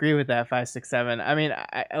if I agree with that 567. I mean,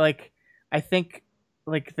 I think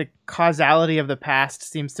like the causality of the past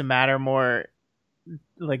seems to matter more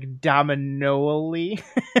like dominoally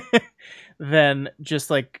than just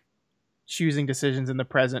like choosing decisions in the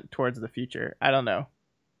present towards the future. I don't know.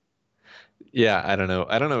 Yeah, I don't know.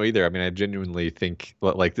 I don't know either. I mean, I genuinely think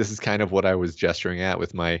like this is kind of what I was gesturing at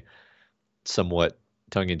with my somewhat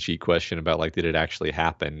tongue-in-cheek question about like did it actually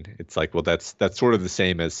happen? It's like, well, that's sort of the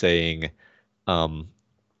same as saying, um,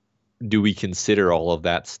 do we consider all of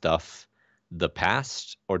that stuff the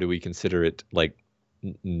past, or do we consider it like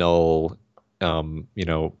null, um, you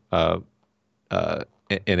know, uh,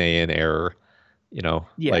 NaN error? You know,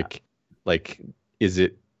 Yeah. like is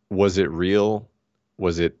it was it real?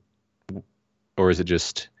 Was it or is it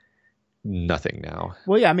just nothing now?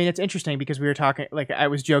 Well, yeah, I mean, it's interesting because we were talking, like, I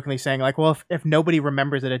was jokingly saying, like, well, if nobody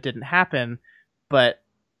remembers that it didn't happen, but,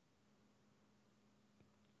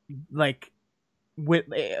 like,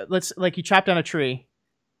 let's, like, you chop down a tree,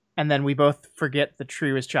 and then we both forget the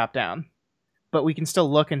tree was chopped down, but we can still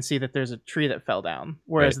look and see that there's a tree that fell down.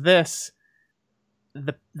 Whereas Right. this,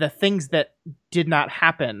 the things that did not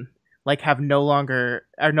happen, like, are no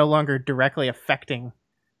longer directly affecting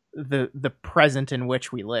the present in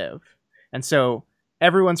which we live. And so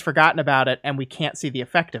everyone's forgotten about it and we can't see the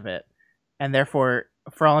effect of it. And therefore,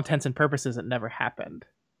 for all intents and purposes, it never happened.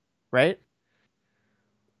 Right?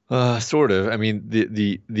 Sort of. I mean,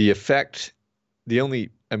 the effect, the only,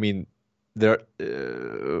 I mean, there.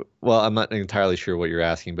 Well, I'm not entirely sure what you're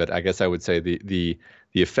asking, but I guess I would say the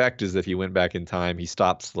effect is that he went back in time, he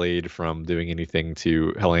stopped Slade from doing anything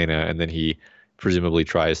to Helena, and then he presumably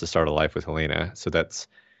tries to start a life with Helena. So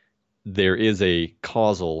there is a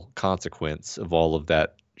causal consequence of all of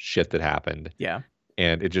that shit that happened, Yeah.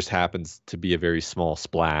 and it just happens to be a very small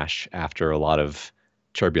splash after a lot of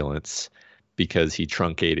turbulence because he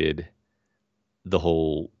truncated the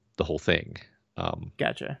whole thing.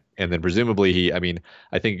 Gotcha. And then presumably I mean,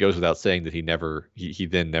 I think it goes without saying that he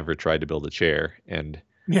then never tried to build a chair, and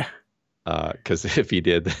Yeah. because if he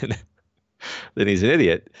did, then then he's an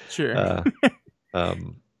idiot. Sure. Uh,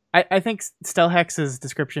 um, I think Stelhex's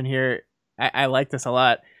description here, I like this a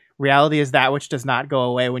lot. Reality is that which does not go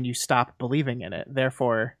away when you stop believing in it.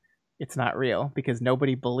 Therefore, it's not real because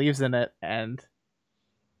nobody believes in it and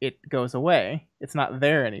it goes away. It's not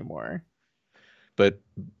there anymore. but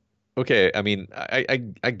okay, I mean,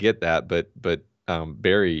 I get that, but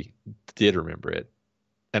Barry did remember it.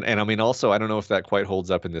 And I mean, also, I don't know if that quite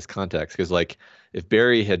holds up in this context because, like, if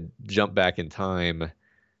Barry had jumped back in time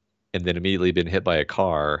and then immediately been hit by a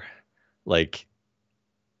car, like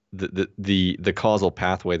the causal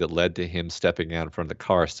pathway that led to him stepping out in front of the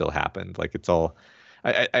car still happened. Like it's all,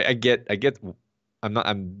 I get.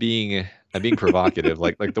 I'm being provocative.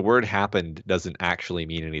 Like the word happened doesn't actually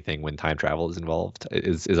mean anything when time travel is involved.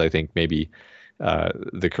 Is I think maybe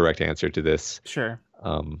the correct answer to this. Sure.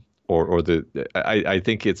 I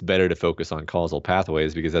think it's better to focus on causal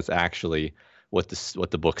pathways because that's actually what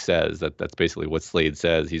the book says. That's basically what Slade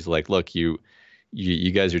says. He's like, look, you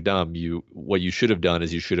guys are dumb. What you should have done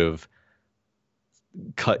is you should have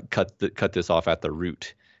cut this off at the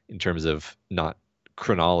root in terms of not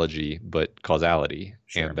chronology but causality,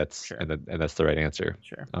 Sure, and that's sure. and that's the right answer.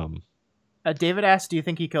 Sure. David asked, "Do you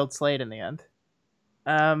think he killed Slade in the end?"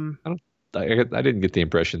 I didn't get the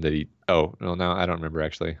impression that he. Oh no, I don't remember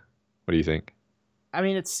actually. What do you think? I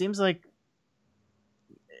mean, it seems like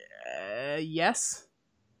yes.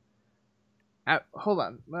 Hold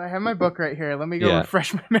on, I have my book right here. Let me go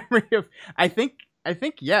refresh my memory of. I think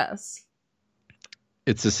yes.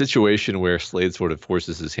 It's a situation where Slade sort of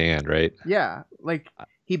forces his hand, right? Yeah, like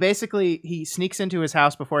he sneaks into his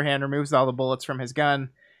house beforehand, removes all the bullets from his gun,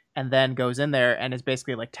 and then goes in there and is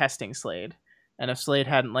basically like testing Slade. And if Slade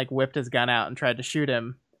hadn't like whipped his gun out and tried to shoot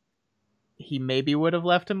him, he maybe would have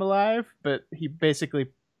left him alive, but he basically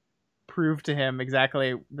proved to him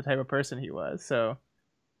exactly the type of person he was. So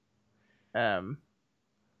my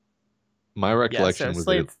recollection was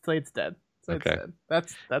Slade's dead. Slade's dead.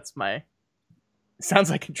 That's my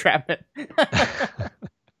sounds like entrapment.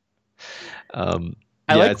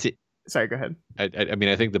 Sorry, go ahead. I mean,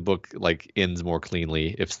 I think the book like ends more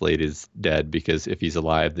cleanly if Slade is dead, because if he's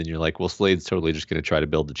alive, then you're like, well, Slade's totally just going to try to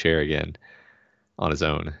build the chair again on his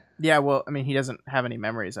own. Yeah, well, I mean, he doesn't have any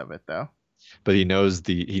memories of it though. But he knows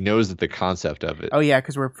that the concept of it. Oh yeah,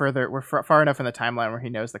 because we're far enough in the timeline where he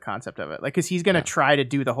knows the concept of it. Like, because he's gonna try to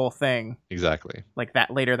do the whole thing. Exactly. Like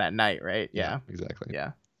that later that night, right? Yeah. Exactly.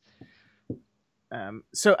 Yeah.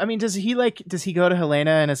 So I mean, does he go to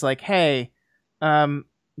Helena and is like, hey,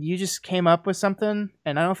 you just came up with something,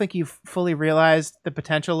 and I don't think you've fully realized the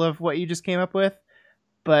potential of what you just came up with,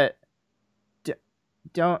 but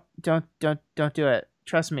don't do it.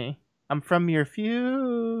 Trust me. I'm from your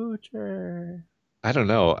future. I don't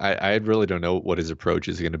know. I really don't know what his approach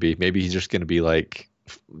is going to be. Maybe he's just going to be like,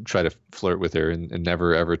 try to flirt with her and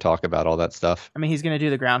never ever talk about all that stuff. I mean, he's going to do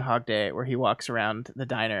the Groundhog Day where he walks around the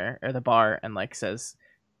diner or the bar and like says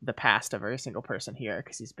the past of every single person here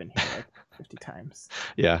because he's been here like 50 times.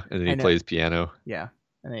 Yeah, and then he plays piano. Yeah,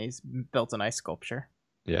 and then he's built an ice sculpture.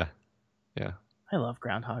 Yeah. I love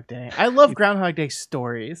Groundhog Day. I love Groundhog Day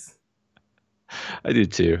stories. I do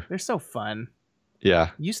too. They're so fun.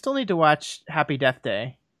 Yeah. You still need to watch Happy Death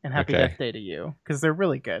Day and Happy Death Day to You because they're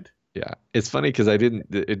really good. Yeah. It's funny because it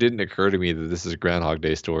didn't occur to me that this is a Groundhog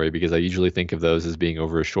Day story because I usually think of those as being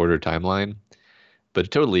over a shorter timeline, but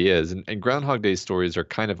it totally is. And Groundhog Day stories are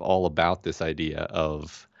kind of all about this idea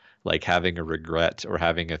of like having a regret or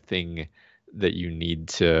having a thing that you need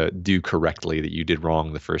to do correctly that you did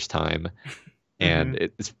wrong the first time. And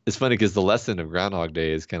it's funny because the lesson of Groundhog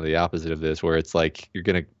Day is kind of the opposite of this, where it's like you're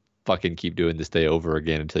gonna fucking keep doing this day over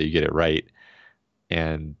again until you get it right.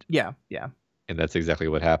 And yeah, and that's exactly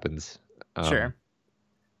what happens. Sure.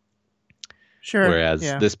 Whereas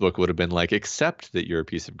this book would have been like, accept that you're a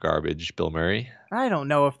piece of garbage, Bill Murray. I don't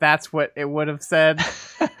know if that's what it would have said.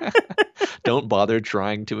 Don't bother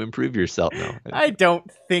trying to improve yourself. No, I don't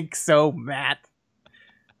think so, Matt.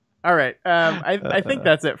 All right, I think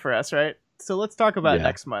that's it for us, right? So let's talk about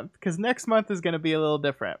next month, because next month is going to be a little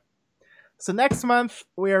different. So next month,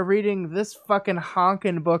 we are reading this fucking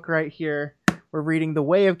honkin' book right here. We're reading The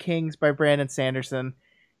Way of Kings by Brandon Sanderson.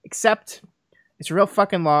 Except, it's real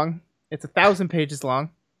fucking long. It's 1,000 pages long.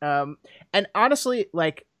 And honestly,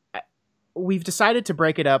 like, we've decided to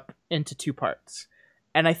break it up into 2 parts.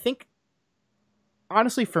 And I think,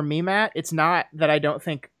 honestly, for me, Matt, it's not that I don't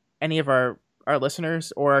think any of our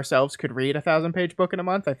listeners or ourselves could read a 1,000-page book in a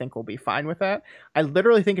month. I think we'll be fine with that. I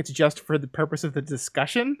literally think it's just for the purpose of the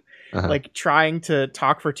discussion. Like, trying to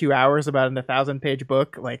talk for 2 hours about an 1,000-page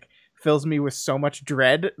book, like, fills me with so much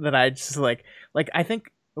dread that I just, like, I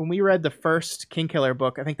think when we read the first Kingkiller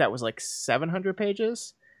book, I think that was like 700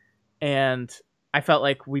 pages, and I felt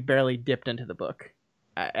like we barely dipped into the book.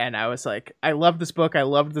 And I was like, I love this book, I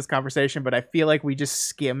loved this conversation, but I feel like we just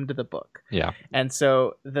skimmed the book. Yeah. And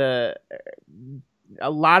so a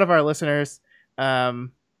lot of our listeners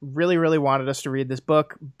really, really wanted us to read this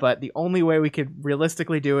book, but the only way we could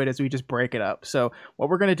realistically do it is we just break it up. So what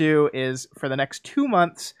we're going to do is for the next 2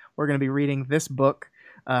 months, we're going to be reading this book.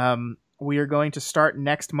 We are going to start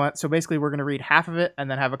next month. So basically we're going to read half of it and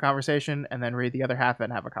then have a conversation, and then read the other half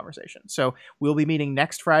and have a conversation. So we'll be meeting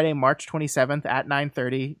next Friday, March 27th at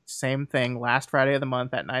 9:30. Same thing, last Friday of the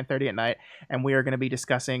month at 9:30 at night. And we are going to be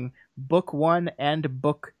discussing book 1 and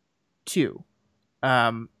book 2.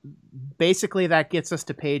 Basically that gets us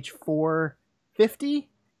to page 450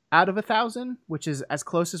 out of 1,000, which is as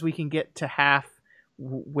close as we can get to half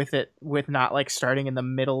with not like starting in the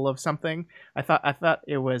middle of something. I thought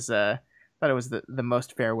it was the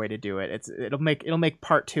most fair way to do it. It'll make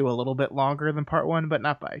part 2 a little bit longer than part 1, but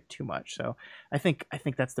not by too much. So I think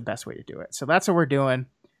that's the best way to do it. So that's what we're doing.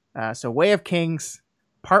 So Way of Kings,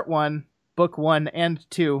 part 1, book 1 and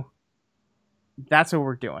 2. That's what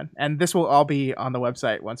we're doing. And this will all be on the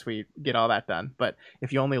website once we get all that done. But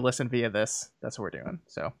if you only listen via this, that's what we're doing.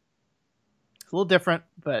 So it's a little different,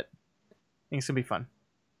 but I think it's gonna be fun.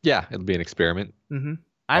 Yeah, it'll be an experiment. Mm-hmm.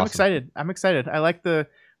 I'm excited. I like the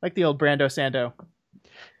old Brando Sando.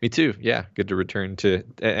 Me too. Yeah, good to return to.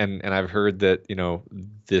 And I've heard that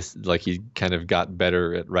this, like, he kind of got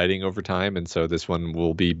better at writing over time, and so this one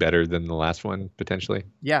will be better than the last one potentially.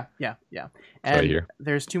 Yeah. And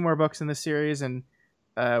there's 2 more books in this series, and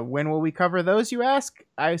when will we cover those, you ask?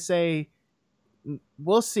 I say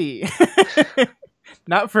we'll see.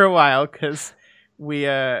 Not for a while, because we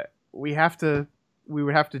would have to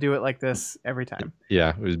do it like this every time.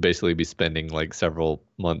 Yeah, it would basically be spending like several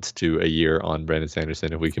months to a year on Brandon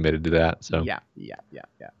Sanderson if we committed to that. So yeah.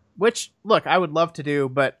 Which, look, I would love to do,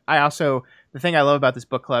 but the thing I love about this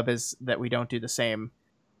book club is that we don't do the same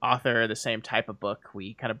author, the same type of book.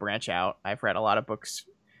 We kind of branch out. I've read a lot of books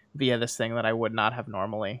via this thing that I would not have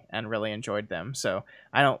normally, and really enjoyed them. So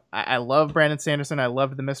I love Brandon Sanderson. I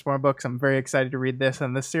love the Mistborn books. I'm very excited to read this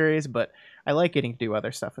and this series, but I like getting to do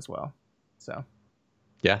other stuff as well. So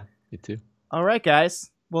yeah, me too. All right,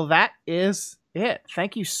 guys. Well, that is it.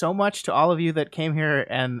 Thank you so much to all of you that came here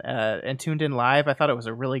and tuned in live. I thought it was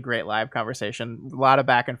a really great live conversation. A lot of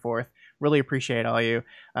back and forth. Really appreciate all you.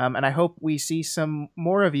 And I hope we see some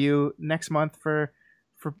more of you next month for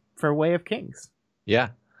Way of Kings. Yeah.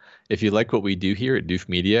 If you like what we do here at Doof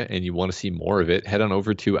Media and you want to see more of it, head on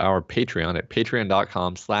over to our Patreon at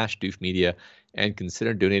patreon.com/doofmedia and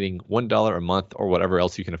consider donating $1 a month or whatever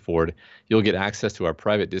else you can afford. You'll get access to our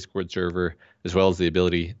private Discord server, as well as the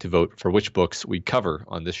ability to vote for which books we cover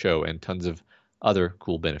on this show, and tons of other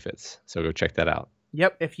cool benefits. So go check that out.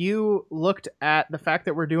 Yep. If you looked at the fact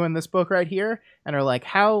that we're doing this book right here and are like,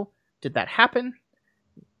 how did that happen?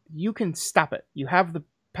 You can stop it. You have the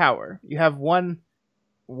power. You have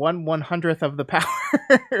 1/100th of the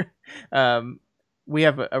power. We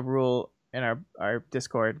have a rule in our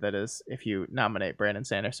Discord that is, if you nominate Brandon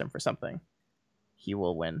Sanderson for something, he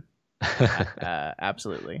will win.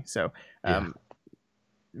 Absolutely. So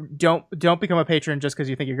don't become a patron just because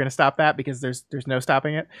you think you're going to stop that, because there's no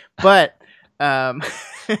stopping it. But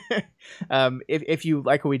if you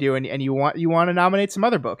like what we do and you want to nominate some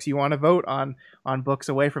other books, you want to vote on books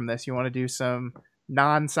away from this, you want to do some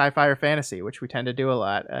non-sci-fi or fantasy, which we tend to do a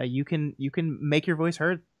lot, you can make your voice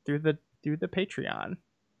heard through the Patreon.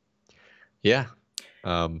 Yeah.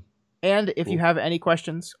 And if you have any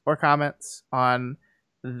questions or comments on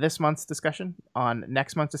this month's discussion, on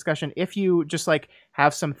next month's discussion, if you just like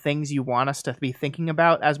have some things you want us to be thinking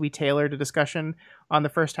about as we tailor the discussion on the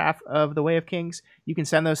first half of The Way of Kings, you can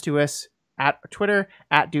send those to us at Twitter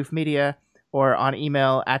at Doof Media, or on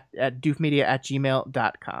email at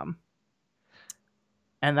doofmedia@gmail.com.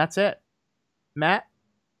 And that's it. Matt,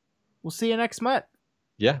 we'll see you next month.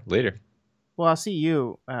 Yeah, later. Well, I'll see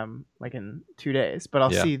you like in 2 days, but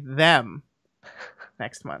I'll see them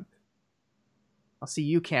next month. I'll see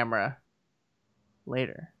you, camera,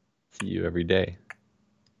 later. See you every day.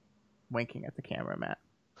 Winking at the camera, Matt.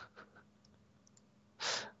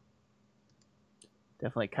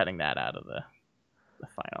 Definitely cutting that out of the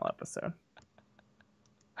final episode.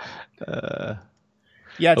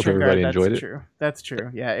 Yeah, hope true. Everybody That's enjoyed true. That's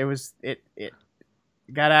true. Yeah, it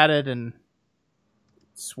got added and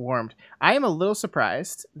swarmed. I am a little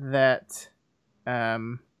surprised that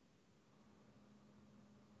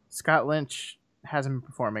Scott Lynch hasn't been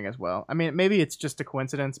performing as well. I mean, maybe it's just a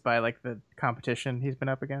coincidence by like the competition he's been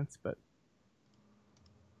up against, but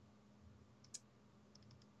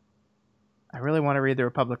really want to read The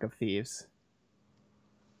Republic of Thieves.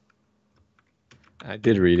 I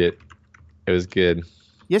did read it. It was good.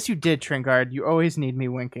 Yes, you did, Tringard. You always need me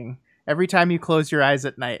winking. Every time you close your eyes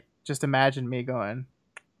at night, just imagine me going.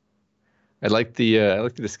 I liked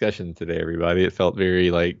the discussion today, everybody. It felt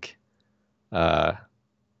very like I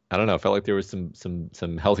don't know, it felt like there was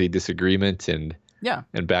some healthy disagreement and Yeah.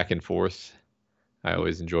 and back and forth. I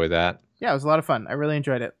always enjoy that. Yeah, it was a lot of fun. I really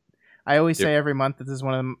enjoyed it. I always Yep. say every month that this is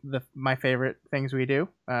one of my favorite things we do.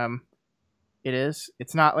 It is.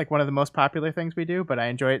 It's not like one of the most popular things we do, but I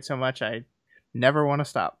enjoy it so much I never want to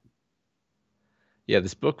stop. Yeah,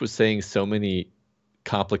 this book was saying so many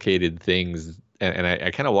complicated things, and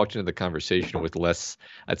I kind of walked into the conversation with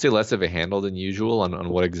I'd say less of a handle than usual on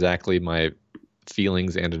what exactly my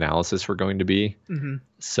feelings and analysis were going to be. Mm-hmm.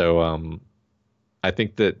 So I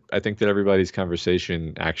think that everybody's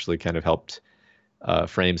conversation actually kind of helped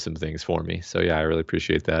frame some things for me. So yeah, I really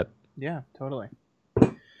appreciate that. Yeah, totally.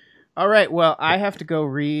 All right, well, I have to go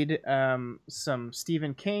read some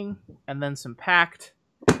Stephen King and then some Pact,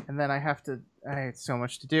 and then I have so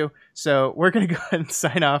much to do. So we're going to go ahead and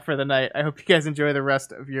sign off for the night. I hope you guys enjoy the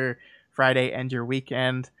rest of your Friday and your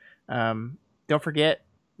weekend. Don't forget,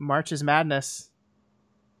 March is Madness.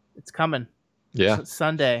 It's coming. Yeah.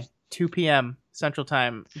 Sunday, 2 p.m. Central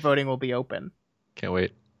Time. Voting will be open. Can't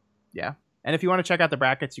wait. Yeah. And if you want to check out the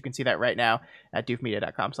brackets, you can see that right now at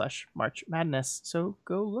doofmedia.com/March Madness. So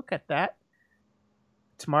go look at that.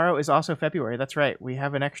 Tomorrow is also February. That's right. We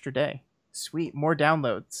have an extra day. Sweet. More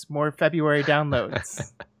downloads. More February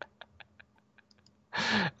downloads.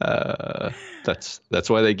 That's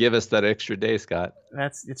why they give us that extra day, Scott.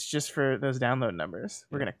 It's just for those download numbers.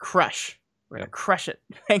 We're gonna crush. We're gonna crush it.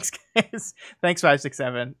 Thanks, guys. Thanks,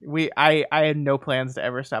 567. I had no plans to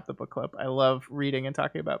ever stop the book club. I love reading and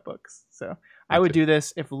talking about books. So I would do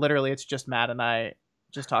this if literally it's just Matt and I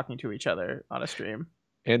just talking to each other on a stream.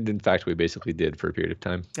 And in fact, we basically did for a period of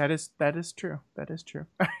time. That is true. That is true.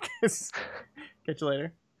 Catch you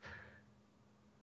later.